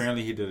goodies?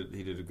 Apparently he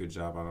did a good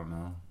job. I don't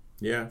know.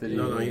 Yeah. Did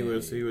he-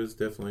 He was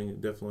definitely.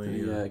 Did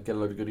he get a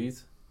load of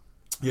goodies?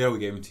 Yeah, we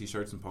gave him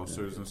T-shirts and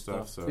posters and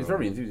stuff. So He's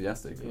very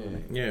enthusiastic.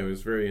 Isn't he? Yeah, he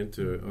was very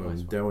into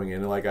demoing,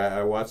 and like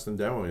I watched him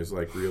demo. He's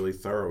like really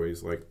thorough.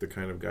 He's like the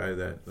kind of guy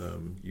that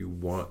you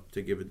want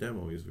to give a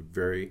demo. He's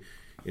very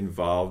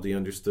involved. He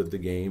understood the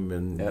game,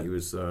 and he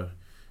was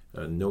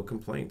no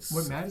complaints.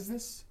 What Matt is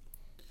this?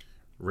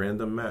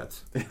 Random Matt.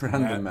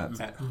 Random Matt.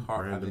 Matt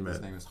Hart. I Random think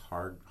his Matt. name is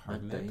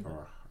Hardnet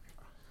or.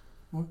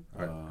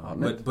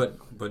 Hardnet?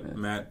 But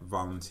Matt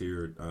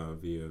volunteered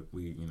via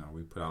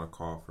we put out a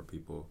call for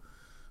people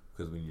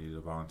because we needed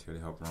a volunteer to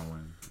help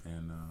Rowan,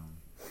 and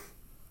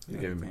You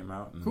gave him- came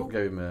out and Cool.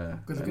 Gave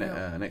him Good looking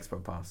out. an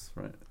expo pass,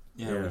 right?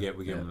 we gave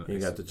him. He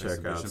got to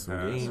check out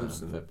some games.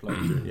 Fair And, play.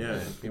 yeah,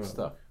 Good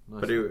stuff. Nice.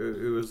 but it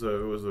was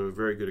a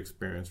very good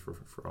experience for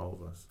all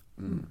of us.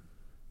 Mm.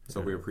 So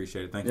we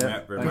appreciate it. Thank Yeah, you,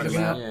 Matt, very thank much. you,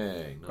 Matt.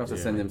 Yay. I'll have to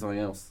Nice. send him something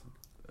else.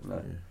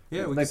 No.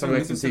 Yeah, we Next can time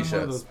we send make some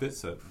one of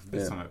t-shirts. those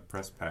bits Yeah. on a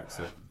press pack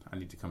set. I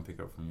need to come pick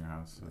up from your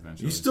house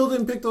eventually. You still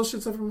didn't pick those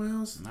shits up from my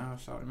house? No,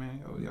 sorry, man.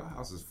 Your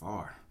house is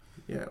far.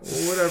 Yeah,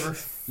 well, whatever.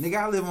 Nigga,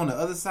 I live on the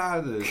other side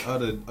of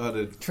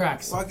the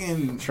Tracks.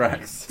 fucking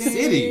Tracks.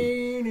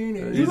 city.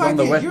 He's like on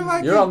the it, west. you're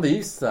like You're it. on the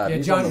east side. Yeah,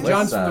 He's on John's the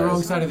west from the side.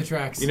 wrong side of the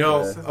tracks. You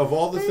know, of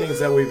all the things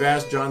that we've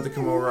asked John to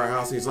come over our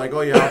house, he's like,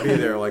 "Oh yeah, I'll be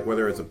there." Like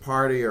whether it's a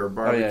party or a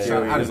barbecue, yeah.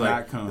 I he's did like,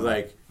 not come. he's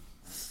like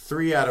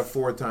 3 out of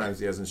 4 times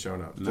he hasn't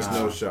shown up. Just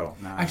no show.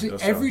 Nah. Actually, No,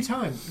 every so.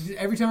 time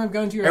I've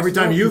gone to your Every house,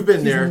 time you've been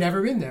he's there.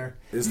 never been there.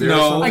 Is there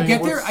No. something? I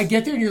get What's-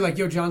 there, and you're like,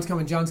 "Yo, John's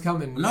coming." No,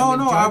 And then I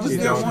John was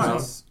just there doesn't come.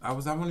 once.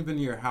 I've only been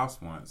to your house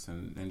once,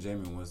 and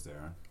Jamie was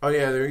there. Oh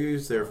yeah, he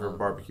was there for a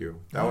barbecue.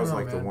 That I was don't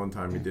know, like the man. one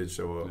time he did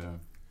show up. Yeah.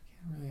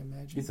 Can't really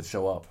imagine. He needs to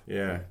show up.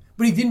 Yeah.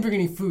 But he didn't bring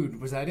any food.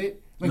 Was that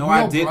it? Like, No, we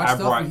I all did. brought I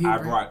stuff, but he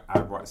didn't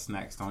bring- brought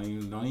snacks. Don't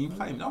even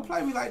play me. Don't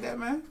play me like that,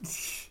 man.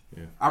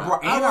 Yeah. I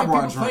brought I don't like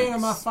brought people playing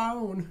on my drinks.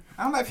 phone.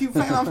 I don't like people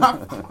playing on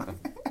my phone.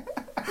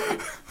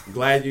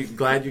 Glad you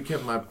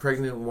kept my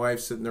pregnant wife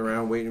sitting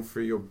around waiting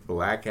for your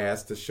black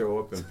ass to show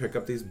up and pick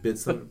up these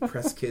bits of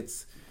press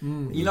kits.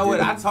 You know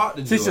what? I talked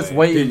to Joy. She's just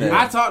waiting there.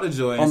 I talked to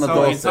Joy On the and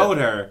doorstep. told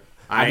her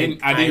I didn't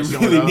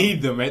showing really up.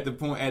 need them at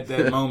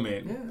that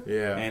moment.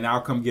 Yeah. And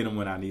I'll come get them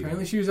when I need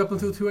Apparently them. she was up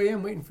until 2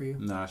 a.m. waiting for you.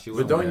 Nah, she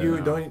But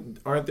wasn't.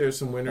 aren't there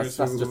some winners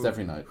That's who, just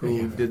every night.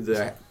 who did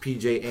the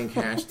PJ Inc.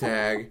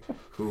 hashtag,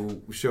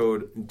 who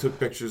took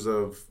pictures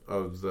of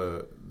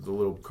the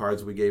little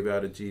cards we gave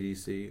out at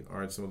GDC?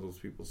 Aren't some of those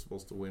people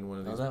supposed to win one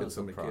of these that bits was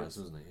of the the prize, kids?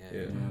 wasn't it?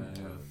 Yeah.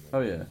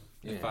 Oh yeah.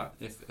 If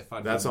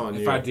I That's on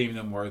if you. I deem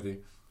them worthy.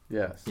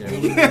 Yes.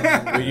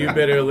 Well, you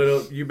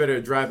better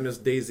drive Miss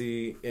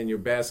Daisy in your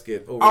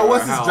basket over to Oh, our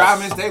what's this house. drive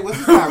Miss Day? What's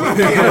this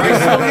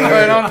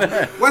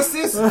drive? What's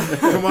this?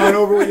 Come on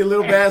over with your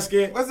little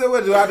basket. What's it?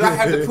 What do I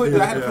have to put? Do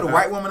I have to put a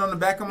white woman on the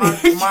back of my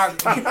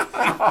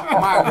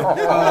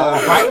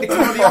bike to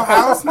come to your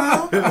house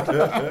now?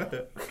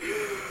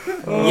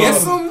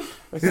 Yes,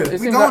 It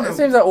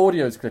seems that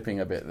audio's clipping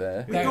a bit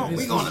there.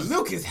 we going to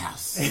milk his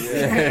house.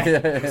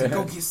 Yeah.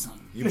 Go get some.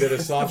 You better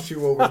soft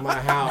shoe over to my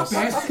house.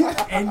 Best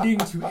ending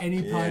to any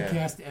Yeah.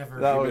 podcast ever.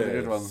 That was a You better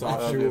good one. Soft That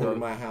was a shoe good over to one.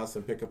 my house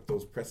and pick up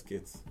those press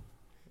kits.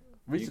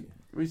 We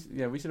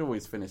should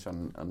always finish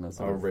on a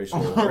sort Oh, of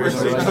racially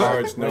racial-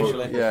 charged note.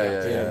 Racial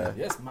Yeah.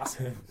 Yes,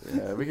 massive.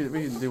 Yeah, we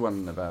can do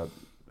one about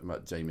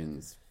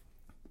Jamin's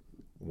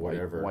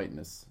Whatever.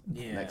 whiteness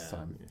Yeah. next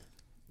time.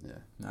 Yeah.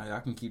 No,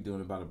 y'all can keep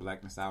doing about the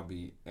blackness. I'll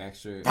be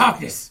extra.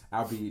 Darkness.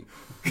 I'll be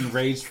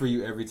enraged for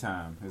you every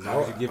time. As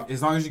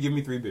long as you give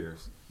me 3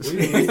 beers.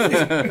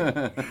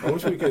 I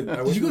wish we could.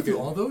 Did you go through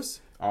all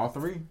those? All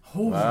 3.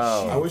 Holy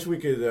Wow. I wish we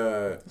could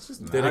That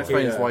dedicate.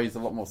 explains why he's a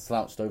lot more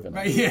slouched over shit.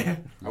 now. Right, yeah.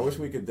 I wish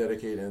we could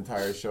dedicate an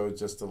entire show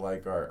just to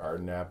like our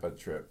Napa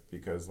trip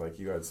because like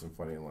you had some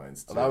funny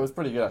lines too. That was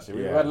pretty good actually.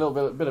 We Yeah. had a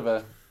little bit of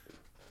a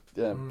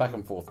back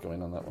and forth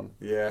going on that one.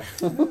 Yeah,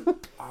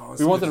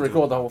 We wanted to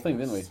record the whole thing,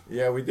 didn't we?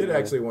 yeah. We did Yeah.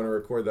 actually want to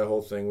record that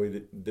whole thing.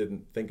 We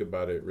didn't think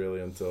about it really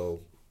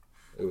until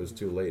it was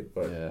too late.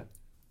 But Yeah.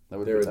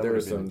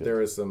 there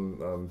was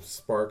some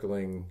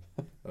sparkling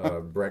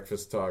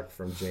breakfast talk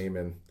from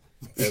Jamin.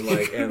 And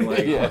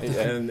Yeah.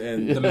 and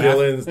The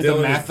Dylan's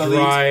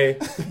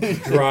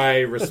mathlete. dry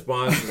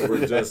responses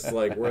were just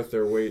like worth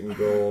their weight in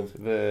gold.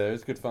 It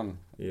was good fun.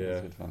 It Yeah.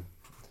 was good fun.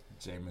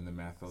 Jamin the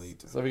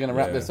mathlete. So we're going to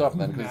wrap Yeah. this up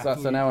then, because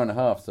that's an hour and a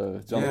half.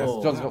 So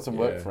John's got some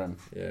work Yeah. for him.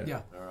 Yeah.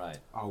 Yeah. All right.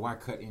 Oh, why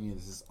cut any of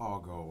this? It's all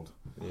gold.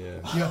 Yeah.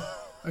 Yeah.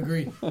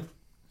 Agreed.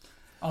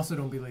 Also,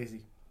 don't be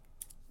lazy.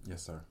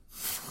 Yes, sir.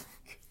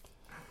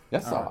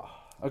 Yes, sir.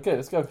 Okay,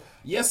 let's go.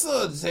 Yes,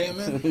 sir,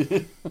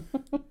 Jamin.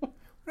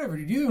 Whatever,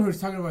 dude. You who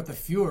was talking about the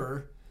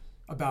Fuhrer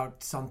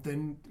about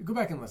something. Go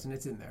back and listen.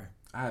 It's in there.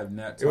 I have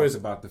not talked It was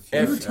about the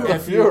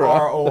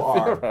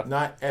F-U-R-O-R,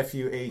 not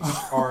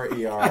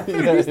F-U-H-R-E-R. He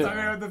was talking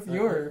about the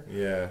Fuhrer.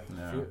 Yeah.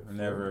 No,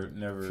 never.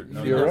 No Führer?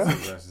 Nazi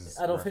references.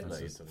 Adolf Hitler.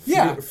 you're talking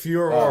Yeah.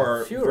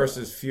 Führer Führer.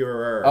 versus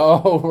Führer.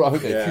 Oh,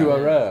 okay. Yeah.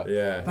 Führer.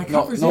 Yeah. That Not-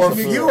 conversation nor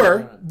makes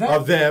Fewer that,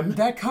 of them.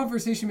 That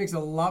conversation makes a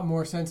lot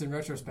more sense in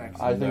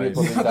retrospect. I think it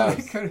Nice. probably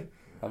does.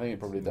 I think it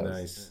probably does.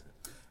 Nice.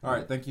 All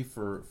right, thank you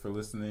for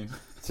listening.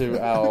 To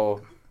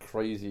our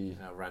crazy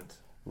Now rant.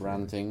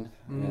 ranting.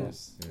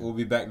 Yes. We'll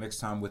be back next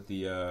time with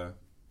the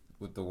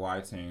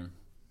Y team.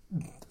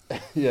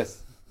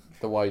 Yes.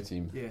 The Y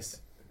team.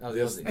 Yes. Oh,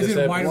 This- the As this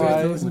in, why do we episode-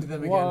 have to listen to them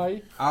again?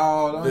 Why?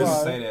 Oh, don't This-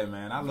 even say that,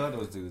 man. I love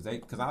those dudes.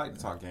 Because I like to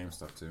talk game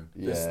stuff too.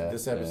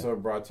 This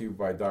episode brought to you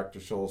by Dr.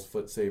 Scholl's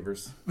Foot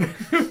Savers.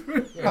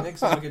 Yeah,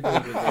 next time we could do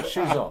it with the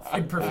shoes off.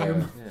 And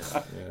perfume.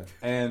 Yeah. Yeah.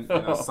 And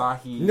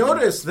Asahi.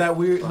 Notice that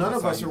none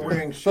of how us you are do.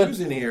 wearing shoes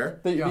in here.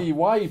 The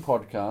Y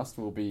podcast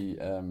will be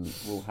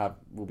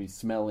will be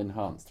smell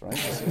enhanced, right?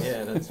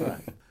 Yeah, that's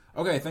right.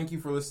 Okay, thank you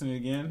for listening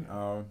again.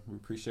 We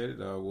appreciate it.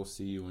 We'll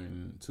see you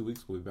in 2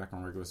 weeks. We'll be back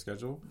on regular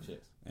schedule.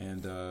 Cheers.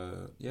 And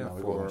yeah, No,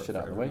 we for, got the shit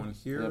out for of the way. everyone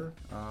here,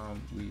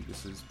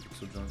 this is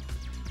Pixel Junk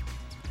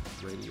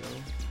Radio.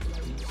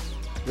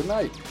 Good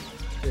night.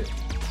 Cheers.